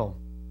sent in the world?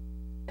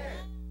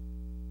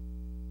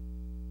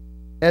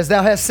 As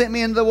thou hast sent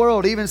me into the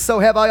world, even so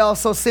have I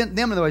also sent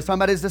them into the world. He's talking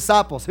about his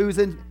disciples.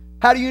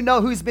 How do you know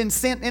who's been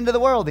sent into the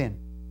world then?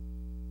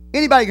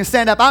 Anybody can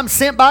stand up. I'm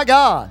sent by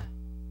God.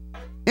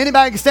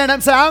 Anybody can stand up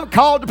and say, I'm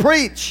called to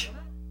preach.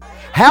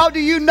 How do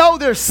you know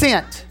they're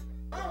sent?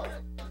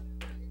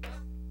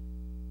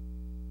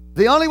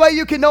 The only way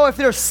you can know if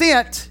they're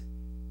sent,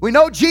 we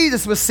know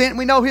Jesus was sent,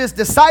 we know his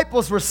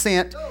disciples were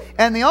sent,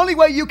 and the only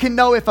way you can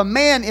know if a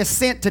man is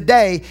sent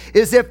today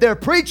is if they're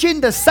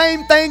preaching the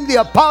same thing the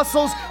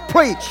apostles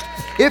preached.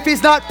 If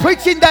he's not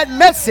preaching that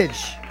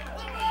message,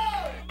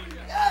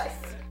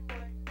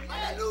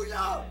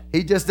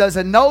 he just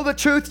doesn't know the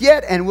truth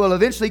yet and will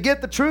eventually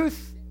get the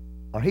truth,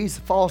 or he's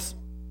a false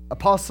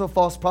apostle,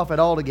 false prophet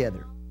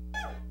altogether.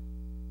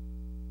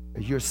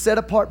 You're set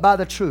apart by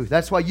the truth.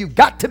 That's why you've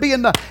got to be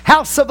in the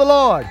house of the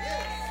Lord.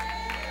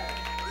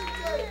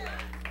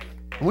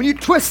 When you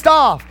twist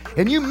off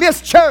and you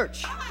miss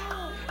church,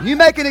 and you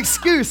make an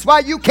excuse why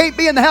you can't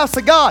be in the house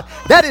of God,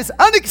 that is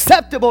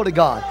unacceptable to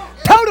God.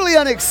 Totally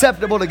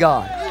unacceptable to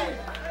God.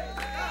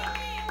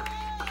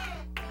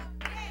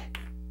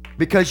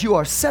 Because you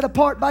are set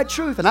apart by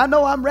truth. And I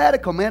know I'm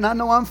radical, man. I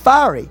know I'm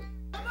fiery.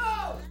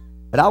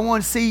 But I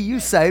want to see you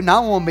saved, and I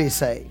want to be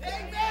saved.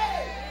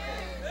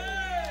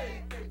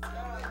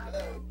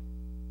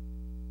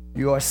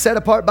 You are set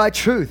apart by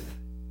truth.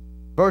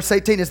 Verse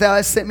 18, as thou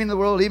hast sent me into the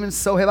world, even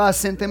so have I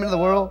sent them into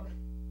the world.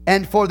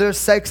 And for their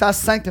sakes I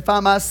sanctify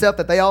myself,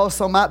 that they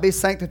also might be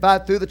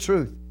sanctified through the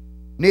truth.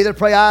 Neither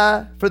pray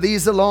I for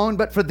these alone,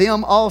 but for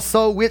them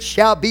also which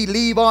shall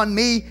believe on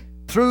me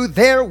through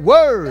their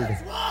word.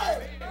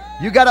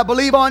 You got to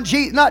believe on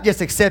Jesus, not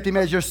just accept Him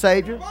as your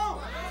Savior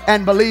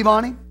and believe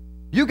on Him.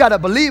 You got to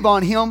believe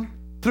on Him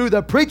through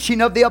the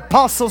preaching of the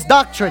apostles'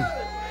 doctrine.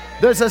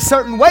 There's a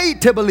certain way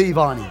to believe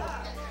on Him.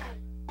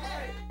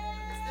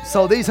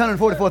 So these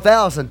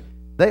 144,000,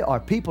 they are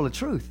people of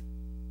truth.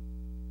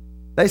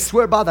 They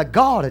swear by the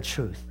God of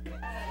truth.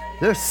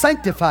 They're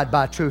sanctified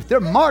by truth. They're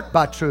marked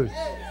by truth.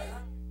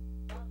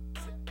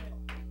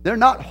 They're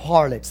not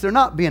harlots. They're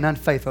not being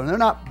unfaithful. They're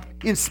not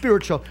in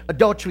spiritual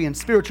adultery and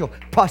spiritual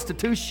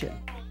prostitution.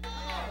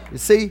 You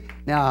see?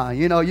 Now,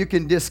 you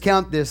can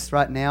discount this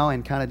right now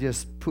and kind of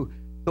just throw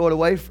it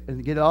away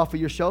and get it off of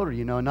your shoulder,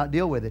 and not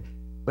deal with it.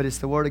 But it's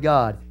the Word of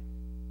God.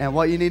 And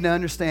what you need to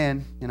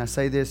understand, and I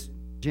say this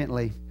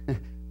gently,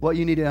 what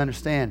you need to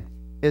understand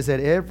is that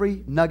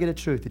every nugget of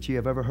truth that you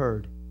have ever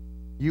heard,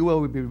 you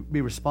will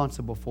be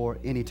responsible for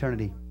in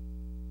eternity.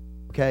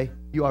 Okay?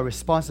 You are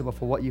responsible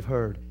for what you've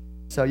heard.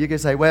 So you can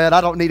say, well,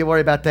 I don't need to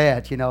worry about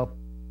that,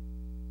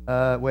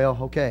 well,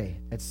 okay.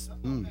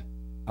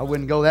 I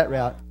wouldn't go that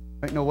route.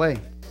 Ain't no way.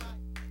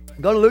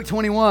 Go to Luke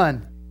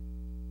 21.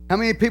 How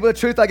many people of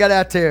truth I got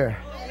out there?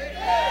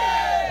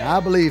 I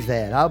believe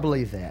that. I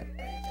believe that.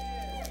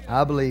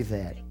 I believe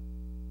that.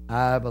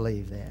 I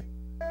believe that.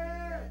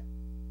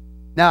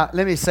 Now,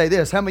 let me say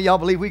this. How many of y'all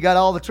believe we got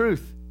all the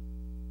truth?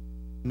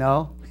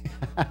 No.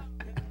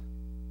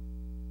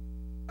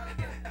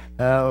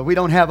 We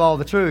don't have all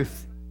the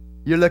truth.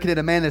 You're looking at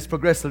a man that's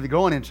progressively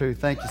growing in truth.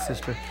 Thank you,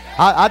 sister.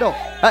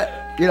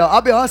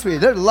 I'll be honest with you.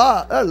 There's a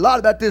lot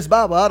about this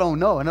Bible I don't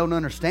know. I don't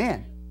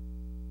understand.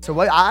 So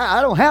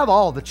I don't have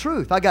all the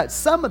truth. I got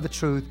some of the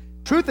truth.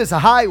 Truth is a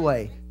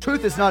highway.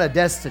 Truth is not a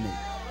destiny.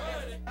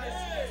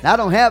 Now, I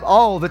don't have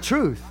all the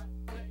truth.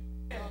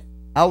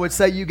 I would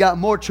say you got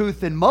more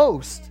truth than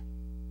most,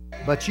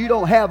 but you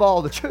don't have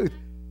all the truth.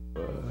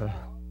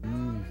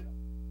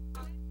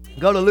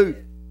 Go to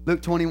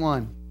Luke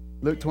 21.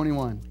 Luke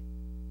 21.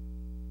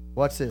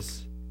 Watch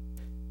this.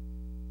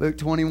 Luke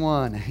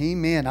 21.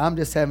 Amen. I'm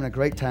just having a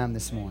great time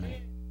this morning.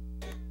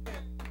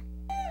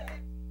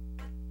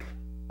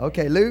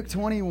 Okay, Luke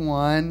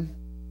 21,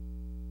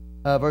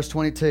 verse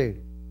 22.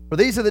 For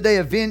these are the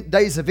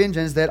days of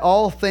vengeance, that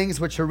all things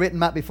which are written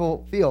might be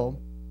fulfilled.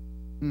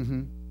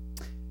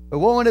 But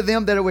woe unto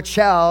them that are with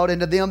child, and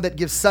to them that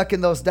give suck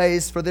in those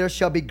days, for there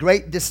shall be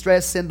great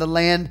distress in the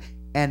land,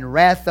 and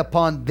wrath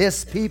upon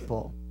this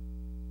people.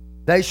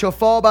 They shall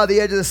fall by the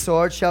edge of the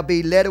sword, shall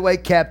be led away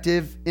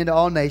captive into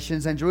all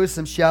nations, and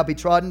Jerusalem shall be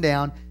trodden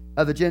down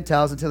of the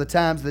Gentiles until the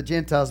times of the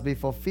Gentiles be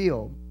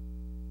fulfilled.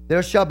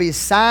 There shall be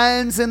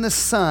signs in the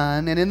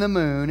sun, and in the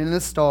moon, and in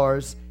the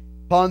stars,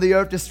 upon the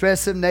earth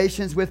distress of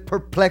nations, with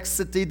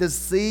perplexity, the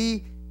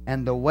sea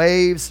and the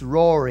waves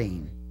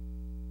roaring.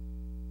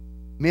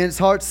 Men's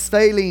hearts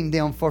failing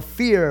them for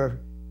fear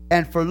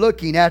and for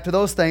looking after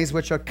those things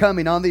which are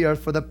coming on the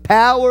earth. For the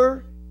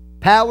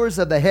powers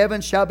of the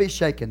heavens shall be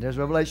shaken. There's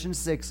Revelation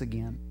 6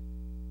 again.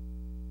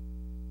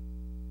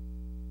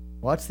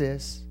 Watch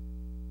this.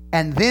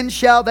 And then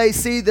shall they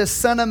see the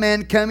Son of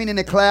Man coming in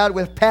a cloud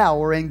with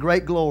power and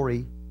great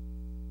glory.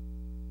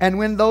 And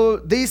when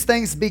these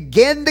things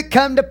begin to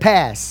come to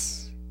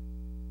pass,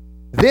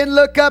 then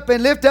look up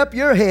and lift up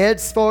your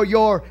heads, for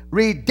your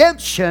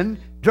redemption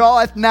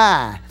draweth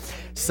nigh.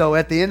 So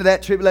at the end of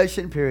that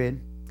tribulation period,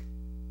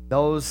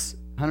 those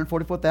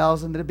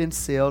 144,000 that have been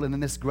sealed, and then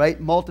this great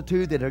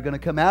multitude that are going to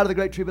come out of the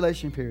great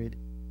tribulation period,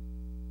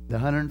 the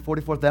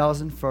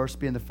 144,000 first,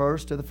 being the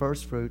first of the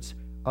first fruits,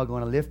 are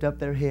going to lift up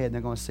their head, and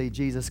they're going to see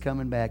Jesus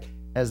coming back.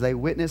 As they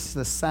witness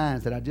the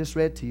signs that I just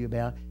read to you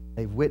about,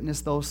 they've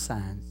witnessed those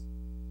signs.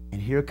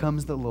 And here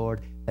comes the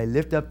Lord. They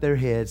lift up their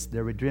heads.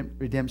 Their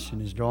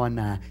redemption is drawing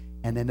nigh.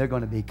 And then they're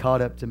going to be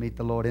caught up to meet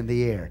the Lord in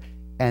the air.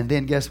 And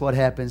then guess what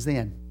happens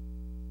then?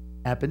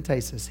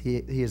 Apontasis. He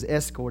is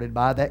escorted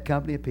by that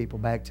company of people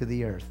back to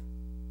the earth.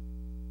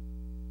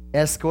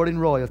 Escorting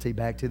royalty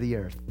back to the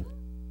earth.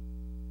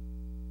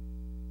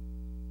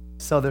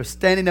 So they're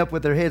standing up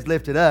with their heads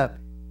lifted up,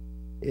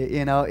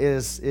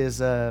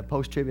 is a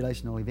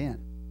post-tribulational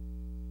event.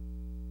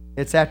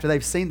 It's after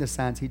they've seen the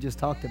signs he just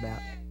talked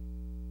about.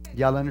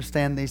 Y'all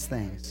understand these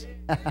things?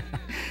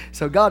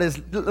 So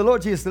the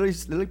Lord Jesus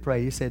literally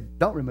prayed. He said,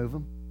 don't remove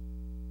them.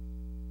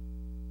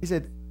 He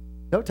said,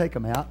 don't take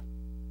them out.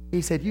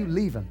 He said, you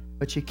leave them,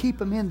 but you keep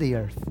them in the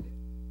earth.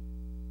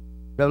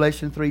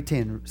 Revelation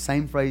 3:10,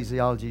 same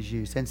phraseology is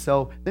used. And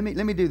so let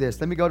me do this.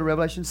 Let me go to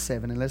Revelation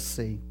 7 and let's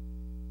see.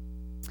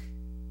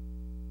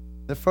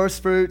 The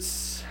first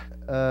fruits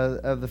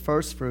of the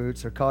first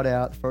fruits are caught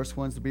out. The first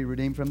ones to be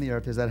redeemed from the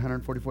earth is that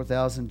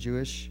 144,000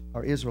 Jewish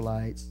or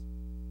Israelites.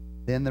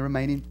 Then the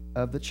remaining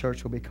of the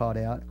church will be caught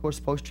out. Of course,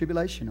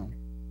 post-tribulational.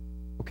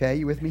 Okay,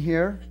 you with me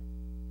here?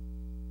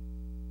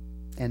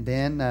 And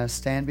then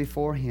stand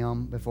before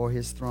Him, before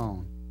His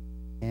throne.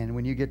 And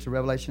when you get to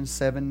Revelation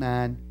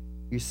 7:9,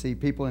 you see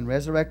people in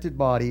resurrected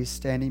bodies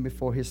standing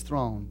before His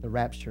throne. The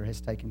rapture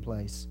has taken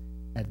place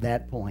at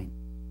that point.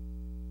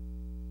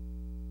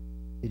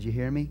 Did you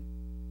hear me?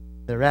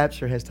 The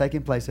rapture has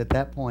taken place at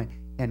that point.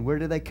 And where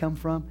did they come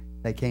from?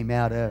 They came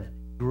out of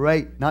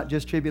great, not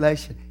just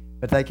tribulation,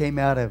 but they came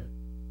out of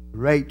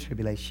great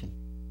tribulation.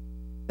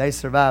 They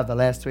survived the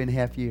last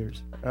 3.5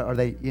 years. Or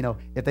they,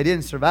 if they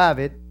didn't survive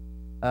it,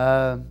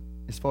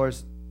 as far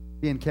as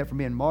being kept from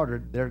being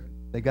martyred,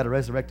 they got a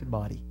resurrected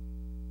body.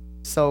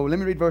 So let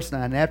me read verse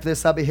 9. And after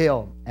this I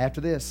beheld.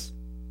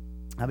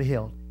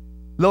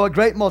 Lo, a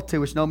great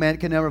multitude which no man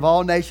can number, of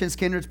all nations,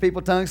 kindreds,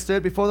 people, tongues,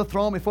 stood before the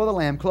throne, before the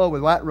Lamb, clothed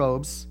with white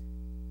robes.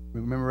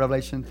 Remember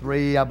Revelation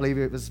 3, I believe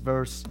it was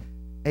verse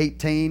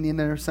 18 in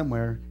there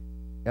somewhere,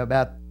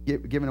 about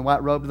giving a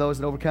white robe to those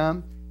that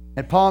overcome.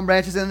 And palm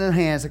branches in their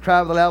hands, a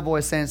cry with a loud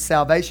voice, saying,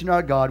 Salvation to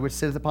our God, which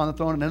sitteth upon the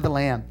throne and unto the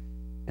Lamb.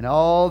 And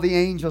all the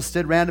angels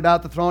stood round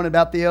about the throne, and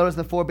about the elders,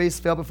 and the four beasts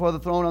fell before the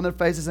throne on their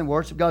faces and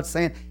worshiped God,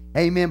 saying,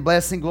 Amen,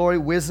 blessing, glory,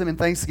 wisdom, and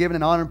thanksgiving,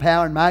 and honor, and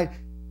power, and might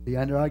be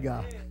unto our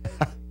God.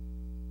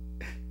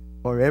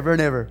 Forever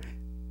and ever.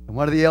 And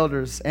one of the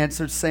elders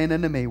answered, saying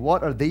unto me,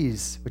 What are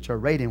these which are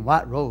arrayed in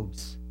white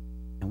robes?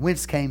 And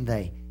whence came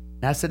they?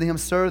 And I said to him,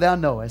 Sir, thou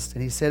knowest.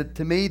 And he said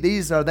to me,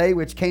 These are they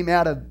which came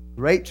out of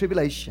great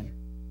tribulation,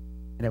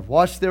 and have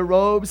washed their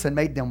robes, and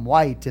made them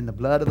white in the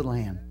blood of the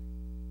Lamb.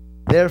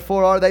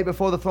 Therefore are they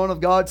before the throne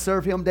of God,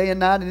 serve Him day and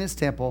night in His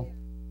temple.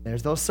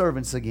 There's those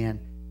servants again.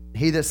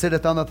 He that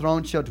sitteth on the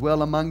throne shall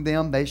dwell among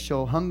them. They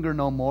shall hunger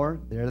no more.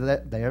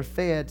 They are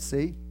fed,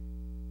 see?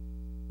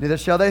 Neither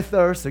shall they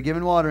thirst, or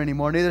given water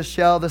anymore. Neither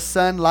shall the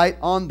sun light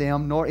on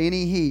them, nor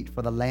any heat.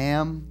 For the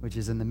Lamb, which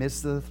is in the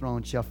midst of the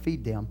throne, shall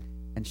feed them,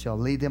 and shall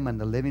lead them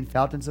unto living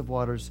fountains of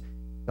waters.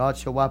 God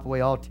shall wipe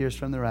away all tears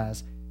from their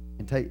eyes.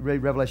 And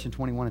read Revelation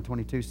 21 and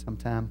 22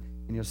 sometime,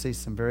 and you'll see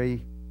some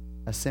very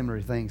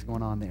similar things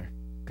going on there.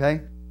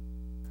 Okay?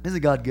 Isn't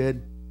God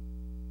good?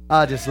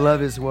 I just love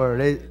His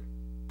Word.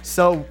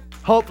 So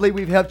hopefully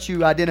we've helped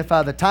you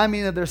identify the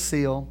timing of their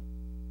seal,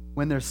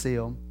 when they're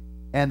sealed,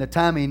 and the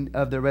timing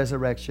of their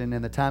resurrection,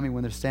 and the timing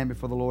when they're standing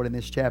before the Lord in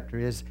this chapter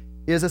is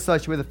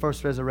associated with the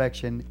first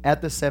resurrection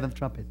at the seventh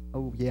trumpet.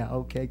 Oh, yeah,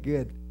 okay,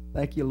 good.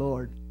 Thank you,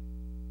 Lord.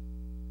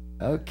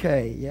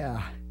 Okay,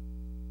 yeah.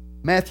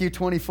 Matthew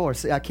 24.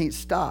 See, I can't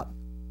stop.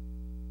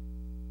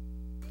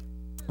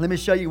 Let me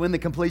show you when the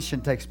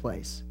completion takes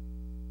place.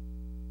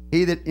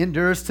 He that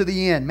endures to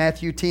the end.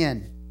 Matthew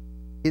 10.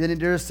 He that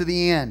endures to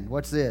the end.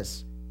 What's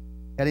this?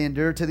 Got to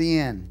endure to the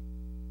end.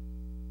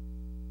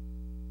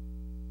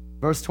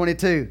 Verse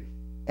 22.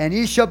 And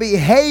ye shall be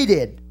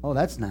hated. Oh,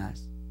 that's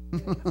nice.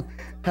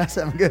 That's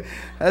something good.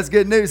 That's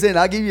good news, isn't it?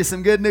 I'll give you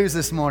some good news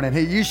this morning.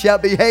 You shall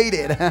be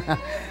hated.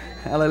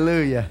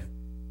 Hallelujah.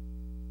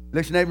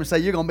 Look at your neighbor and say,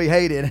 you're going to be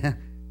hated.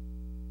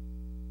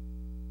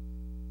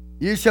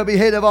 You shall be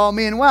hated of all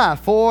men. Why?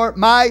 For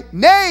my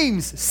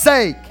name's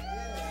sake.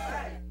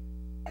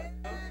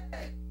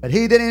 But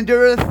he that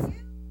endureth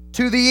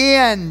to the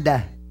end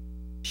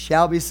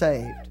shall be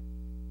saved.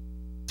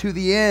 To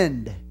the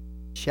end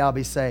shall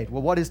be saved.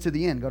 Well, what is to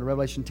the end? Go to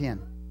Revelation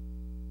 10.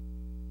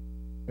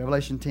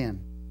 Revelation 10.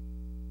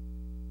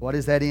 What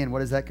is that end?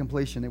 What is that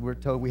completion that we're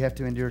told we have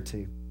to endure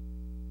to?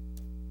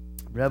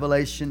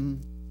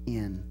 Revelation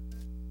 10.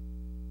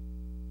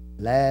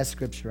 Last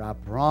scripture, I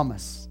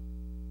promise.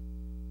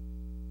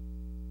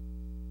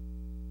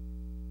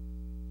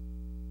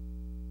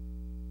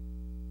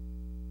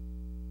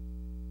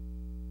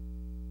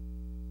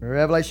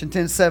 Revelation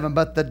 10:7.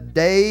 But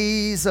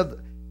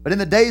in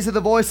the days of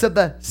the voice of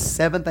the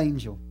seventh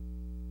angel,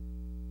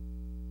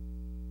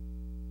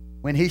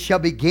 when he shall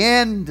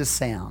begin to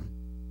sound,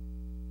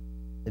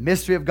 the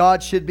mystery of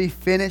God should be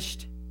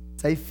finished.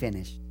 Say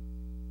finished.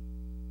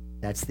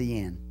 That's the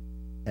end.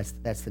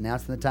 That's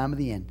announcing the time of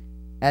the end.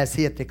 As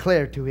he hath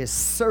declared to his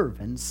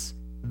servants,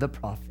 the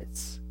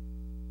prophets.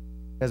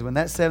 Because when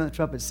that seventh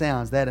trumpet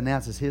sounds, that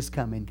announces his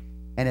coming.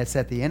 And it's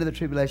at the end of the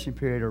tribulation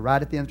period, or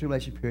right at the end of the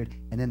tribulation period,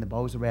 and then the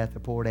bowls of wrath are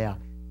poured out.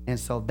 And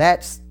so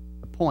that's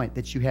the point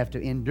that you have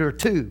to endure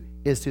to,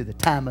 is to the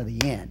time of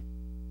the end.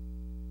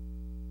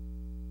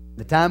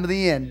 The time of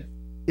the end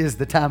is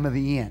the time of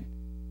the end.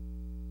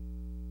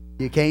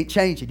 You can't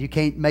change it. You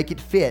can't make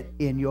it fit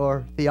in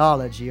your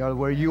theology or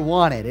where you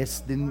want it.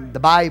 It's in the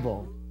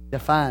Bible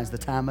defines the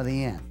time of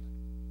the end.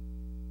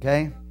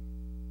 Okay?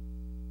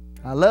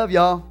 I love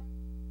y'all.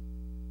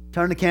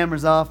 Turn the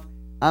cameras off.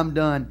 I'm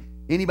done.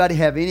 Anybody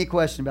have any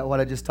question about what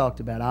I just talked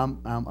about?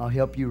 I'll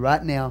help you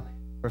right now.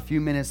 For a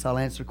few minutes, I'll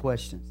answer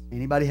questions.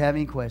 Anybody have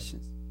any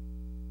questions?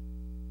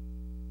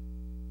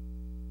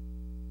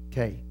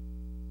 Okay.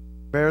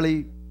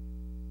 Barely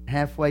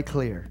halfway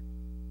clear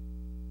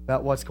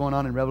about what's going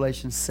on in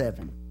Revelation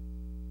 7.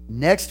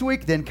 Next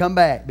week, then come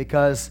back,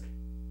 because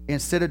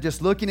instead of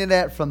just looking at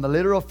that from the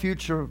literal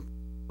future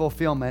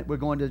fulfillment, we're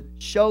going to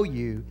show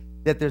you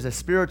that there's a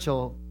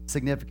spiritual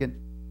significance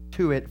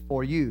to it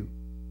for you.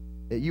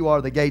 That you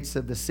are the gates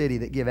of the city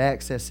that give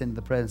access into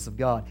the presence of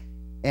God.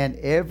 And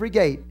every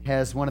gate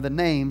has one of the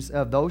names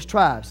of those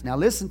tribes. Now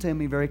listen to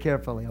me very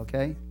carefully,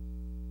 okay?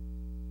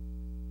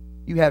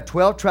 You have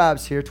 12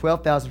 tribes here,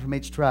 12,000 from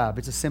each tribe.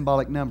 It's a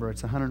symbolic number.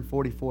 It's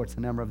 144. It's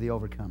the number of the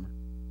overcomer.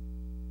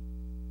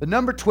 The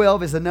number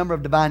 12 is the number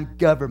of divine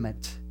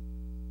government.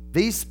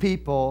 These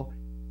people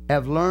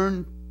have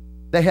learned,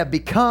 they have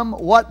become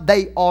what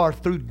they are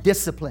through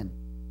discipline.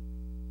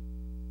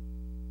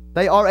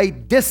 They are a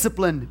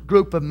disciplined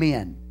group of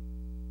men.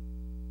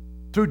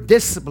 Through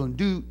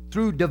discipline,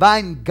 through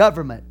divine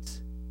government,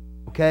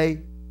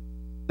 okay,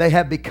 they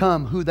have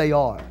become who they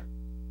are.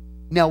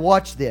 Now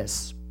watch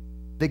this.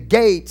 The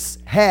gates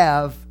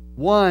have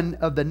one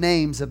of the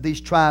names of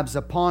these tribes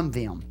upon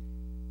them,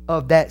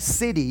 of that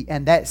city,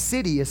 and that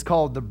city is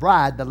called the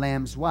bride, the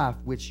Lamb's wife,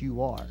 which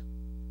you are.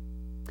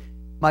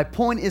 My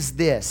point is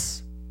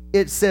this.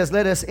 It says,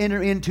 let us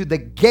enter into the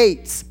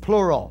gates,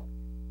 plural.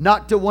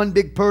 Not to one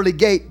big pearly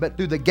gate, but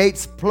through the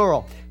gates,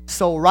 plural.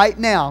 So right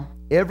now,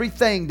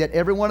 everything that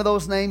every one of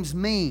those names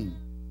mean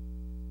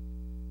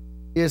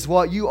is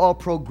what you are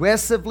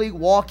progressively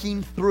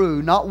walking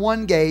through, not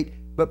one gate,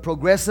 but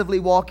progressively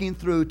walking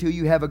through till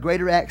you have a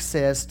greater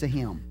access to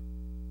Him.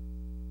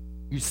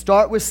 You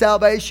start with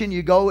salvation,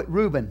 you go at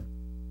Reuben.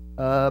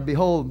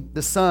 Behold,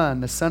 the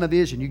Son of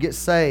Israel. You get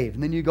saved,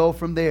 and then you go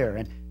from there.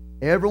 And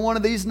every one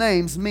of these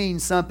names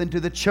means something to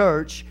the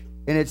church,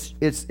 and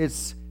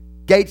it's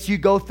gates you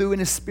go through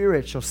in a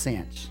spiritual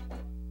sense.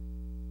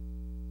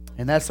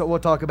 And that's what we'll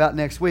talk about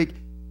next week.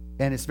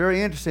 And it's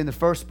very interesting, the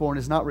firstborn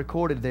is not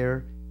recorded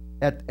there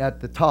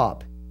at the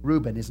top.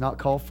 Reuben is not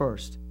called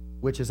first,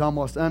 which is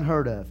almost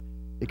unheard of.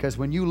 Because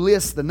when you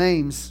list the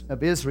names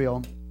of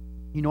Israel,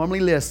 you normally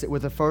list it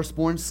with the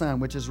firstborn son,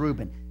 which is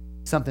Reuben.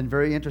 Something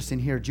very interesting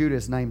here, Judah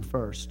is named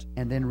first,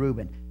 and then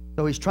Reuben.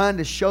 So he's trying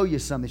to show you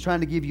something. He's trying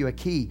to give you a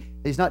key.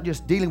 He's not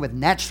just dealing with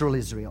natural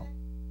Israel,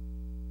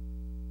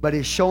 but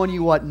he's showing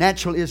you what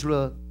natural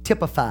Israel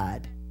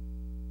typified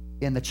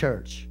in the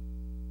church.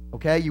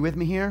 Okay, you with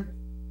me here?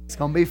 It's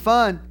going to be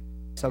fun.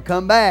 So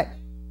come back.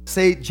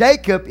 See,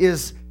 Jacob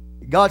is,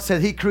 God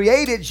said He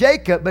created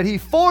Jacob, but He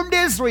formed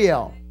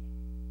Israel.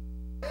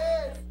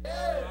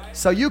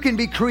 So you can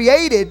be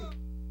created,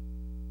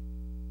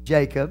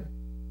 Jacob,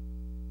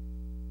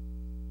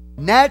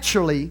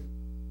 naturally,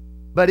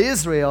 but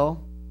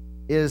Israel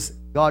is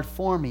God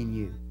forming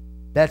you.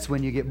 That's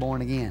when you get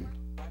born again.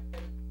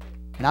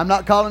 And I'm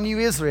not calling you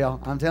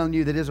Israel. I'm telling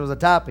you that Israel's a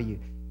type of you.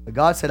 But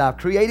God said, I've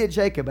created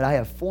Jacob, but I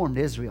have formed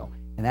Israel.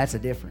 And that's a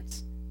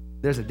difference.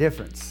 There's a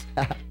difference.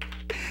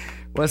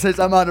 Well, since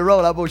I'm on the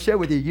road, I'm going to share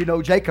with you. You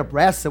know, Jacob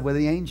wrestled with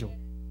the angel.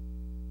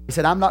 He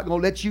said, I'm not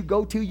going to let you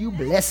go till you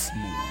bless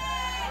me.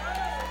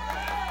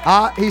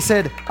 He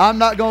said, I'm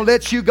not going to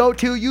let you go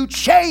till you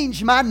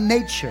change my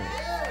nature.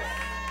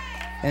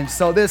 And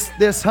so this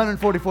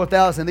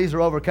 144,000, these are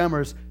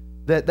overcomers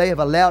that they have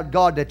allowed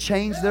God to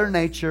change their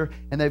nature,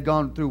 and they've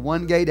gone through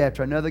one gate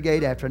after another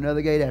gate after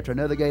another gate after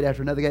another gate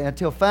after another gate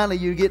until finally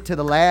you get to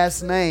the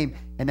last name,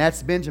 and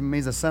that's Benjamin,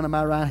 means the son of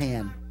my right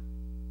hand.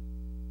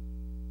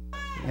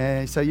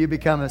 And so you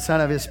become a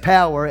son of His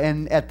power,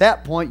 and at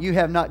that point you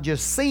have not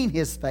just seen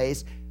His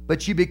face,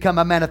 but you become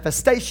a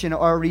manifestation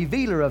or a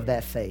revealer of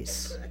that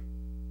face.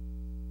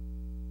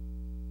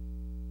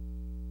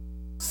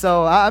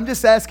 So I'm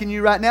just asking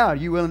you right now, are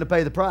you willing to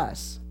pay the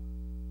price?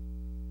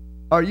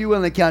 Are you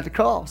willing to count the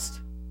cost?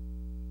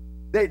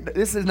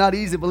 This is not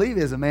easy to believe,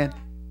 is it, man?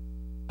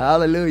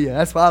 Hallelujah.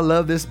 That's why I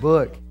love this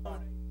book.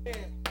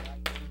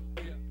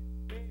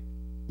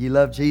 You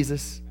love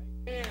Jesus?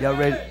 Y'all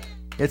ready?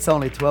 It's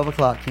only 12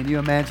 o'clock. Can you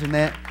imagine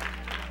that?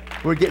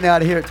 We're getting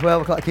out of here at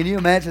 12 o'clock. Can you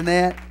imagine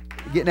that?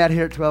 Getting out of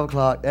here at 12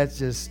 o'clock. That's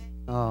just,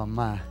 oh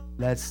my.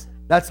 That's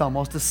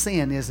almost a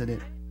sin, isn't it?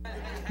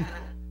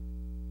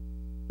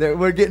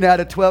 We're getting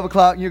out at 12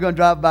 o'clock, and you're going to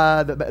drive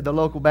by the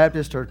local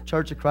Baptist or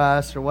Church of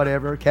Christ or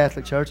whatever,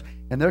 Catholic church,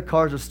 and their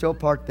cars are still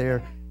parked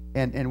there,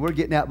 and we're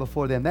getting out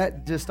before them.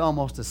 That's just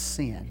almost a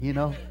sin, you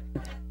know?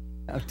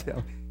 I'm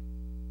telling you.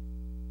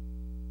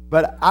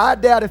 But I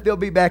doubt if they'll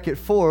be back at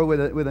 4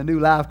 with a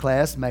new live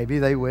class. Maybe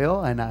they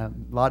will, and a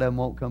lot of them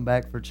won't come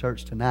back for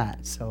church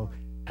tonight. So,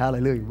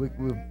 hallelujah.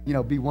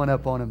 We'll be one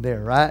up on them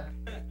there, right?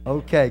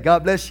 Okay.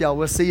 God bless y'all.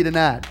 We'll see you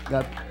tonight.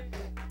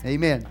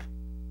 Amen.